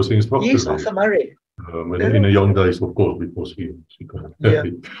 yes. She was an instructor Yes, there. Arthur Murray. In her young days, of course, before she got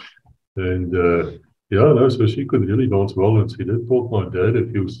married. And yeah, no, so she could really dance well, and she did taught my dad a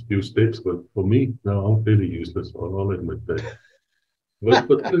few steps. But for me, no, I'm fairly useless. I'll admit that.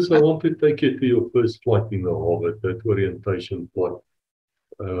 But Chris, I want to take you to your first flight in the harbour, that orientation flight.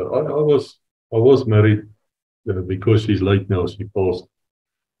 I was married because she's late now. She passed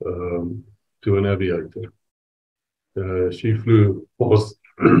to an aviator. She flew fast.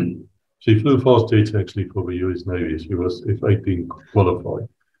 She flew fast jets actually for the US Navy. She was F-18 qualified,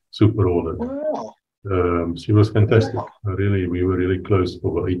 super order. Wow. She was fantastic. Wow. Really, we were really close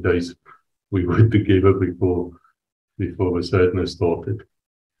for 8 days. We were together before the sadness started.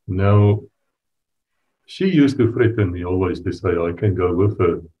 Now, she used to threaten me always to say I can go with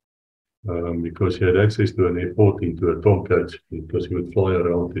her because she had access to an F-14, to a Tomcat, because she would fly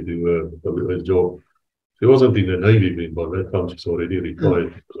around to do a job. She wasn't in the Navy then, by that time she's already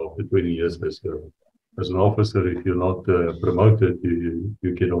retired because after 20 years as an officer, if you're not promoted,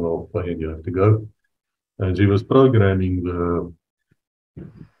 you get on a plane and you have to go. And she was programming the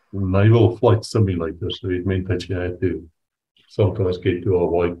naval flight simulator, so it meant that she had to sometimes get to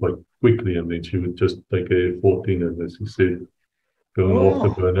Hawaii quite quickly, and then she would just take a F-14 and, as she said, go off the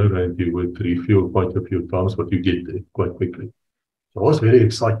burner, and you would refuel quite a few times, but you get there quite quickly. So I was very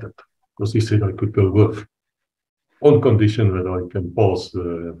excited because he said I could go with, on condition that I can pass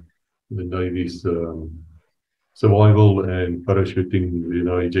the Navy's survival and parachuting,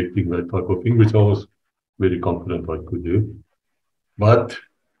 ejecting, that type of thing, which I was very confident I could do. But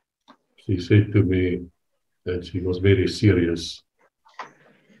she said to me that she was very serious.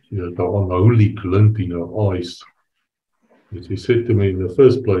 She had an unholy glint in her eyes. And she said to me, in the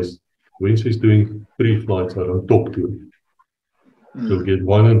first place, when she's doing 3 flights, I don't talk to her. She'll get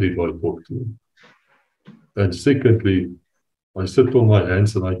one and if I talk to her. And secondly, I sit on my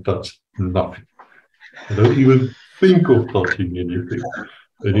hands and I touch nothing. I don't even think of touching anything.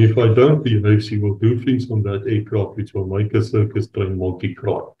 And if I don't behave, she will do things on that aircraft which will make a circus train monkey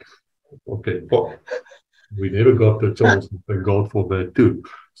cry. Okay, fine. We never got the chance, and thank God for that too.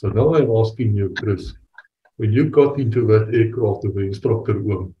 So now I'm asking you, Chris, when you got into that aircraft with the instructor,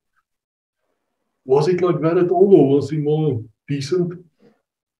 was it like that at all, or was he more decent?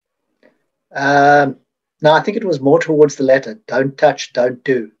 No, I think it was more towards the latter. Don't touch, don't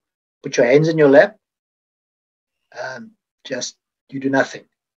do. Put your hands in your lap. Just you do nothing.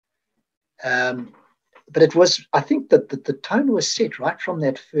 But it was, I think that the tone was set right from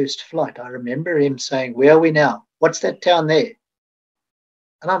that first flight. I remember him saying, "Where are we now? What's that town there?"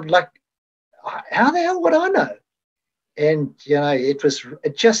 And I'm like, how the hell would I know? And,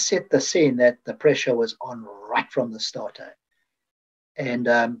 it just set the scene that the pressure was on right from the start. And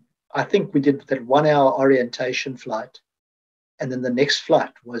I think we did that 1 hour orientation flight. And then the next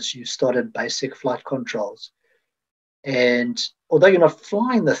flight was you started basic flight controls. And although you're not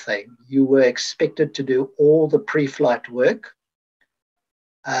flying the thing, you were expected to do all the pre-flight work.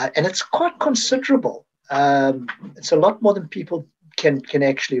 And it's quite considerable. It's a lot more than people can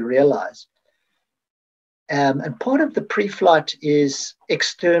actually realize. And part of the pre-flight is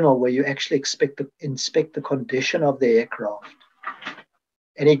external, where you actually inspect the condition of the aircraft.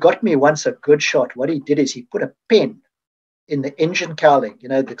 And he got me once a good shot. What he did is he put a pen in the engine cowling,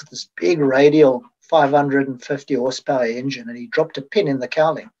 this big radial 550 horsepower engine, and he dropped a pin in the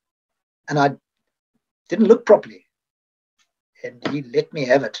cowling. And I didn't look properly. And he let me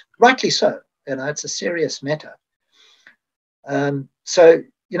have it. Rightly so. It's a serious matter. So,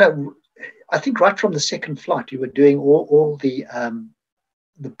 I think right from the second flight, you were doing all the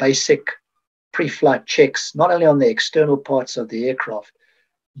basic pre-flight checks, not only on the external parts of the aircraft,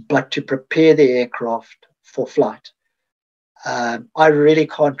 but to prepare the aircraft for flight. I really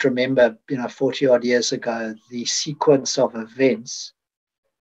can't remember, 40 odd years ago, the sequence of events,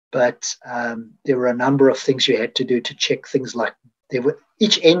 but there were a number of things you had to do to check things like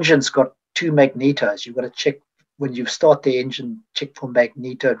each engine's got 2 magnetos. You've got to check when you start the engine, check for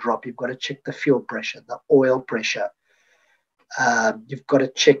magneto drop. You've got to check the fuel pressure, the oil pressure. You've got to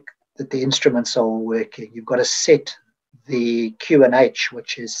check that the instruments are all working. You've got to set the QNH,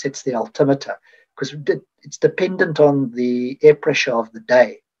 which sets the altimeter, because it's dependent on the air pressure of the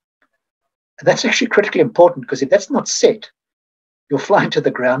day. And that's actually critically important, because if that's not set, you're flying to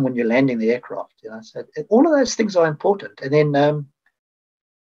the ground when you're landing the aircraft. So all of those things are important. And then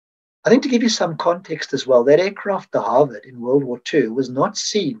I think to give you some context as well, that aircraft, the Harvard in World War II, was not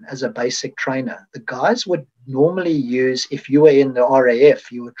seen as a basic trainer. The guys would normally use, if you were in the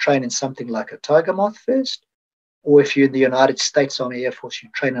RAF, you would train in something like a Tiger Moth first, or if you're in the United States Army Air Force, you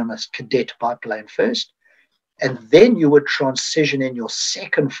train on a cadet biplane first, and then you would transition in your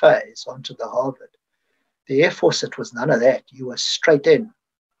second phase onto the Harvard. The Air Force, it was none of that. You were straight in.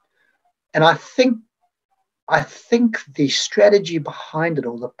 And I think the strategy behind it,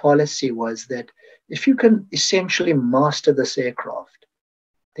 or the policy, was that if you can essentially master this aircraft,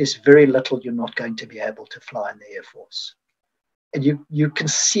 there's very little you're not going to be able to fly in the Air Force. And you can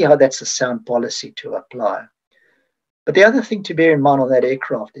see how that's a sound policy to apply. But the other thing to bear in mind on that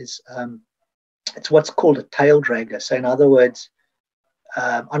aircraft is it's what's called a tail dragger. So in other words,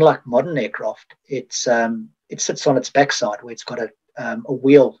 unlike modern aircraft, it sits on its backside where it's got a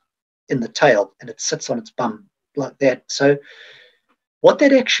wheel in the tail, and it sits on its bum like that. So what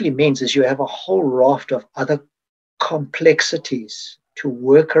that actually means is you have a whole raft of other complexities to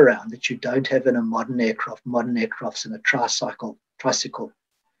work around that you don't have in a modern aircraft. Modern aircraft's in a tricycle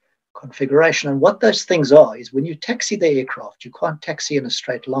configuration. And what those things are is when you taxi the aircraft, you can't taxi in a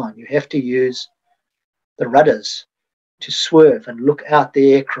straight line. You have to use the rudders to swerve and look out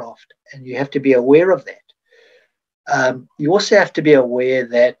the aircraft, and you have to be aware of that. You also have to be aware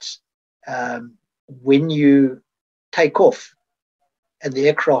that when you take off and the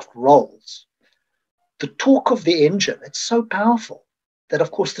aircraft rolls, the torque of the engine, it's so powerful that,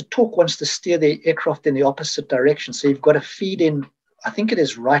 of course, the torque wants to steer the aircraft in the opposite direction. So you've got to feed in, I think it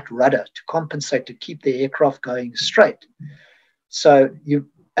is right rudder to compensate, to keep the aircraft going straight. So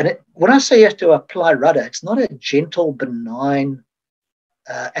when I say you have to apply rudder, it's not a gentle, benign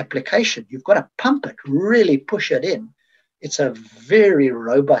application. You've got to pump it, really push it in. It's a very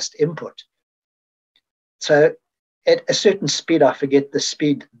robust input. So at a certain speed, I forget the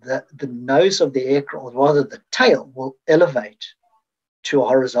speed, the nose of the aircraft, or rather the tail, will elevate to a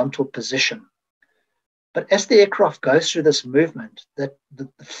horizontal position. But as the aircraft goes through this movement, that the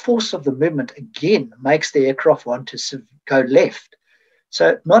force of the movement again makes the aircraft want to go left.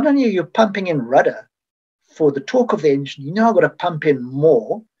 So not only are you pumping in rudder for the torque of the engine, you now got to pump in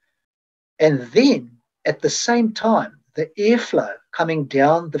more. And then at the same time, the airflow coming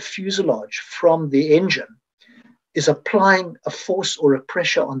down the fuselage from the engine is applying a force or a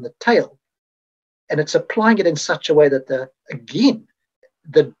pressure on the tail. And it's applying it in such a way that the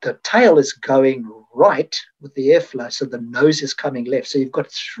tail is going right with the airflow, so the nose is coming left. So you've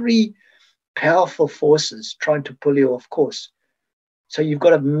got three powerful forces trying to pull you off course. So you've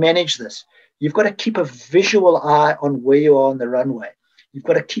got to manage this. You've got to keep a visual eye on where you are on the runway. You've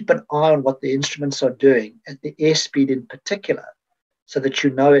got to keep an eye on what the instruments are doing at the airspeed in particular, so that you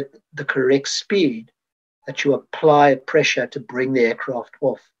know at the correct speed that you apply pressure to bring the aircraft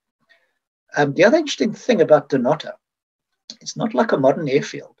off. The other interesting thing about Donato, it's not like a modern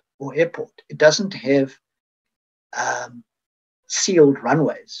airfield or airport. It doesn't have sealed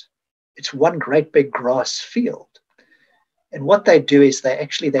runways. It's one great big grass field. And what they do is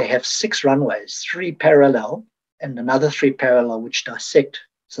they have 6 runways, 3 parallel and another 3 parallel, which dissect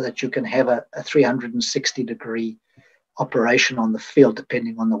so that you can have a 360-degree operation on the field,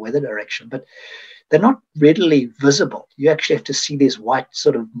 depending on the weather direction. But they're not readily visible. You actually have to see these white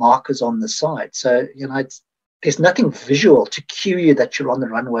sort of markers on the side. So, there's nothing visual to cue you that you're on the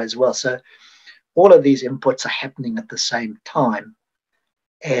runway as well. So all of these inputs are happening at the same time.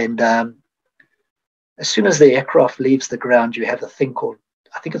 And as soon as the aircraft leaves the ground, you have a thing called,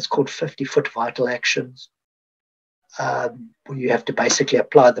 I think it's called 50-foot vital actions, where you have to basically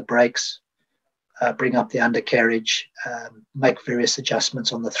apply the brakes, bring up the undercarriage, make various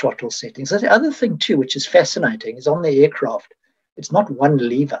adjustments on the throttle settings. The other thing too, which is fascinating, is on the aircraft, it's not one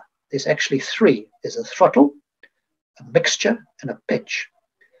lever. There's actually 3. There's a throttle, a mixture, and a pitch.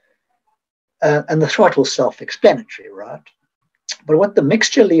 And the throttle is self-explanatory, right? But what the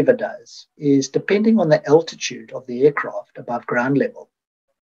mixture lever does is, depending on the altitude of the aircraft above ground level,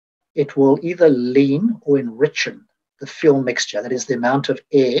 it will either lean or enrichen the fuel mixture, that is the amount of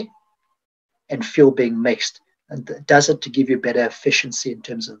air and fuel being mixed. And it does it to give you better efficiency in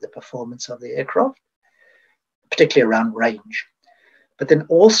terms of the performance of the aircraft, particularly around range. But then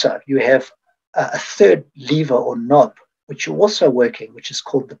also you have a third lever or knob, which you're also working, which is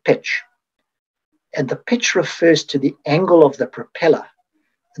called the pitch. And the pitch refers to the angle of the propeller.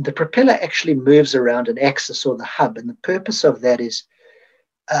 And the propeller actually moves around an axis or the hub. And the purpose of that is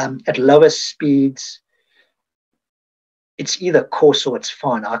at lower speeds, it's either coarse or it's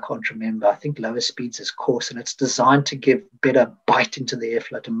fine. I can't remember. I think lower speeds is coarse, and it's designed to give better bite into the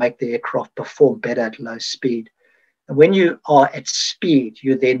airflow, to make the aircraft perform better at low speed. And when you are at speed,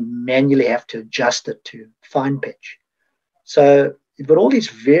 you then manually have to adjust it to fine pitch. So you've got all these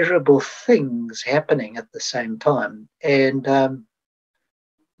variable things happening at the same time. And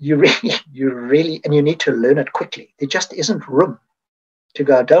you really, and you need to learn it quickly. There just isn't room to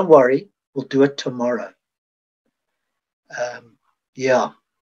go, don't worry, we'll do it tomorrow. Yeah.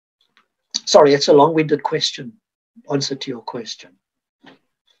 Sorry, it's a long-winded answer to your question.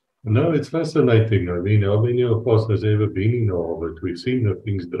 No, it's fascinating. I mean, how many of us has ever been in orbit? We've seen the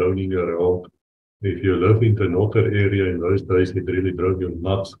things droning around. If you live in the northern area in those days, it really drove you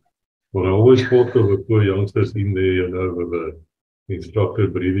nuts. But I always thought of the poor youngsters in there, you know, with the instructor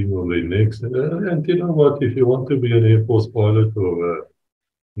breathing on their necks. And you know what, if you want to be an Air Force pilot or a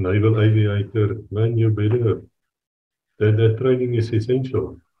naval aviator, man, you better. That training is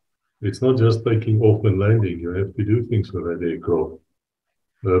essential. It's not just taking off and landing. You have to do things with that aircraft.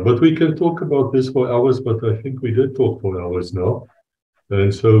 But we can talk about this for hours, but I think we did talk for hours now.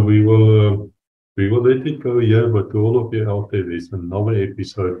 And so we will let it go here, but to all of you out there, there's another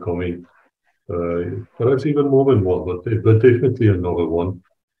episode coming. Perhaps even more than one, but definitely another one.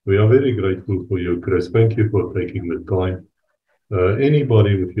 We are very grateful for you, Chris. Thank you for taking the time.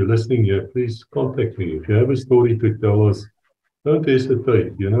 Anybody, if you're listening here, please contact me. If you have a story to tell us, don't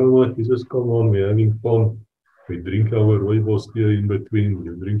hesitate. You know what? You just come on, we're having fun. We drink our rooibos here in between.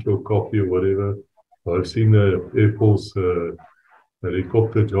 You drink your coffee or whatever. I've seen Air Force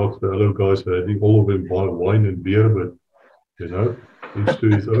helicopter jobs. The other guys are having all of them buy wine and beer, but you know, each to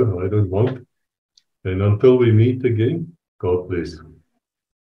his own. I don't mind. And until we meet again, God bless.